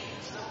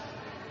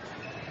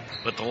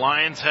 But the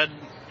Lions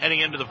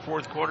heading into the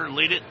fourth quarter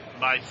lead it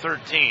by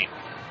 13.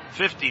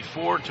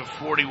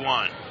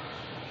 54-41.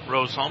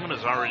 Rose Hulman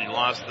has already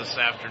lost this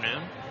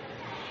afternoon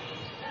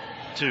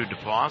to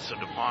DePauw, so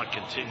DePauw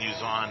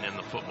continues on in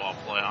the football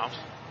playoffs.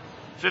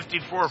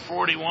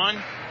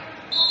 54-41.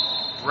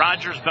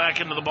 Rogers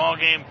back into the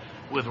ballgame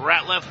with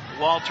Ratliff,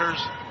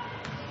 Walters,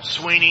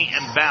 Sweeney,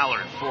 and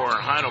Ballard for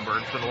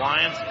Heidelberg. For the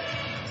Lions,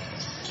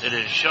 it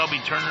is Shelby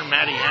Turner,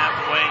 Maddie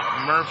Hathaway,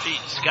 Murphy,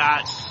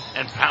 Scott,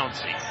 and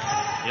Pouncey.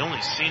 The only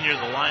senior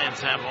the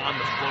Lions have on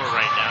the floor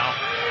right now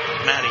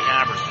is Maddie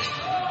Haberty.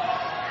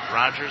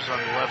 Rogers on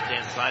the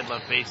left-hand side,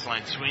 left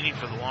baseline. Sweeney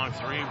for the long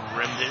 3,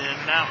 rimmed it in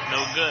and out,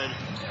 no good.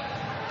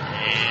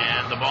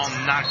 And the ball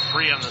knocked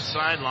free on the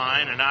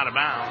sideline and out of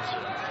bounds.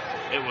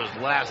 It was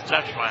last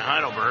touched by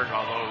Heidelberg,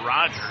 although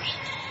Rogers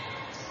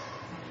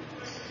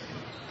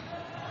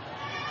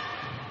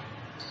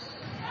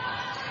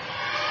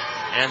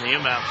and the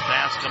inbounds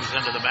pass comes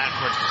into the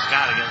backcourt to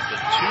Scott against the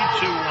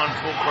 2-2-1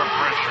 full court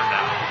pressure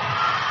now.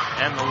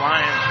 And the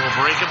Lions will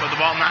break it, but the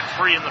ball knocked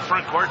free in the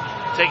front court,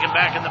 taken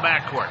back in the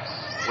backcourt.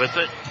 With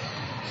it,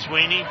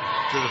 Sweeney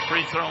to the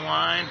free throw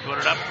line, put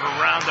it up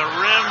around the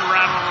rim,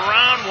 rattle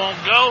around,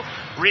 won't go.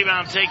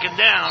 Rebound taken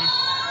down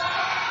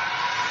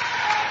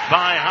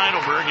by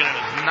Heidelberg, and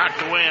it is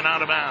knocked away and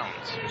out of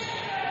bounds.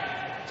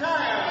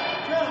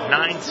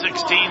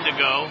 9:16 to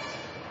go.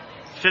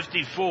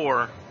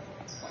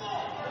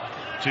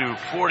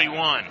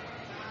 54-41.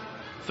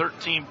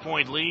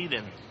 13-point lead,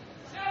 and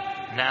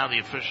now the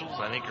officials,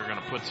 I think, are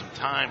going to put some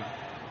time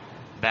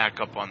back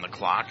up on the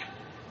clock.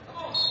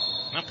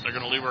 Nope, they're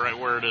going to leave it right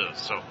where it is.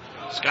 So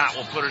Scott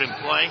will put it in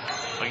play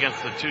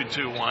against the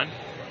 2-2-1.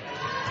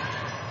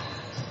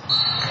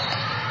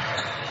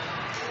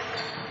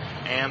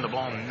 And the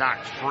ball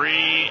knocked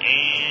free,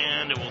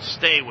 and it will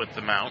stay with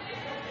the Mount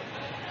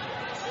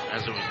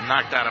as it was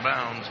knocked out of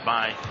bounds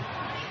by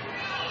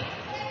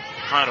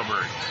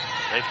Heidelberg.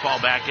 They fall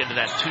back into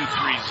that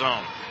 2-3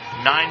 zone.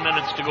 9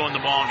 minutes to go in the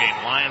ball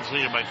game. Lions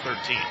lead it by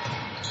 13.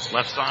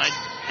 Left side,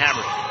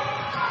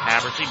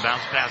 Haberty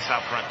bounce pass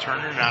out front,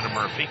 Turner, now to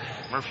Murphy.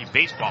 Murphy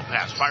baseball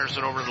pass, fires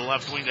it over to the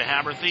left wing to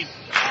Haberty.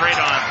 Straight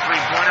on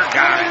three-pointer,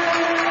 got it.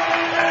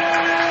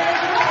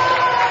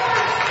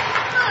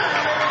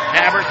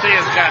 Haberty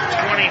has got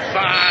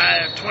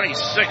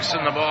 26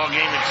 in the ball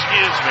game,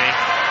 excuse me.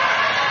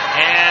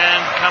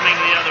 And coming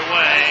the other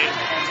way.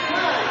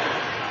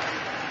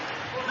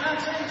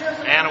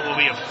 And it will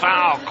be a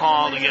foul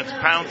called against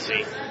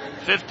Pouncey.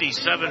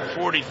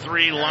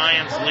 57-43,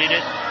 Lions lead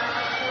it.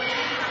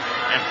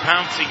 And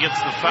Pouncey gets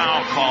the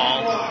foul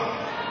call.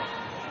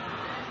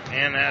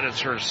 And that is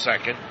her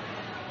second.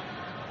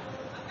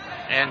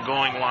 And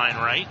going line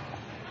right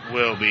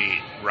will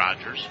be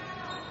Rogers.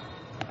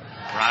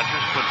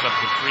 Rogers puts up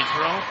the free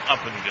throw,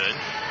 up and good.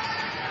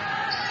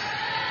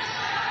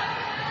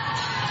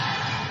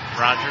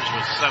 Rogers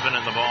with 7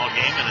 in the ball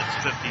game, and it's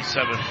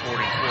 57-44.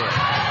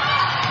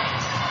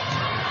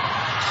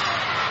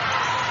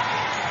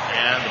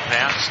 And the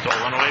pass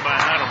stolen away by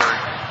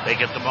Heidelberg. They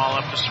get the ball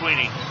up to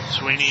Sweeney.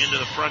 Sweeney into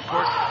the front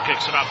court,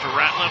 kicks it off to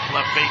Ratliff,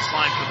 left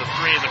baseline for the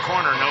three in the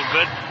corner, no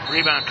good.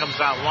 Rebound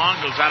comes out long,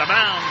 goes out of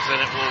bounds,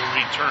 and it will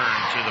return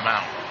to the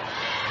Mountain.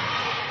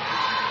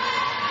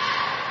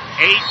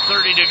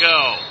 8:30 to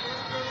go.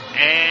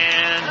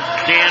 And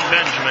Dan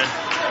Benjamin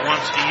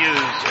wants to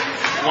use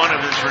one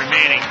of his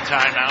remaining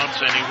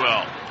timeouts, and he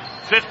will.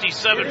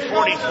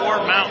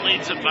 57-44, Mount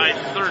leads it by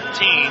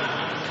 13.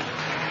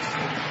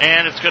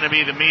 And it's going to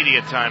be the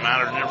media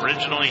timeout. And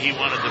originally he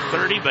wanted the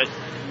 30, but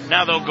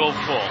now they'll go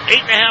full.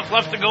 8.5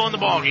 left to go in the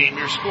ball game.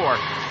 Your score,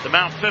 the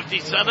Mount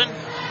 57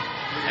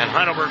 and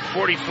Heidelberg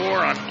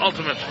 44 on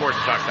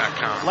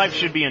UltimateSportsTalk.com. Life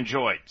should be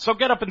enjoyed, so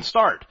get up and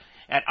start.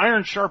 At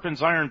Iron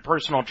Sharpens Iron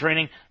Personal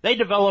Training, they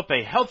develop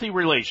a healthy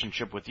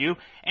relationship with you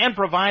and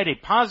provide a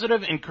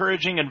positive,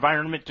 encouraging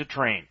environment to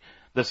train.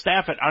 The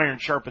staff at Iron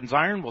Sharpens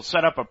Iron will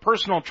set up a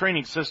personal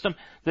training system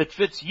that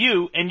fits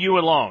you and you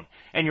alone.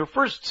 And your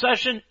first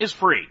session is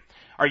free.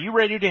 Are you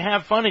ready to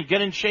have fun and get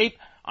in shape?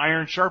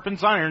 Iron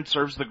Sharpens Iron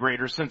serves the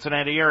greater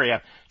Cincinnati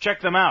area. Check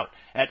them out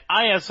at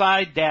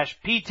isi-pt.com.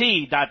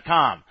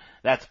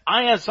 That's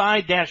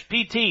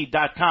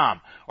isi-pt.com.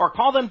 Or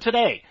call them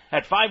today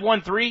at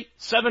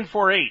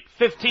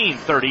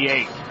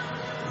 513-748-1538.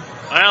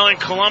 Well, in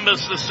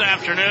Columbus this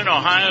afternoon,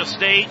 Ohio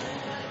State,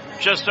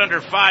 just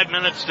under 5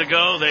 minutes to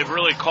go. They've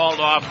really called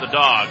off the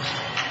Dogs.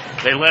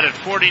 They led it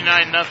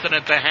 49-0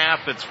 at the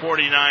half. It's 49-7,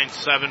 5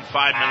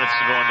 minutes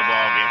to go in the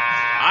ballgame.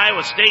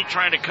 Iowa State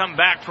trying to come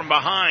back from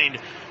behind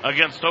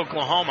against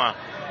Oklahoma.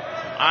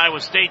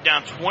 Iowa State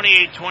down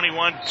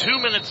 28-21, 2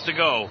 minutes to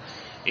go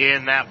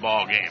in that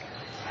ballgame.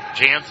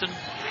 Jansen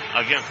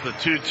against the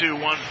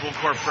 2-2-1 full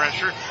court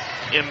pressure.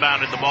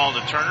 Inbounded the ball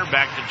to Turner,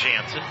 back to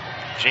Jansen.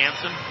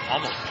 Jansen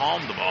almost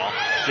palmed the ball,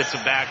 gets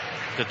it back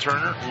to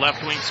Turner,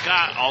 left wing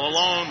Scott, all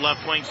alone,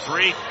 left wing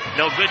three,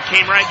 no good,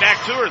 came right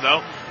back to her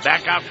though,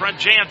 back out front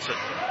Jansen.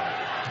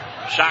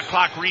 Shot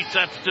clock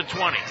resets to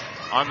 20.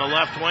 On the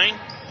left wing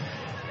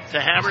to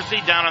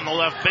Haberty, down on the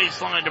left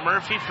baseline to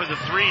Murphy for the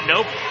three,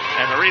 nope,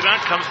 and the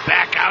rebound comes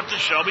back out to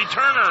Shelby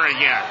Turner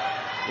again.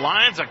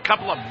 Lions a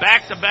couple of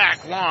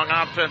back-to-back long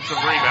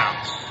offensive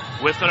rebounds.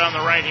 With it on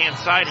the right-hand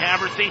side,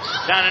 Haberty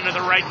down into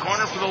the right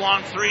corner for the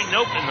long three.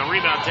 Nope, and the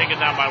rebound taken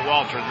down by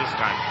Walter this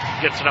time.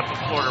 Gets it up the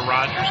floor to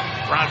Rogers.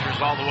 Rogers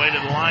all the way to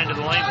the line, to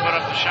the lane, put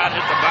up the shot,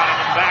 hit the bottom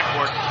and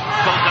backboard.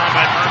 Pulled down by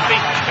Murphy.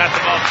 Got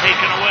the ball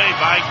taken away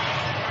by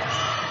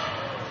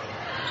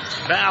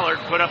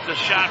Ballard. Put up the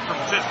shot from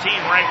 15,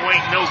 right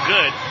wing, no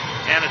good.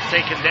 And it's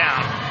taken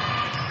down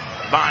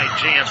by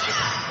Jansen.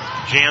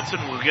 Jansen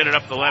will get it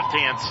up the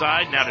left-hand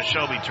side. Now to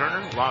Shelby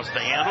Turner. Lost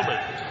the handle,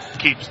 but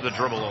keeps the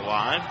dribble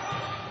alive.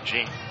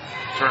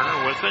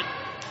 Turner with it.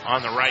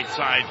 On the right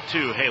side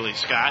to Haley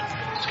Scott.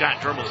 Scott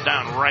dribbles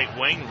down right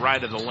wing,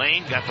 right of the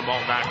lane. Got the ball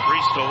knocked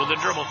free, stole with the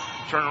dribble.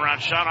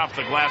 Turnaround shot off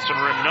the glass and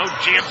rim. No,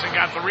 Jansen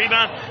got the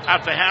rebound.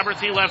 Out to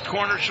Haberty, left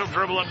corner. She'll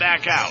dribble it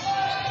back out.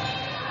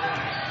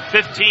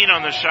 15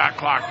 on the shot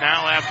clock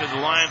now after the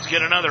Lions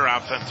get another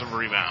offensive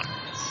rebound.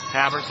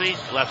 Haberty,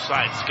 left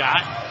side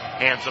Scott.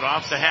 Hands it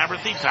off to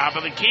Haberty, top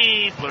of the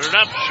key, put it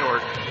up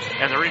short,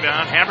 and the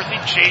rebound, Haberty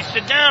chased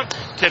it down,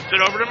 tipped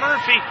it over to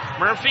Murphy.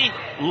 Murphy,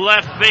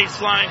 left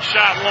baseline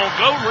shot won't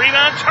go,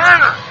 rebound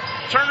Turner.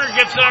 Turner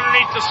gets it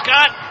underneath to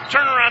Scott,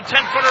 Turner on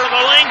 10-footer of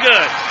the lane,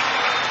 good.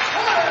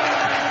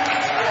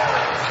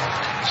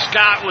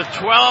 Scott with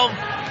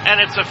 12,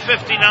 and it's a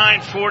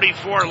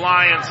 59-44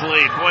 Lions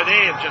lead. Boy,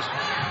 they have just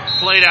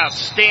played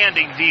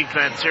outstanding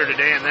defense here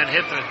today and then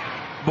hit the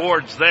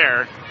boards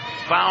there.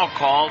 Foul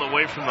called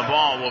away from the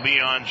ball will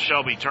be on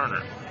Shelby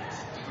Turner.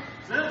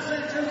 Turner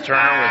with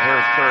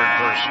her third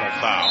personal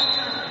foul.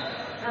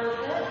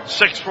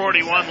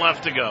 6:41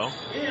 left to go.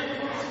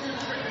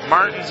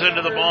 Martin's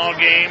into the ball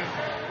game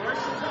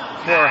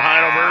for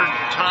Heidelberg.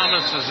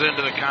 Thomas is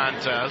into the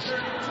contest.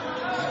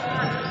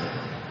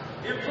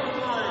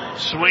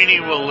 Sweeney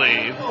will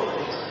leave.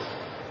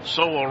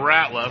 So will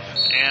Ratliff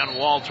and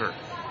Walter.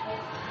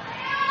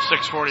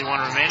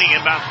 6:41 remaining.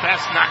 Inbound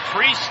pass knocked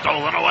free,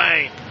 stolen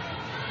away.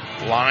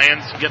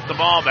 Lions get the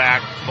ball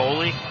back.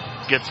 Foley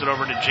gets it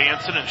over to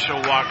Jansen, and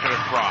she'll walk it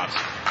across.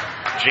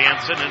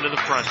 Jansen into the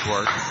front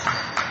court.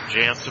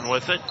 Jansen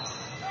with it.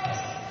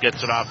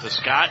 Gets it off to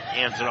Scott.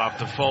 Hands it off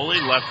to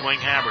Foley. Left wing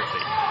Haberty.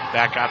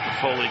 Back out to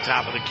Foley,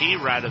 top of the key.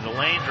 Right of the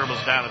lane.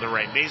 Dribbles down to the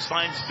right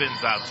baseline.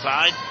 Spins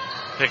outside.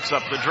 Picks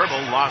up the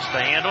dribble. Lost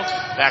the handle.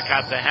 Back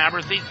out to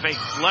Haberty.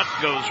 Fakes left.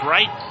 Goes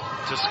right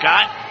to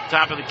Scott.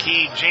 Top of the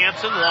key.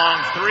 Jansen.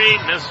 Long three.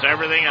 Missed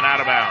everything and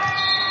out of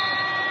bounds.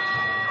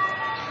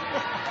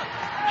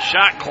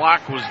 Shot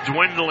clock was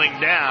dwindling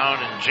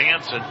down, and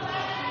Jansen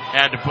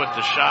had to put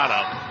the shot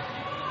up.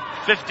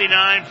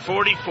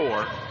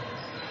 59-44.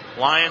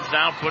 Lions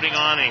now putting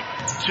on a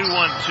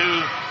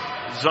 2-1-2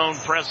 zone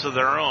press of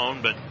their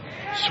own, but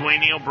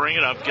Sweeney will bring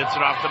it up, gets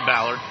it off to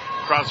Ballard.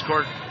 Cross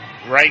court,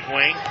 right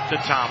wing to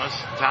Thomas,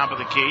 top of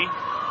the key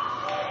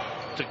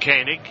to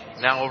Koenig.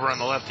 Now over on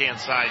the left-hand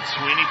side,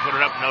 Sweeney put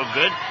it up, no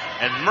good,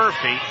 and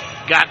Murphy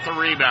got the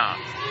rebound.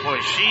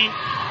 Boy, she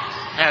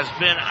has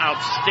been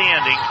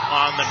outstanding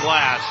on the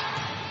glass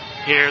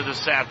here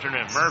this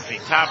afternoon. Murphy,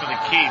 top of the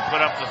key,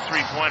 put up the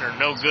three-pointer.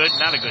 No good,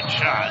 not a good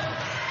shot.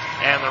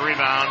 And the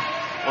rebound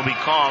will be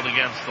called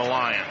against the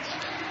Lions.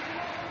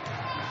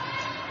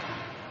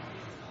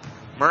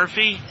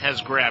 Murphy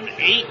has grabbed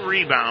 8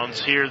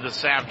 rebounds here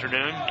this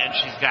afternoon, and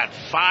she's got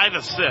 5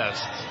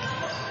 assists.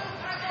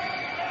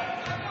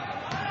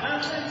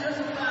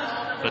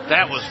 But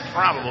that was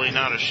probably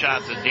not a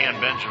shot that Dan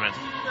Benjamin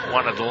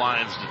wanted the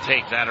Lions to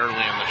take that early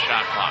in the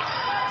shot clock.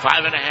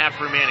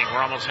 5.5 remaining.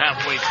 We're almost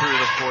halfway through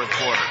the fourth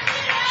quarter.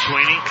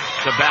 Sweeney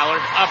to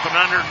Ballard, up and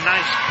under.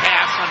 Nice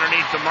pass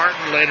underneath to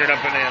Martin, laid it up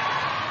and in.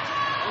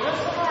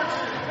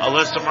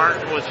 Alyssa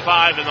Martin with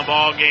 5 in the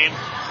ball game,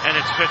 and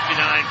it's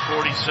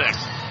 59-46.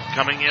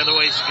 Coming the other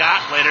way,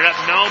 Scott laid it up.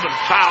 No, but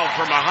foul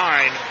from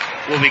behind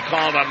will be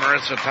called on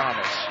Marissa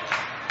Thomas.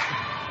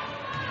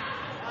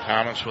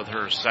 Thomas with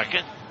her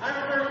second.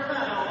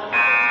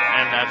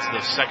 And that's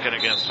the second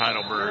against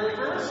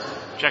Heidelberg.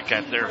 Check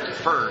that there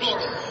first.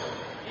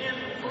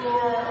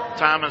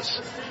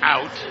 Thomas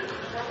out.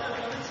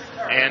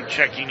 And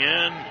checking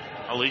in,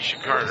 Alicia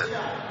Carter.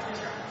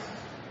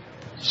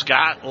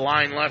 Scott,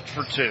 line left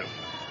for 2.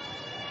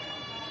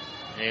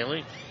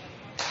 Haley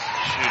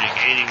shooting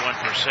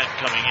 81%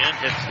 coming in,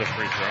 hits the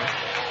free throw.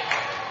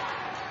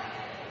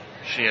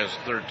 She has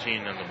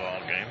 13 in the ball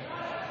game.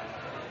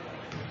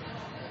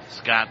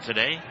 Scott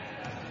today,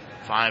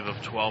 5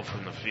 of 12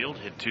 from the field,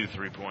 hit 2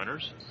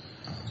 3-pointers.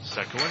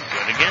 Second one,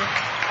 good again.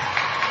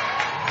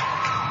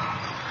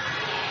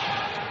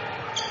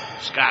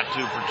 Scott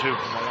 2 for 2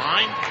 from the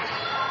line.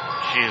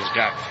 She has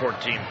got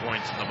 14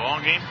 points in the ball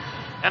game,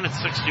 and it's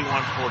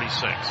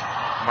 61-46.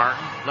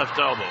 Martin, left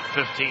elbow,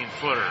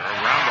 15-footer,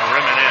 around the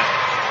rim and in.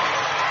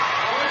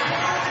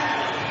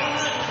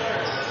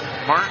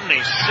 Martin, a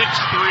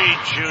 6'3"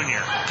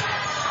 junior.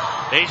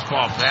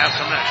 Baseball pass.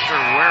 I'm not sure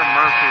where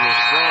Murphy was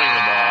throwing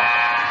the ball.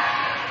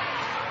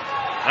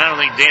 I don't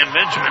think Dan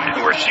Benjamin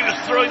knew where she was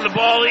throwing the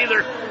ball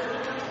either.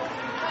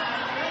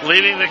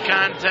 Leading the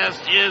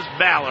contest is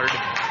Ballard.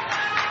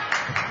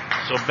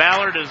 So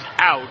Ballard is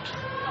out,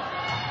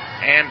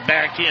 and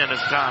back in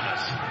is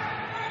Thomas.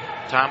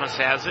 Thomas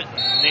has it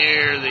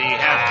near the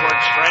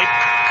half-court stripe,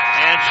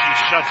 and she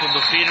shuffled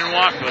the feet and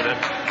walked with it.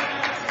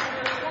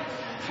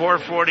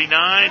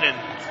 4:49, and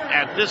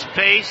at this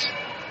pace,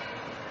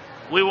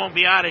 we won't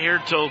be out of here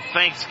till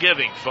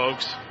Thanksgiving,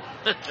 folks.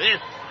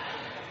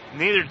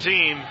 Neither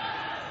team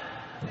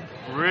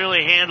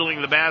really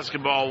handling the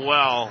basketball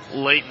well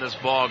late in this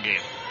ball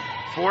game.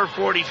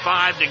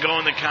 4:45 to go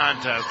in the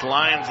contest.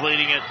 Lions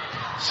leading it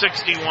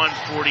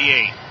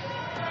 61-48.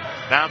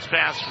 Bounce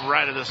pass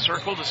right of the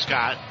circle to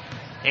Scott.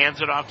 Hands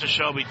it off to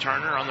Shelby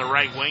Turner on the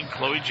right wing.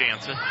 Chloe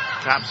Jansen.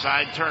 Top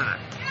side Turner.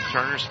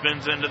 Turner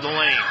spins into the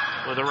lane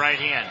with the right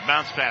hand.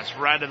 Bounce pass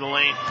right of the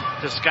lane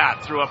to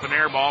Scott. Threw up an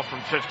air ball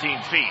from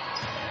 15 feet.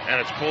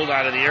 And it's pulled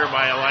out of the air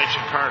by Elisha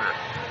Carter.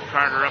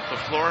 Carter up the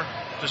floor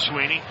to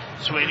Sweeney.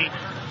 Sweeney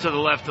to the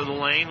left of the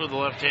lane with the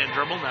left-hand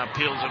dribble. Now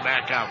peels it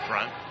back out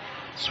front.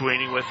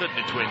 Sweeney with it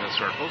between the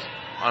circles.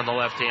 On the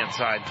left-hand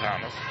side,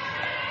 Thomas.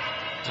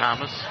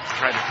 Thomas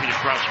tried to feed a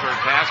cross-court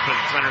pass, but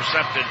it's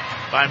intercepted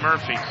by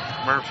Murphy.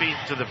 Murphy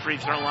to the free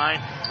throw line.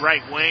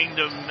 Right wing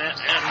to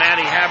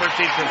Maddie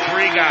Haberthy for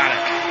 3. Got it.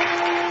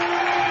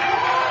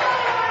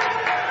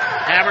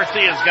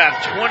 Haberthy has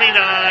got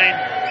 29,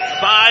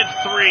 5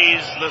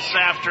 threes this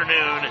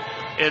afternoon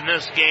in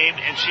this game,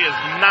 and she has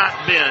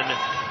not been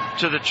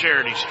to the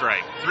charity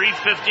stripe.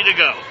 3:50 to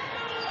go.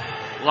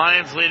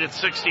 Lions lead at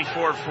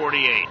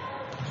 64-48.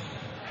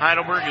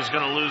 Heidelberg is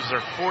going to lose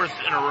their 4th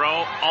in a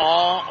row,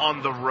 all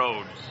on the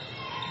road.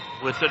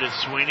 With it is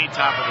Sweeney,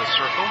 top of the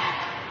circle.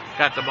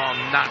 Got the ball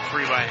knocked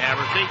free by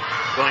Haberthy.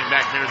 Going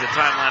back near the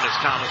timeline is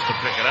Thomas to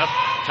pick it up.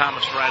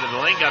 Thomas right of the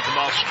lane. Got the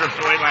ball stripped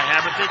away by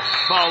Haberthy.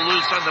 Ball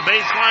loose on the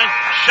baseline.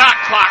 Shot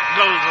clock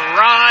goes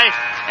awry,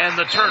 and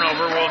the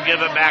turnover will give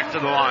it back to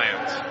the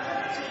Lions.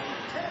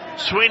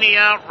 Sweeney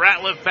out,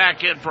 Ratliff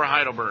back in for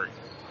Heidelberg.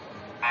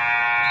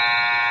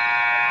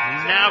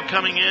 Now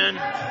coming in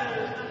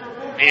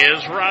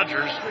is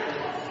Rogers.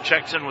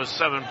 Checks in with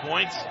 7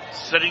 points.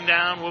 Sitting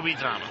down will be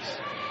Thomas.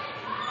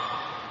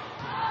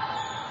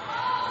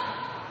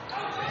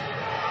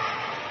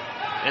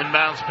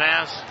 Inbounds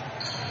pass.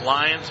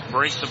 Lions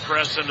break the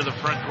press into the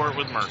front court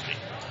with Murphy.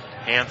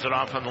 Hands it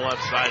off on the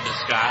left side to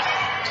Scott.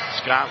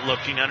 Scott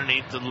looking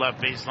underneath the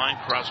left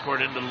baseline. Cross court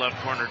into the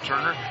left corner.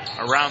 Turner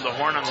around the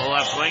horn on the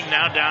left wing.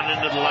 Now down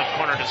into the left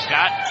corner to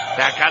Scott.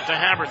 Back out to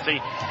Haberthy.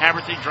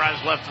 Haberthy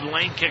drives left of the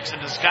lane. Kicks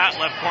into Scott.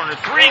 Left corner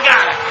 3.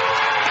 Got it!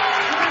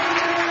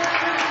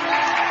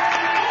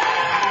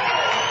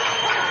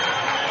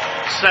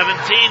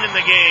 .17 in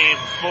the game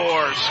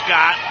for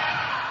Scott.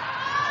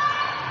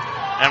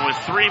 And with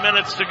 3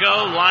 minutes to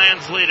go,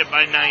 Lions lead it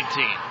by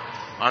 19.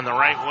 On the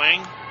right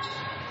wing,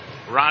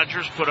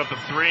 Rogers put up a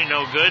 3,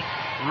 no good.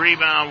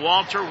 Rebound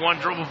Walter, one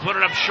dribble, put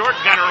it up short,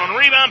 got her own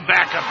rebound,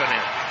 back up and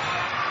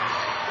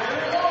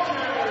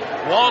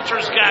in.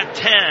 Walter's got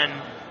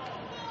 10,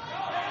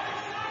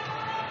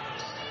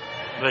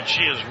 but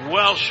she is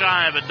well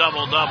shy of a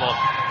double-double.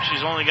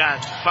 She's only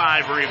got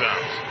 5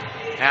 rebounds.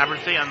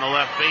 Haberthy on the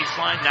left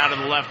baseline, now to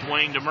the left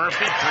wing to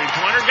Murphy.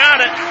 Three-pointer,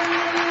 got it.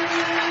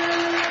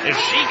 If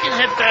she can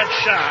hit that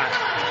shot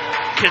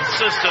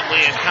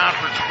consistently in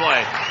conference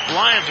play, the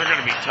Lions are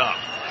going to be tough.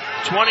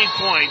 20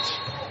 points,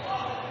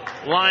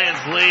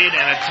 Lions lead,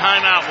 and a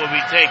timeout will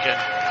be taken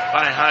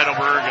by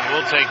Heidelberg, and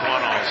we'll take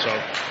one also.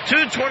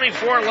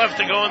 2:24 left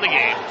to go in the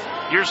game.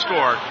 Your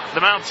score,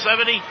 the Mount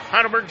 70,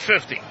 Heidelberg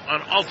 50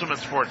 on Ultimate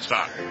Sports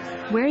Talk.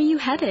 Where are you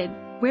headed?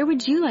 Where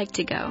would you like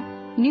to go?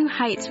 New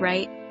heights,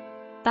 right?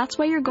 That's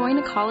why you're going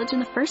to college in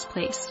the first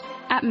place.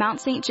 At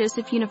Mount St.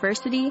 Joseph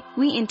University,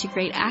 we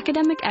integrate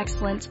academic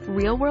excellence,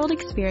 real-world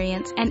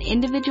experience, and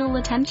individual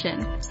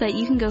attention so that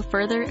you can go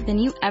further than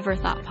you ever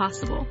thought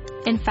possible.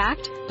 In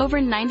fact, over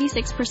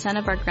 96%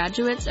 of our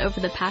graduates over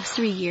the past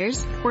 3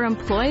 years were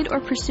employed or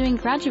pursuing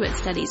graduate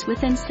studies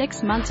within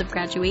 6 months of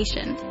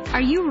graduation.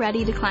 Are you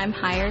ready to climb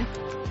higher?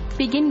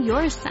 Begin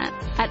your ascent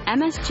at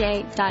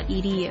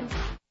msj.edu.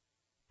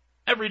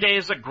 Every day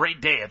is a great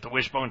day at the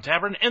Wishbone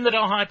Tavern in the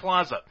Delhi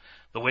Plaza.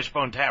 The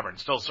Wishbone Tavern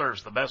still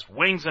serves the best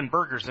wings and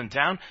burgers in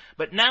town,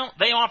 but now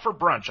they offer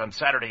brunch on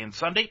Saturday and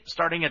Sunday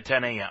starting at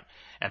 10 a.m.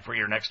 And for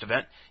your next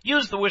event,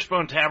 use the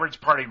Wishbone Tavern's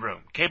party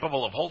room,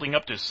 capable of holding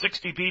up to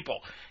 60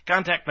 people.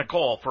 Contact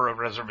Nicole for a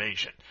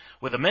reservation.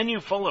 With a menu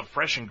full of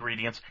fresh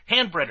ingredients,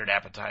 hand-breaded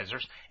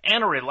appetizers,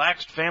 and a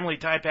relaxed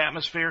family-type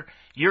atmosphere,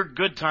 your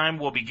good time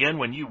will begin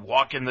when you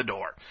walk in the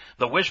door.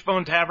 The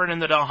Wishbone Tavern in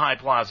the Delhi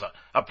Plaza,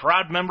 a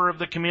proud member of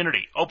the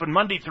community, open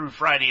Monday through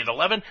Friday at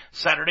 11,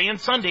 Saturday and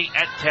Sunday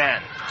at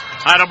 10.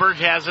 Heidelberg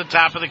has it,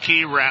 top of the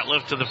key,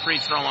 Ratliff to the free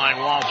throw line,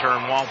 Walter,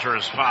 and Walter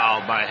is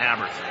fouled by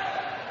Haberthy.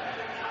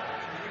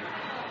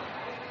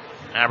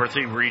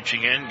 Haberthy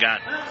reaching in,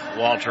 got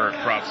Walter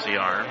across the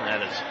arm.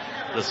 That is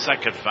the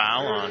second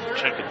foul on,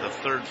 check it, the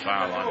third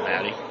foul on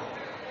Maddie.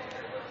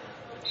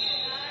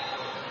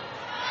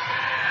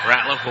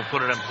 Ratliff will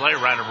put it in play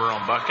right of her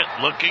own bucket.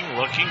 Looking,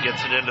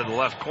 gets it into the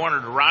left corner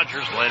to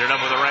Rogers, laid it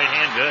up with the right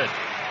hand, good.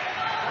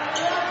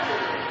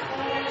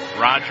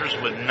 Rogers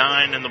with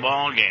 9 in the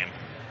ball game.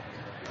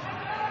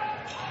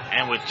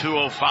 And with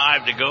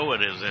 2:05 to go,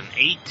 it is an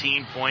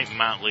 18-point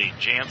Mount lead.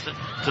 Jansen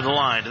to the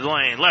line, to the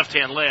lane,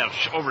 left-hand layup,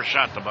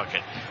 overshot the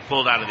bucket.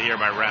 Pulled out of the air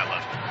by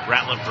Ratliff.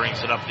 Ratliff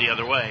brings it up the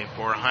other way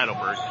for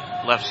Heidelberg.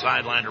 Left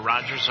sideline to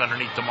Rogers,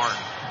 underneath to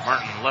Martin.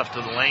 Martin left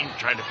of the lane,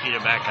 tried to feed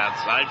it back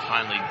outside,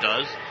 finally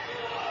does.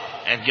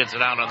 And gets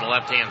it out on the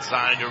left-hand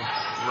side to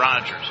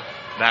Rogers.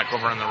 Back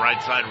over on the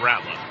right side,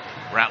 Ratliff.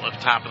 Ratliff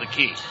top of the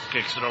key.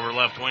 Kicks it over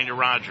left wing to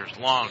Rogers.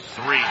 Long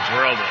three,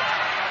 drilled it.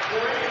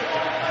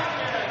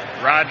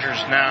 Rogers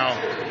now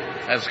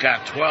has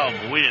got 12,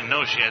 but we didn't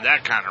know she had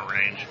that kind of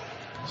range.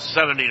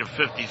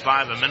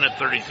 70-55, a minute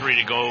 33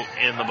 to go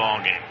in the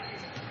ball game.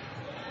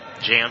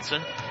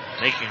 Jansen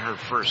making her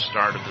first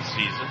start of the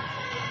season.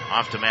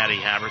 Off to Maddie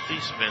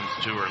Haberthy, spins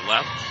to her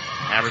left.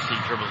 Haberthy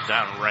dribbles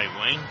down right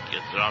wing,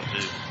 gets it off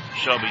to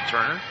Shelby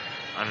Turner.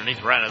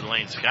 Underneath right of the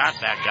lane, Scott,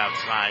 back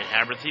outside,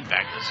 Haberthy,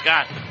 back to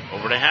Scott,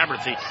 over to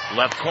Haberthy,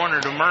 left corner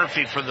to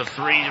Murphy for the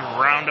three,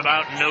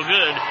 roundabout, no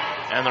good,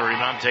 and the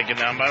rebound taken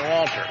down by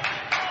Walter.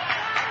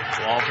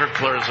 Walter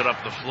clears it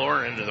up the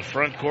floor into the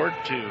front court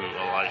to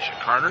Elisha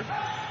Carter,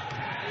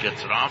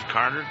 gets it off,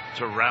 Carter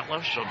to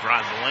Ratliff, she'll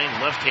drive the lane,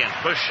 left-hand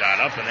push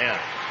shot up and in.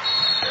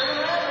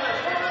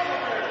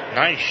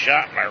 Nice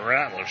shot by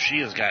Ratliff, she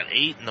has got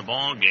 8 in the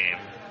ball game.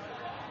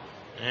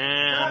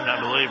 And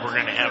I believe we're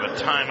going to have a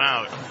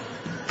timeout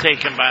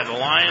taken by the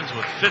Lions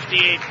with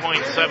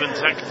 58.7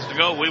 seconds to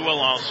go. We will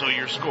also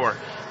your score.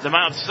 The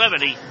Mount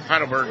 70,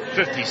 Heidelberg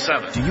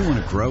 57. Do you want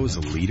to grow as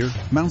a leader?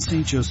 Mount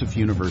St. Joseph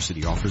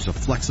University offers a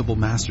flexible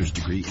master's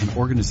degree in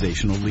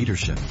organizational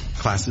leadership.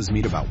 Classes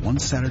meet about one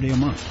Saturday a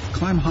month.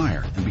 Climb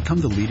higher and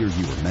become the leader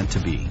you were meant to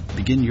be.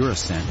 Begin your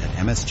ascent at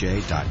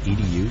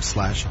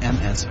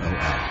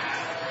msj.edu/MSOL.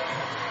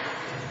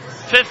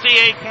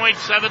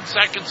 58.7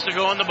 seconds to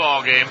go in the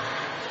ball game.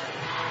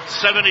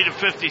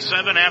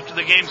 70-57 after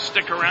the game.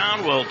 Stick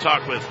around. We'll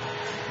talk with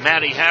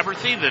Maddie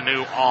Haberthy, the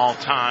new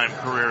all-time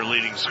career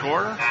leading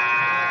scorer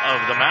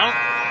of the Mount,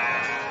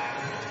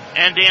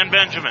 and Dan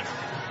Benjamin.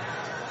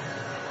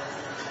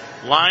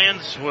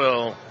 Lions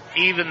will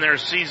even their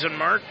season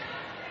mark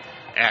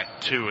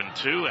at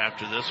 2-2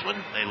 after this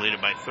one. They lead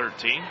it by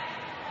 13.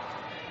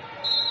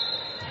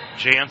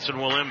 Jansen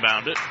will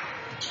inbound it,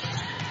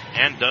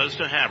 and does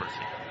to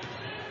Haberthy.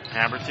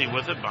 Haberthy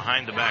with it,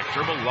 behind the back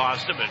dribble,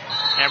 lost it, but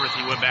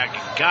Haberthy went back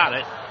and got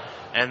it,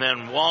 and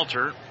then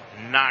Walter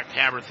knocked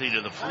Haberthy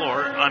to the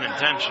floor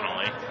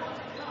unintentionally.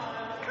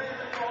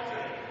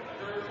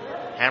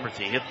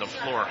 Haberthy hit the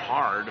floor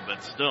hard,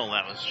 but still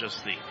that was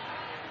just the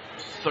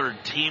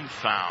third team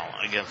foul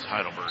against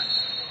Heidelberg.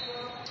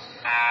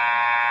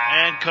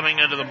 And coming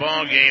into the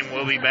ball game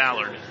will be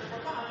Ballard.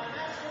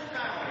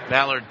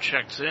 Ballard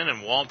checks in,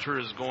 and Walter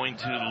is going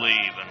to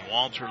leave, and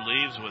Walter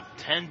leaves with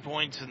 10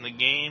 points in the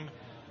game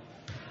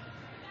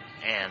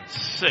and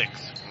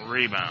 6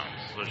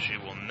 rebounds, so she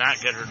will not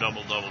get her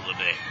double-double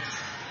today.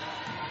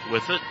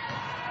 With it,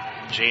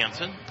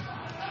 Jansen,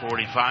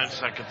 45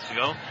 seconds to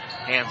go,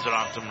 hands it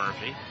off to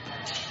Murphy.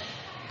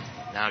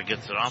 Now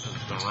gets it off.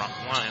 The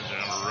Lions are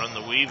going to run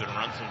the weave and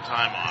run some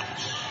time off.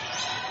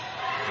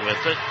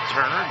 With it,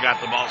 Turner got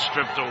the ball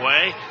stripped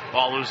away.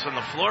 Ball loose on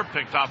the floor,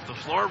 picked off the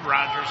floor.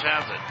 Rogers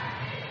has it.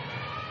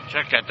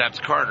 Check that, that's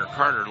Carter.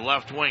 Carter,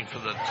 left wing for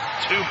the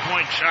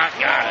 2-point shot.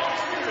 Got it.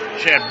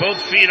 She had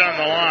both feet on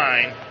the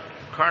line.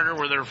 Carter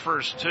were their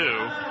first two.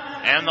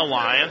 And the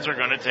Lions are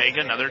going to take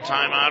another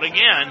timeout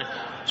again.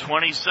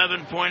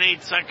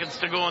 27.8 seconds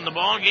to go in the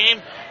ball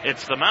game.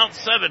 It's the Mount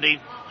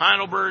 70,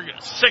 Heidelberg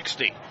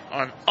 60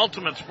 on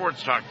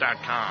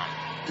UltimateSportsTalk.com.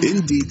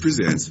 Indeed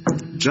presents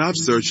Job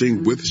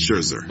Searching with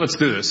Scherzer. Let's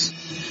do this.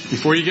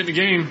 Before you get in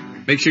the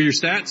game, make sure your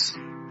stats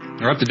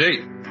are up to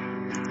date.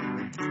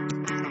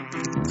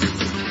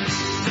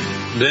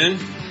 Then,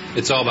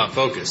 it's all about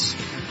focus.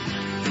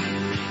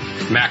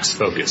 Max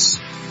focus.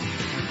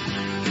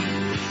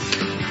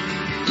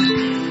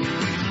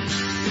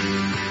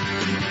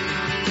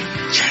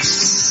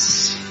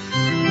 Yes!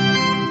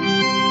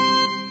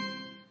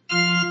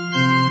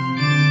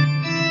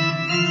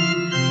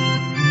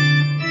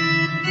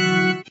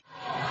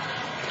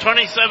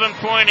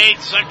 27.8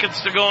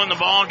 seconds to go in the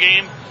ball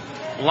game.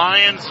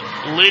 Lions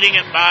leading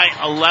it by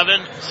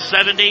 11,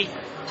 70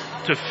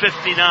 to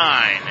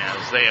 59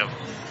 as they have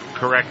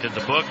corrected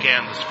the book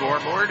and the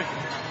scoreboard.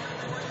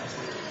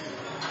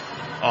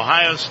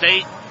 Ohio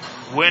State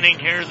winning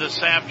here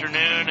this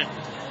afternoon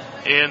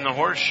in the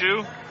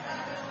Horseshoe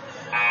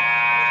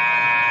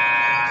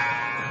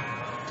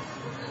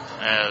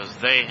as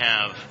they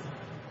have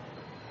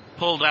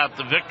pulled out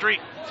the victory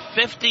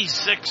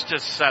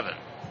 56-7.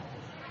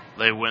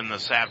 They win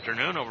this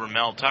afternoon over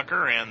Mel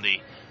Tucker and the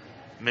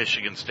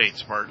Michigan State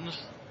Spartans.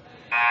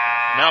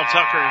 Mel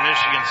Tucker and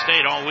Michigan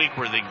State all week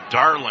were the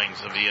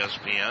darlings of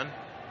ESPN.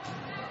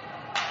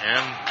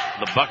 And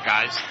the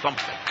Buckeyes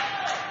thumped them.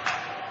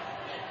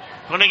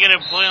 Putting it in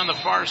play on the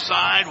far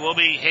side will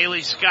be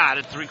Haley Scott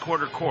at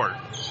three-quarter court.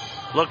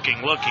 Looking,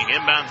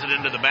 inbounds it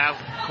into the back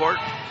court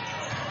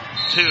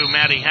to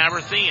Maddie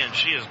Haberthy, and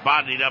she is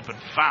bodied up and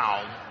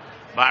fouled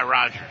by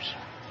Rogers.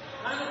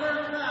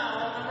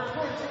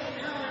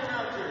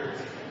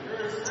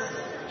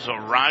 So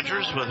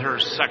Rogers with her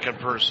second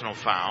personal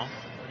foul.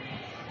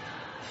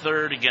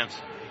 Third against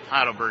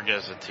Heidelberg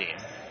as a team.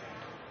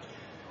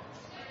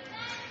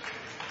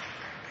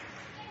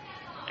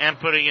 And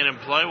putting it in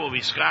play will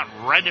be Scott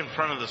right in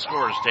front of the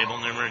scorer's table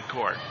near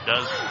midcourt.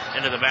 Does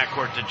into the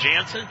backcourt to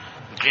Jansen.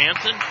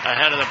 Jansen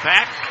ahead of the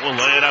pack will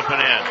lay it up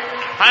and in.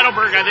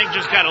 Heidelberg, I think,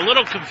 just got a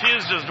little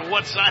confused as to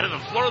what side of the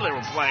floor they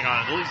were playing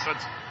on. At least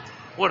that's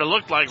what it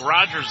looked like.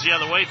 Rogers the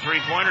other way,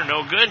 three-pointer,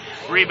 no good.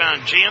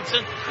 Rebound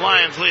Jansen.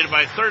 Lions lead it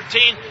by 13.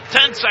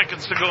 10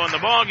 seconds to go in the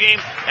ball game,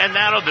 and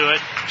that'll do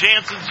it.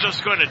 Jansen's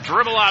just going to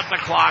dribble out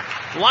the clock.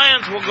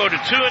 Lions will go to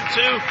 2-2.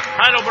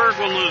 Heidelberg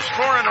will lose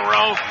 4 in a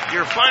row.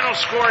 Your final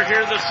score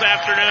here this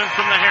afternoon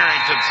from the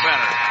Harrington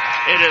Center.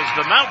 It is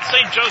the Mount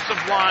St.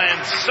 Joseph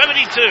Lions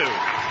 72,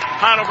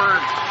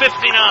 Heidelberg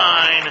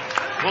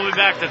 59. We'll be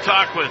back to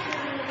talk with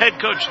head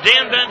coach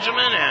Dan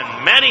Benjamin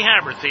and Maddie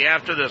Haberthy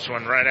after this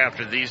one, right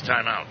after these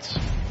timeouts.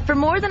 For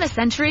more than a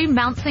century,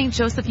 Mount St.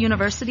 Joseph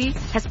University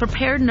has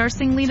prepared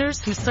nursing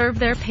leaders who serve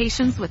their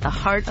patients with the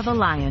heart of a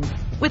lion.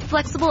 With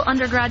flexible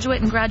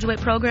undergraduate and graduate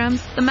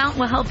programs, the Mount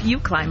will help you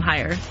climb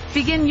higher.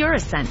 Begin your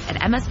ascent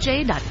at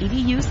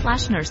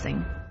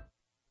msj.edu/nursing.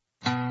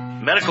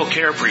 Medical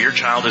care for your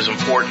child is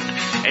important,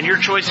 and your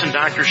choice in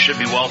doctors should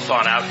be well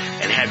thought out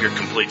and have your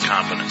complete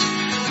confidence.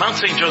 Mount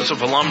St. Joseph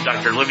alum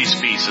Dr. Libby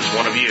Spees is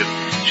one of you.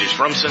 She's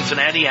from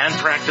Cincinnati and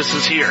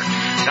practices here.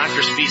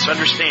 Dr. Spees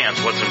understands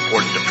what's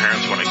important to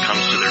parents when it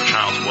comes to their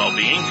child's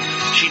well-being.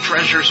 She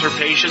treasures her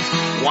patients,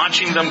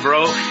 watching them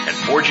grow and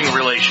forging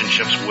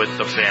relationships with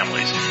the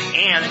families.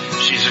 And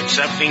she's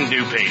accepting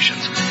new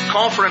patients.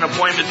 Call for an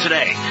appointment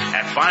today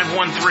at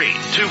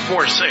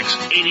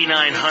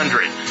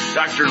 513-246-8900.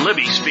 Dr.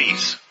 Libby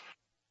Spees.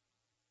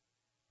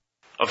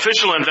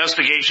 Official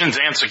Investigations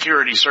and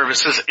Security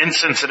Services in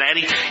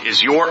Cincinnati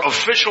is your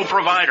official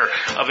provider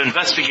of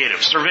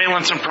investigative,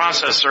 surveillance, and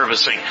process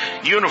servicing,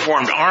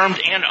 uniformed, armed,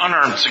 and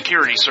unarmed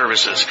security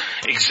services,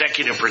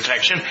 executive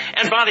protection,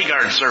 and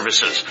bodyguard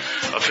services.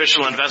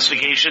 Official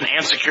Investigation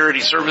and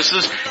Security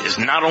Services is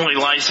not only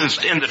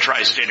licensed in the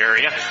tri-state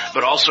area,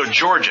 but also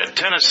Georgia,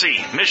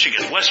 Tennessee,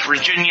 Michigan, West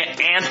Virginia,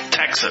 and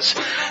Texas.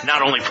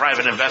 Not only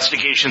private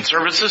investigation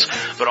services,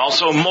 but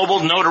also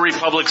mobile notary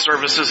public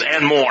services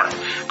and more.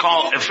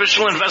 Call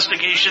Official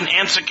Investigation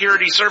and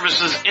Security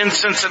Services in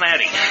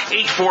Cincinnati,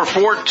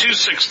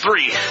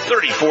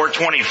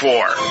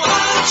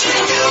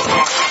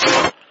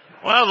 844-263-3424.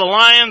 Well, the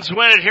Lions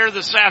win it here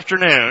this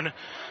afternoon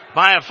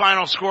by a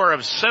final score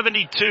of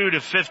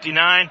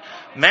 72-59.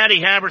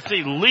 Maddie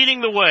Haberthy leading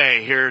the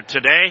way here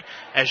today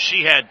as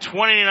she had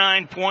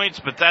 29 points,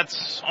 but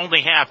that's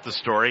only half the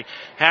story.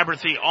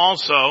 Haberthy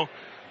also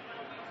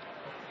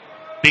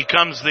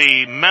becomes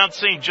the Mount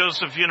St.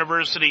 Joseph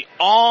University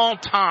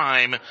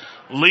all-time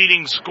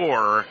leading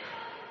scorer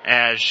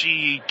as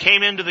she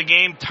came into the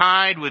game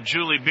tied with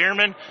Julie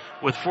Bierman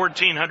with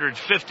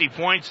 1,450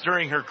 points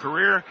during her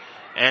career.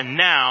 And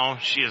now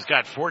she has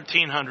got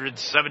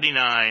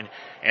 1,479,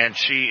 and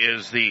she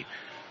is the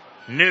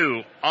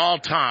new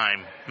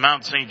all-time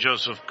Mount St.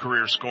 Joseph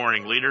career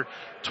scoring leader,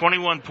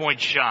 21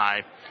 points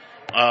shy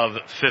of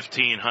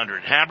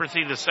 1,500.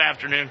 Haberthy this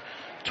afternoon,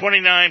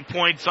 29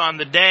 points on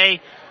the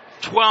day,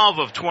 12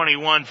 of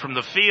 21 from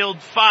the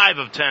field, 5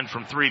 of 10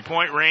 from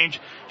three-point range.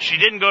 She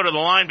didn't go to the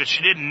line, but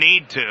she didn't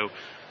need to.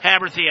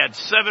 Haberthy had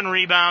 7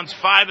 rebounds,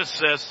 5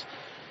 assists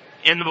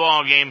in the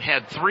ball game,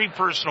 had 3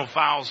 personal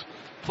fouls,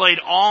 played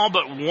all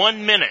but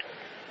 1 minute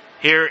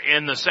here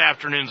in this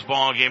afternoon's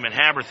ball game, and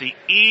Haberthy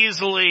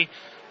easily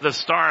the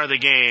star of the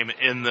game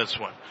in this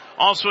one.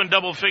 Also in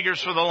double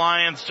figures for the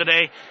Lions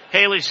today,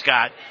 Haley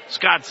Scott.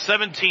 Scott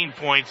 17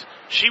 points.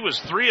 She was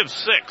 3 of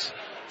 6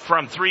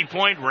 from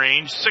three-point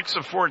range, 6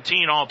 of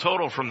 14 all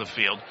total from the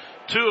field,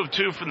 2 of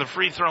 2 from the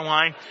free throw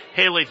line.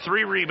 Haley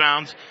 3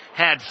 rebounds,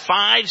 had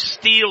 5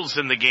 steals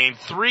in the game,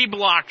 3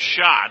 blocked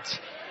shots,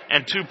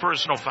 and 2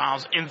 personal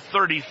fouls in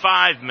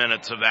 35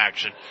 minutes of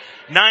action.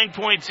 9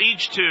 points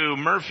each to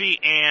Murphy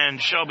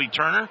and Shelby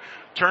Turner.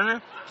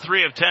 Turner,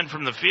 3 of 10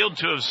 from the field,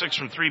 2 of 6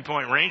 from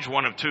three-point range,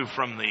 1 of 2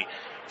 from the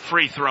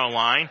free throw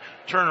line.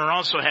 Turner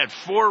also had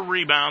 4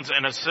 rebounds,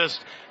 an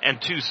assist,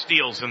 and 2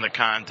 steals in the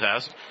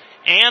contest.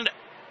 And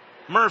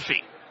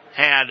Murphy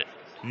had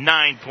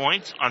 9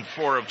 points on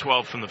 4 of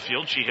 12 from the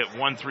field. She hit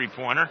 1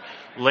 3-pointer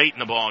late in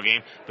the ball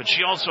game, but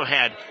she also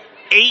had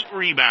 8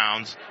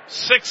 rebounds,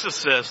 6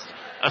 assists,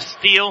 a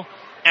steal,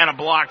 and a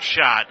blocked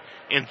shot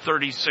in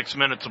 36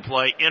 minutes of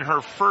play in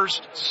her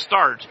first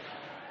start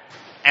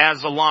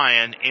as a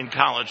Lion in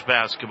college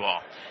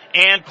basketball.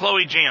 And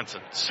Chloe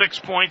Jansen, 6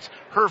 points,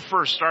 her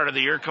first start of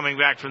the year coming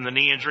back from the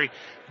knee injury.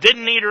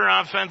 Didn't need her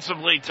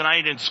offensively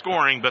tonight in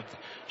scoring, but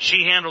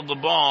she handled the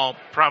ball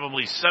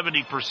probably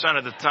 70%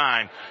 of the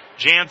time.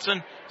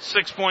 Jansen,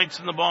 6 points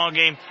in the ball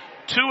game,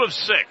 2 of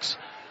 6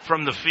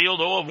 from the field,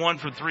 0 of 1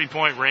 from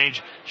three-point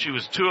range. She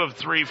was 2 of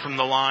 3 from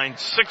the line,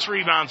 6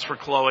 rebounds for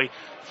Chloe,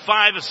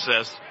 5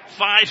 assists,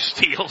 5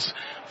 steals,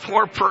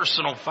 4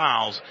 personal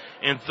fouls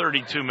in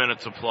 32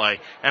 minutes of play.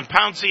 And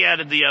Pouncey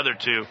added the other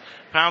 2.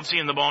 Pouncey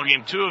in the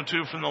ballgame, 2 of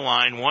 2 from the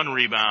line, 1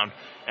 rebound,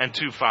 and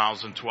 2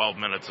 fouls in 12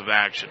 minutes of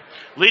action.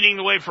 Leading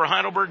the way for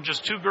Heidelberg,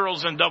 just 2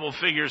 girls in double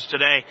figures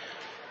today.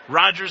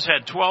 Rogers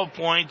had 12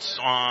 points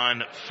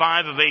on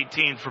 5 of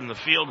 18 from the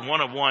field,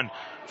 1 of 1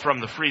 from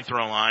the free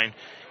throw line.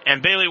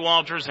 And Bailey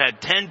Walters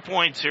had 10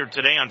 points here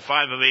today on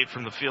 5 of 8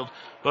 from the field,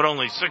 but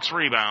only 6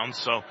 rebounds.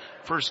 So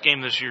first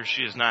game this year,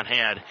 she has not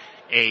had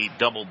a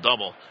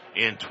double-double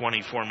in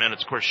 24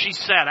 minutes. Of course, she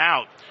sat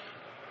out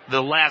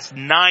the last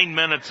 9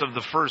 minutes of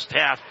the first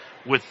half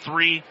with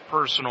 3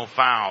 personal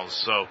fouls.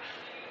 So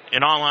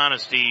in all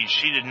honesty,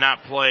 she did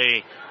not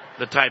play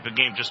the type of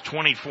game, just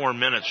 24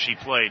 minutes she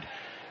played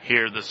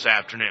here this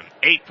afternoon.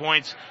 8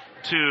 points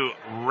to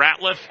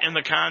Ratliff in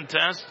the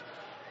contest.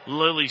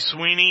 Lily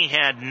Sweeney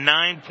had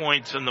 9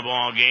 points in the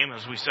ball game.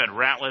 As we said,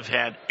 Ratliff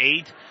had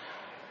 8.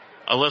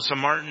 Alyssa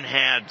Martin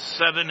had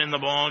 7 in the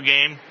ball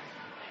game.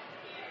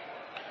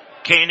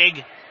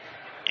 Koenig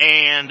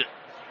and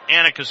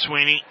Annika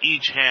Sweeney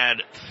each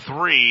had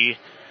 3.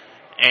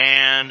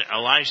 And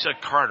Elisha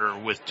Carter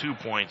with 2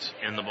 points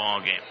in the ball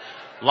game.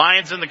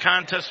 Lions in the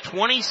contest,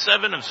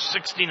 27 of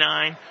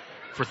 69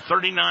 for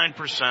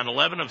 39%,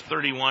 11 of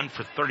 31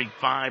 for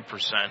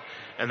 35%,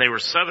 and they were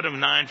 7 of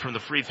 9 from the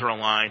free throw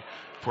line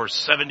for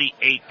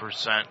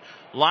 78%.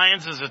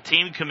 Lions as a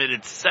team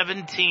committed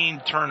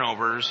 17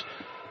 turnovers,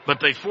 but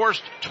they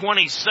forced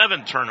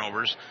 27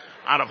 turnovers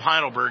out of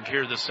Heidelberg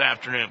here this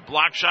afternoon.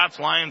 Block shots,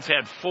 Lions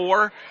had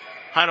 4,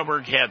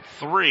 Heidelberg had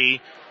 3.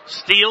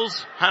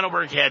 Steals,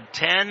 Heidelberg had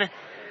 10,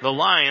 the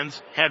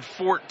Lions had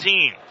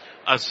 14.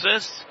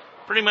 Assists,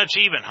 pretty much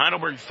even.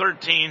 Heidelberg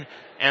 13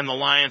 and the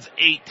Lions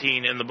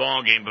 18 in the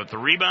ball game, but the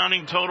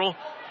rebounding total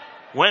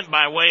went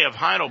by way of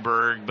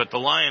Heidelberg, but the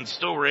Lions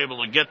still were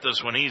able to get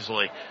this one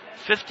easily.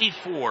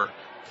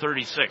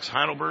 54-36.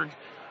 Heidelberg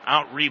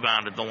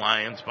out-rebounded the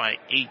Lions by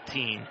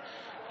 18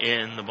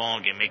 in the ball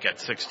game. They got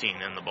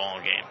 16 in the ball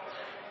game.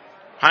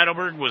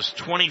 Heidelberg was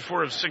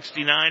 24 of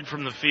 69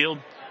 from the field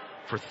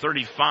for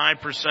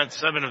 35%,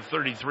 7 of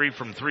 33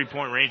 from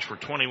three-point range for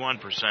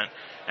 21%,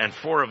 and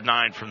 4 of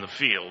 9 from the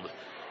field,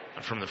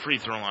 from the free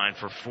throw line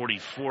for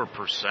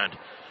 44%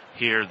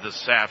 here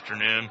this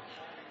afternoon.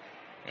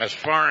 As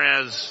far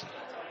as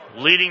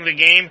leading the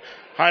game,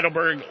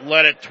 Heidelberg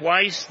led it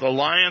twice, the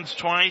Lions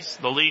twice,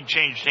 the lead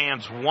changed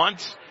hands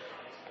once,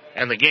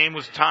 and the game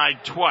was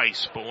tied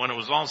twice, but when it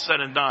was all said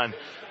and done,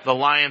 the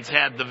Lions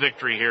had the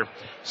victory here,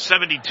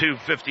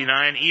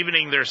 72-59,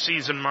 evening their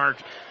season mark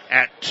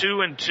at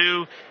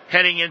 2-2,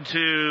 heading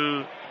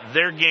into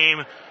their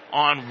game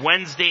on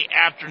Wednesday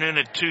afternoon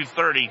at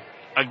 2:30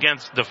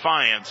 against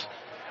Defiance.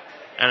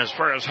 And as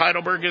far as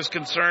Heidelberg is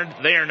concerned,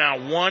 they are now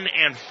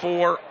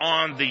 1-4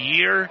 on the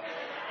year,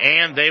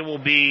 and they will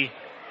be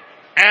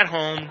at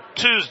home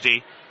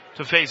Tuesday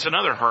to face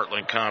another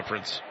Heartland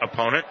Conference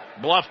opponent,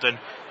 Bluffton.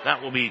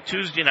 That will be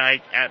Tuesday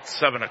night at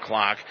 7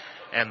 o'clock,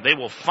 and they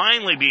will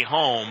finally be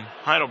home,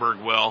 Heidelberg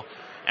will,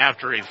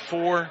 after a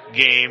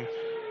 4-game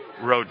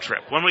road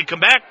trip. When we come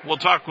back, we'll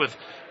talk with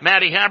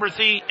Maddie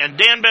Haberthy and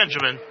Dan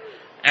Benjamin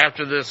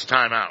after this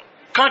timeout.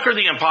 Conquer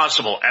the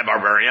impossible at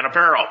Barbarian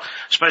Apparel.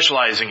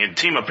 Specializing in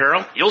team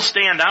apparel, you'll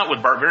stand out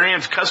with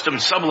Barbarian's custom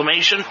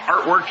sublimation,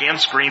 artwork, and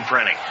screen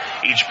printing.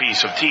 Each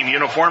piece of team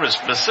uniform is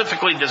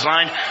specifically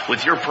designed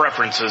with your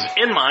preferences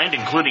in mind,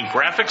 including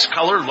graphics,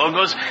 color,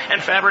 logos,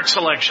 and fabric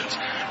selections.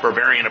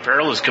 Barbarian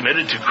Apparel is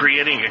committed to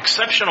creating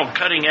exceptional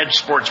cutting-edge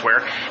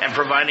sportswear and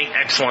providing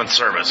excellent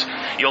service.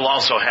 You'll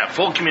also have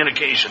full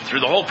communication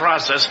through the whole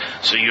process,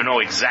 so you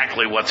know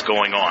exactly what's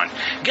going on.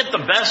 Get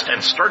the best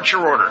and start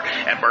your order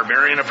at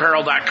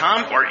BarbarianApparel.com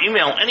or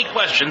email any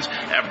questions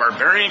at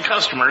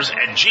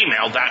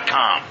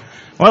barbariancustomers@gmail.com.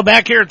 Well,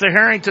 back here at the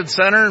Harrington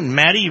Center,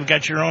 Maddie, you've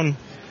got your own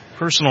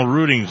personal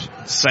rooting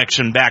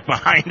section back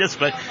behind us,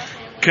 but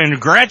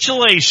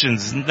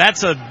congratulations.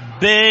 That's a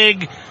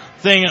big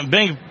thing,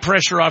 big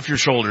pressure off your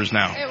shoulders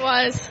now. It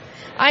was.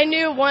 I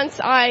knew once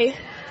I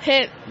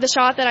hit the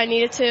shot that I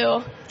needed to,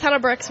 a ton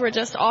of bricks were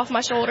just off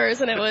my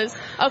shoulders, and it was,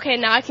 okay,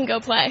 now I can go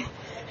play.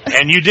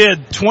 And you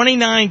did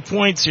 29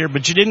 points here,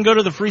 but you didn't go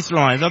to the free throw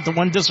line. Is that the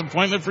one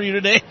disappointment for you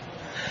today?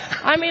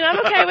 I mean, I'm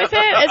okay with it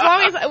as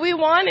long as we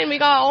won and we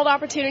got all the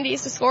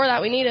opportunities to score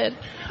that we needed.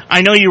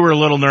 I know you were a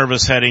little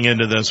nervous heading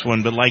into this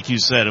one, but like you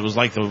said, it was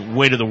like the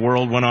weight of the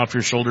world went off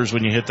your shoulders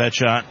when you hit that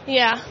shot.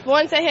 Yeah.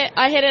 Once I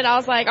hit it, I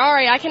was like, all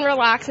right, I can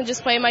relax and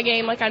just play my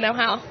game like I know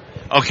how.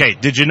 Okay.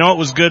 Did you know it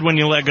was good when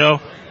you let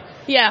go?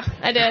 Yeah,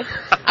 I did.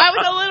 I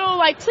was a little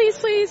like,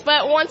 please,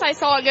 but once I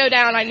saw it go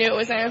down, I knew it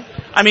was in.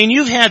 I mean,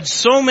 you've had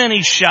so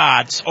many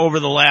shots over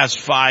the last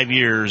 5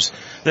 years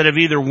that have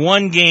either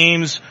won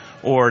games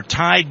or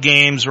tied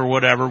games or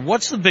whatever.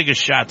 What's the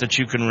biggest shot that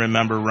you can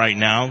remember right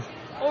now?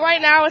 Well,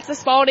 right now it's the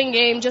Spalding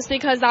game just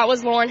because that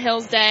was Lauren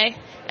Hill's day,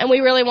 and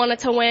we really wanted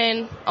to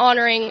win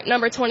honoring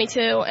number 22,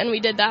 and we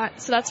did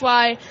that. So that's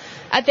why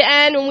at the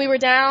end when we were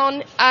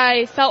down,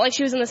 I felt like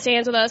she was in the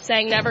stands with us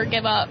saying never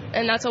give up,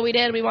 and that's what we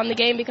did. We won the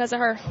game because of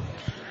her.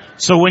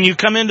 So when you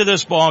come into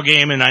this ball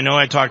game, and I know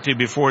I talked to you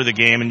before the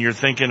game, and you're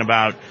thinking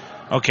about,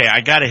 okay,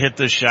 I got to hit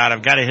this shot.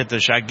 I've got to hit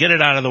this shot. Get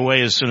it out of the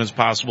way as soon as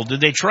possible. Did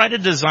they try to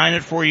design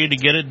it for you to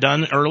get it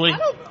done early?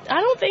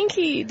 I don't think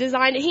he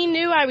designed it. He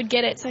knew I would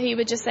get it, so he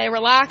would just say,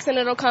 relax, and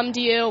it'll come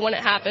to you when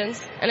it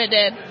happens. And it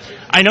did.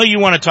 I know you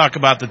want to talk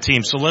about the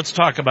team, so let's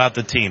talk about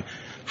the team.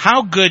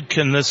 How good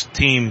can this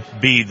team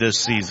be this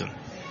season?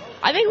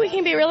 I think we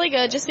can be really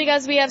good just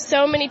because we have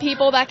so many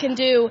people that can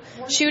do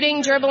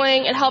shooting,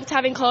 dribbling. It helped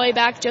having Chloe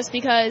back just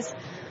because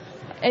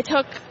it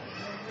took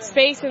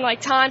space and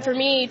time for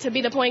me to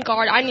be the point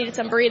guard. I needed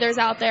some breathers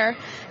out there.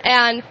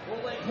 And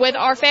with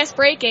our fast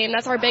break game,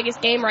 that's our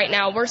biggest game right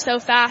now. We're so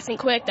fast and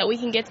quick that we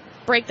can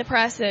break the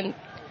press, and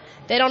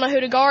they don't know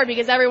who to guard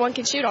because everyone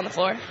can shoot on the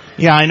floor.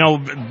 Yeah, I know.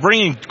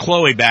 Bringing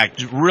Chloe back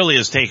really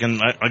has taken,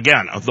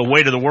 again, the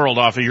weight of the world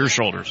off of your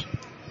shoulders.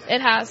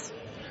 It has.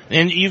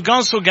 And you've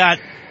also got,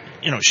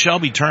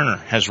 Shelby Turner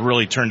has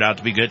really turned out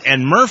to be good.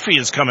 And Murphy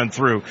is coming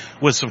through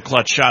with some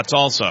clutch shots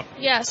also.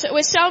 Yeah, so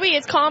with Shelby,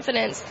 it's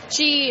confidence.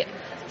 She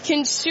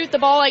can shoot the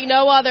ball like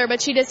no other,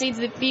 but she just needs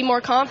to be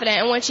more confident.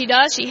 And when she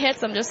does, she hits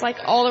them just like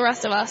all the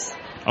rest of us.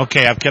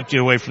 Okay, I've kept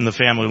you away from the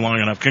family long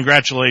enough.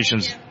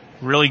 Congratulations.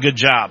 Really good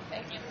job.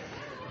 Thank you.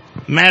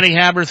 Maddie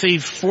Haberthy,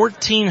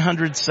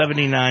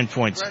 1,479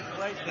 points.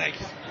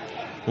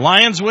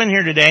 Lions win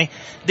here today.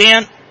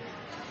 Dan,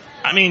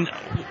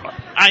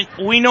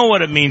 we know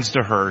what it means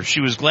to her. She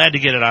was glad to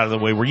get it out of the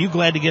way. Were you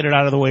glad to get it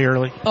out of the way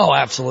early? Oh,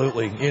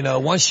 absolutely.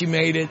 Once she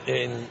made it,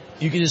 and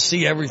you can just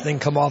see everything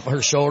come off of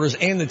her shoulders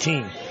and the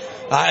team.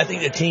 I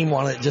think the team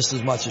wanted it just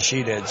as much as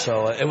she did.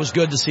 So it was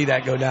good to see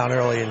that go down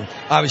early. And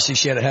obviously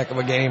she had a heck of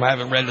a game. I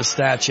haven't read the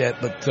stats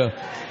yet, but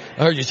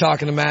I heard you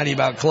talking to Maddie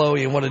about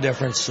Chloe and what a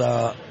difference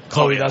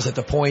Chloe does at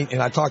the point.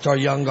 And I talked to our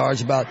young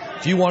guards about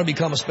if you want to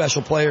become a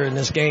special player in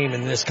this game,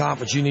 in this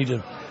conference, you need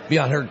to be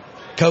on her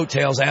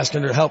coattails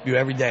asking her to help you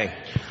every day.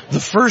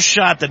 The first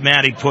shot that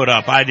Maddie put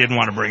up, I didn't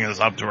want to bring this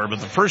up to her, but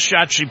the first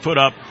shot she put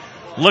up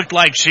looked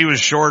like she was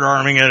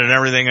short-arming it and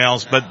everything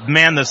else. But,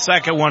 man, the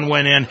second one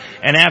went in.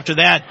 And after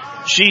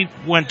that, she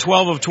went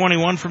 12 of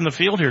 21 from the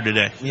field here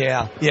today.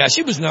 Yeah,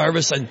 she was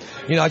nervous. And,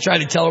 I tried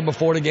to tell her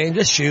before the game,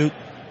 just shoot.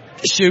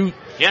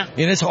 Yeah.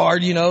 And it's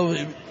hard,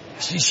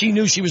 She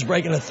knew she was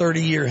breaking a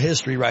 30-year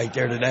history right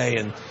there today.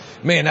 And,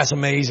 man, that's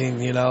amazing,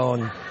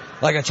 And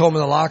like I told them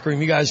in the locker room,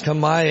 you guys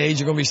come my age,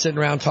 you're going to be sitting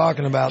around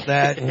talking about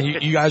that.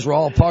 And you guys were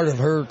all part of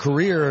her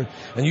career,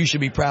 and you should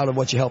be proud of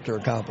what you helped her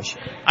accomplish.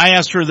 I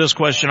asked her this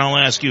question. I'll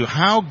ask you,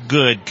 how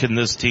good can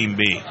this team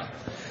be?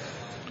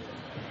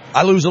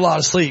 I lose a lot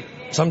of sleep,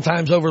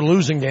 sometimes over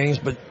losing games,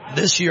 but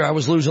this year I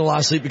was losing a lot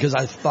of sleep because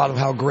I thought of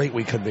how great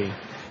we could be.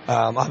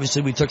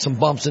 Obviously we took some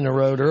bumps in the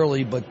road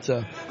early, but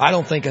I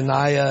don't think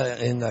Anaya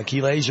and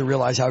Kilesia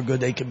realize how good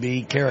they could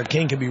be. Kara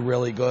King could be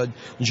really good.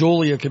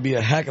 Julia could be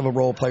a heck of a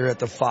role player at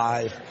the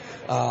 5.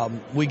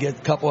 we get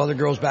a couple other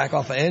girls back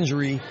off of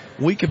injury,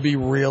 we could be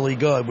really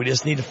good. We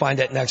just need to find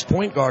that next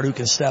point guard who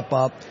can step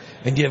up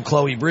and give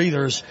Chloe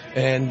breathers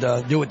and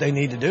do what they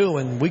need to do,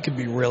 and we could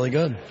be really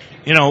good.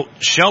 You know,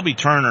 Shelby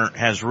Turner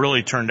has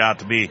really turned out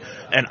to be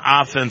an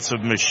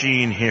offensive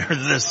machine here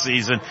this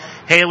season.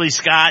 Haley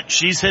Scott,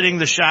 she's hitting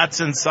the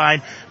shots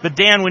inside. But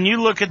Dan, when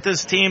you look at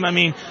this team, I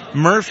mean,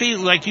 Murphy,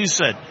 like you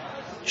said,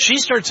 she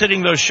starts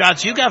hitting those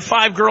shots. You got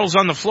 5 girls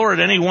on the floor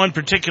at any one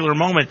particular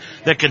moment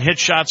that can hit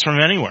shots from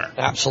anywhere.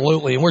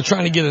 Absolutely. And we're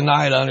trying to get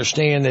Anaya to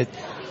understand that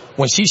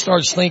when she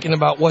starts thinking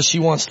about what she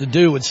wants to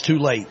do, it's too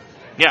late.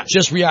 Yeah.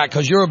 Just react,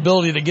 because your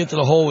ability to get to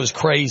the hole is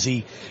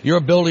crazy. Your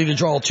ability to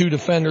draw 2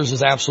 defenders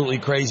is absolutely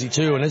crazy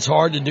too, and it's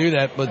hard to do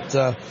that. But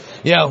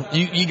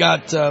you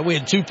got we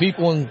had 2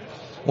 people in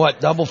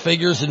double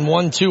figures and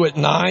 1-2 at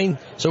 9.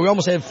 So we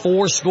almost had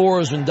 4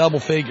 scorers in double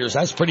figures.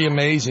 That's pretty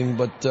amazing.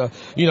 But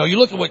you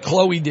look at what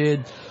Chloe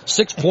did: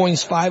 6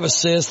 points, 5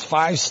 assists,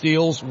 5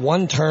 steals,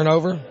 1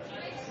 turnover.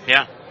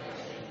 Yeah.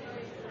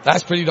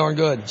 That's pretty darn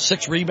good.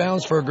 6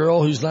 rebounds for a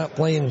girl who's not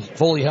playing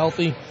fully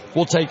healthy.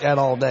 We'll take that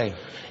all day.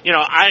 You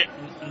know,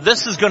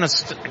 this is going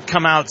to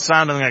come out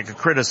sounding like a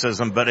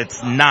criticism, but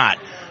it's not.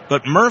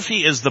 But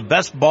Murphy is the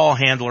best ball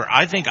handler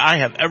I think I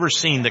have ever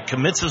seen that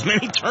commits as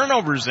many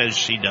turnovers as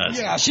she does.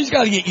 Yeah, she's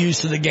got to get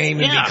used to the game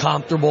and be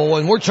comfortable,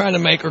 and we're trying to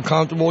make her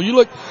comfortable. You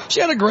look,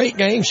 she had a great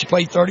game. She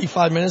played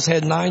 35 minutes,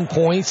 had 9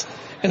 points,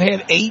 and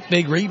had 8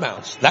 big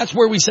rebounds. That's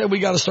where we said we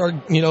got to start,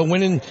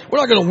 winning. We're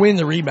not going to win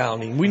the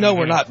rebounding. We know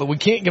we're not, but we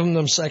can't give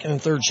them second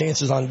and third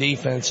chances on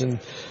defense.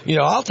 And,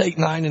 I'll take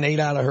 9 and 8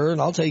 out of her,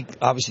 and I'll take,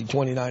 obviously,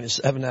 29 and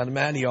 7 out of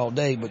Maddie all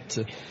day. But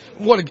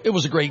it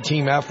was a great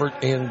team effort.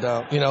 And,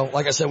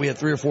 like I said, we had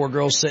 3 or 4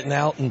 girls sitting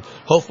out, and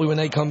hopefully when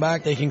they come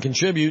back, they can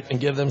contribute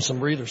and give them some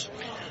breathers.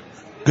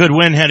 Good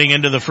win heading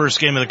into the first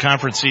game of the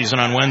conference season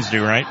on Wednesday,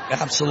 right?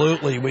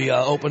 Absolutely. We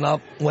open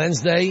up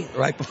Wednesday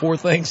right before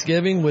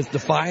Thanksgiving with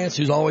Defiance,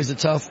 who's always a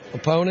tough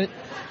opponent.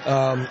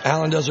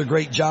 Alan does a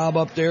great job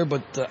up there,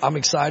 but I'm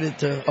excited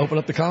to open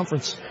up the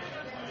conference.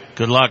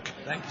 Good luck.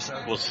 Thank you,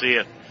 sir. We'll see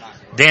you.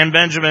 Dan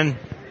Benjamin,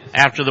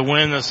 after the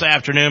win this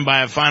afternoon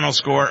by a final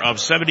score of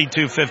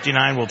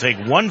 72-59, we'll take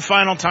one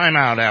final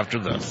timeout after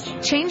this.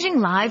 Changing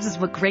lives is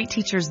what great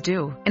teachers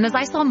do. And as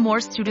I saw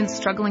more students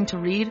struggling to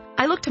read,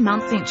 I looked to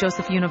Mount St.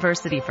 Joseph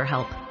University for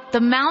help. The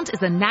Mount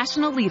is a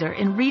national leader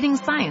in reading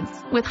science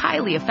with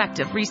highly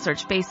effective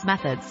research-based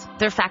methods.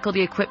 Their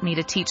faculty equipped me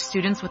to teach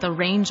students with a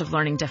range of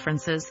learning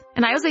differences,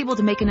 and I was able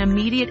to make an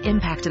immediate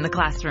impact in the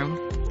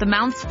classroom. The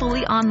Mount's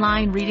fully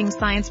online reading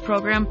science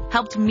program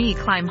helped me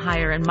climb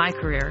higher in my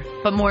career,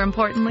 but more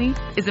importantly,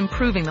 is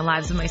improving the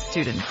lives of my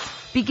students.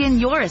 Begin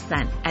your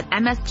ascent at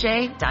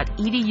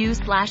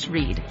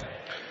msj.edu/read.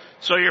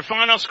 So your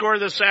final score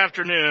this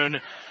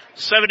afternoon,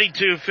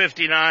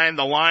 72-59.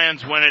 The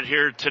Lions win it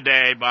here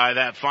today by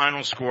that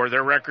final score.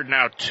 Their record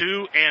now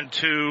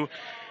 2-2,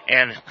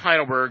 and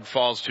Heidelberg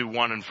falls to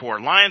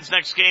 1-4. Lions'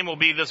 next game will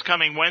be this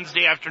coming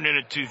Wednesday afternoon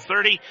at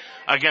 2:30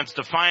 against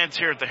Defiance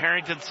here at the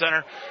Harrington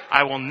Center.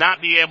 I will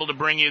not be able to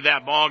bring you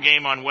that ball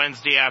game on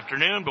Wednesday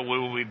afternoon, but we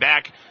will be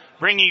back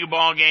bringing you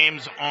ball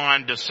games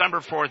on December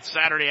 4th,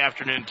 Saturday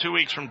afternoon, 2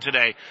 weeks from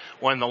today,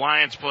 when the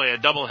Lions play a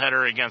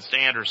doubleheader against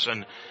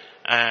Anderson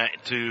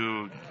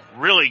to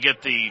really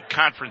get the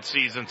conference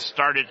season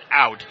started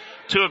out.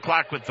 2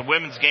 o'clock with the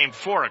women's game,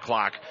 4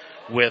 o'clock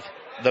with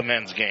the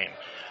men's game.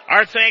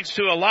 Our thanks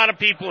to a lot of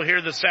people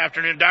here this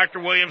afternoon. Dr.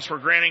 Williams for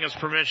granting us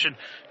permission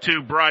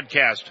to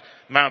broadcast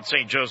Mount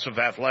St. Joseph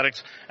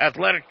Athletics.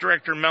 Athletic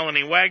Director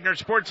Melanie Wagner,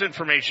 Sports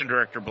Information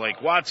Director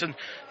Blake Watson,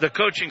 the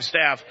coaching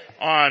staff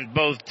on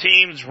both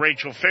teams,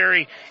 Rachel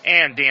Ferry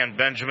and Dan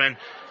Benjamin.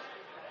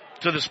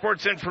 To the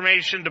Sports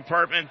Information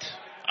Department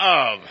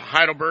of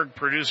Heidelberg,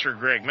 producer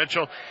Greg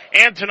Mitchell,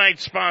 and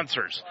tonight's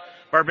sponsors,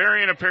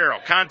 Barbarian Apparel.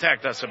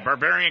 Contact us at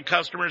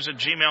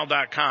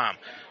barbariancustomers@gmail.com.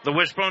 The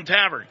Wishbone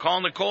Tavern.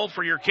 Call Nicole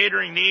for your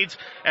catering needs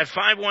at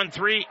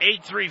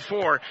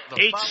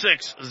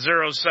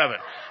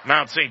 513-834-8607.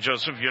 Mount St.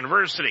 Joseph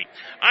University.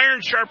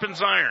 Iron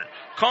sharpens iron.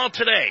 Call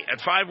today at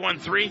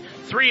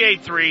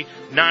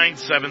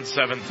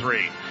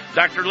 513-383-9773.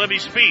 Dr. Libby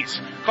Spees.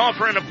 Call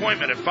for an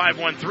appointment at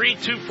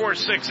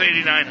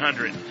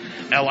 513-246-8900.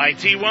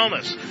 LIT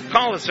Wellness.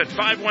 Call us at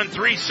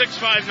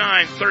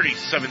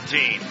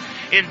 513-659-3017.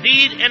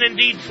 Indeed and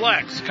Indeed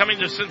Flex. Coming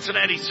to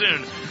Cincinnati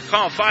soon.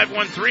 Call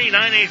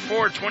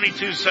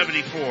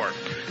 513-984-2274.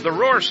 The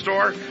Roar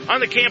Store on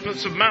the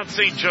campus of Mount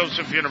St.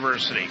 Joseph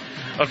University.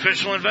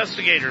 Official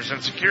investigators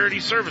and security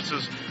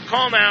services.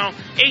 Call now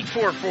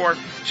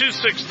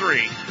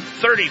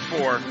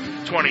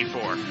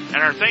 844-263-3424. And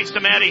our thanks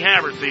to Maddie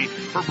Haverthy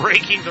for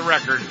breaking the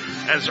record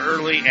as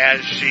early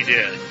as she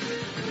did.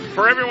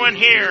 For everyone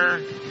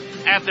here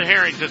at the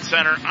Harrington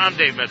Center, I'm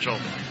Dave Mitchell.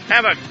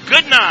 Have a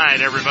good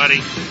night,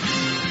 everybody.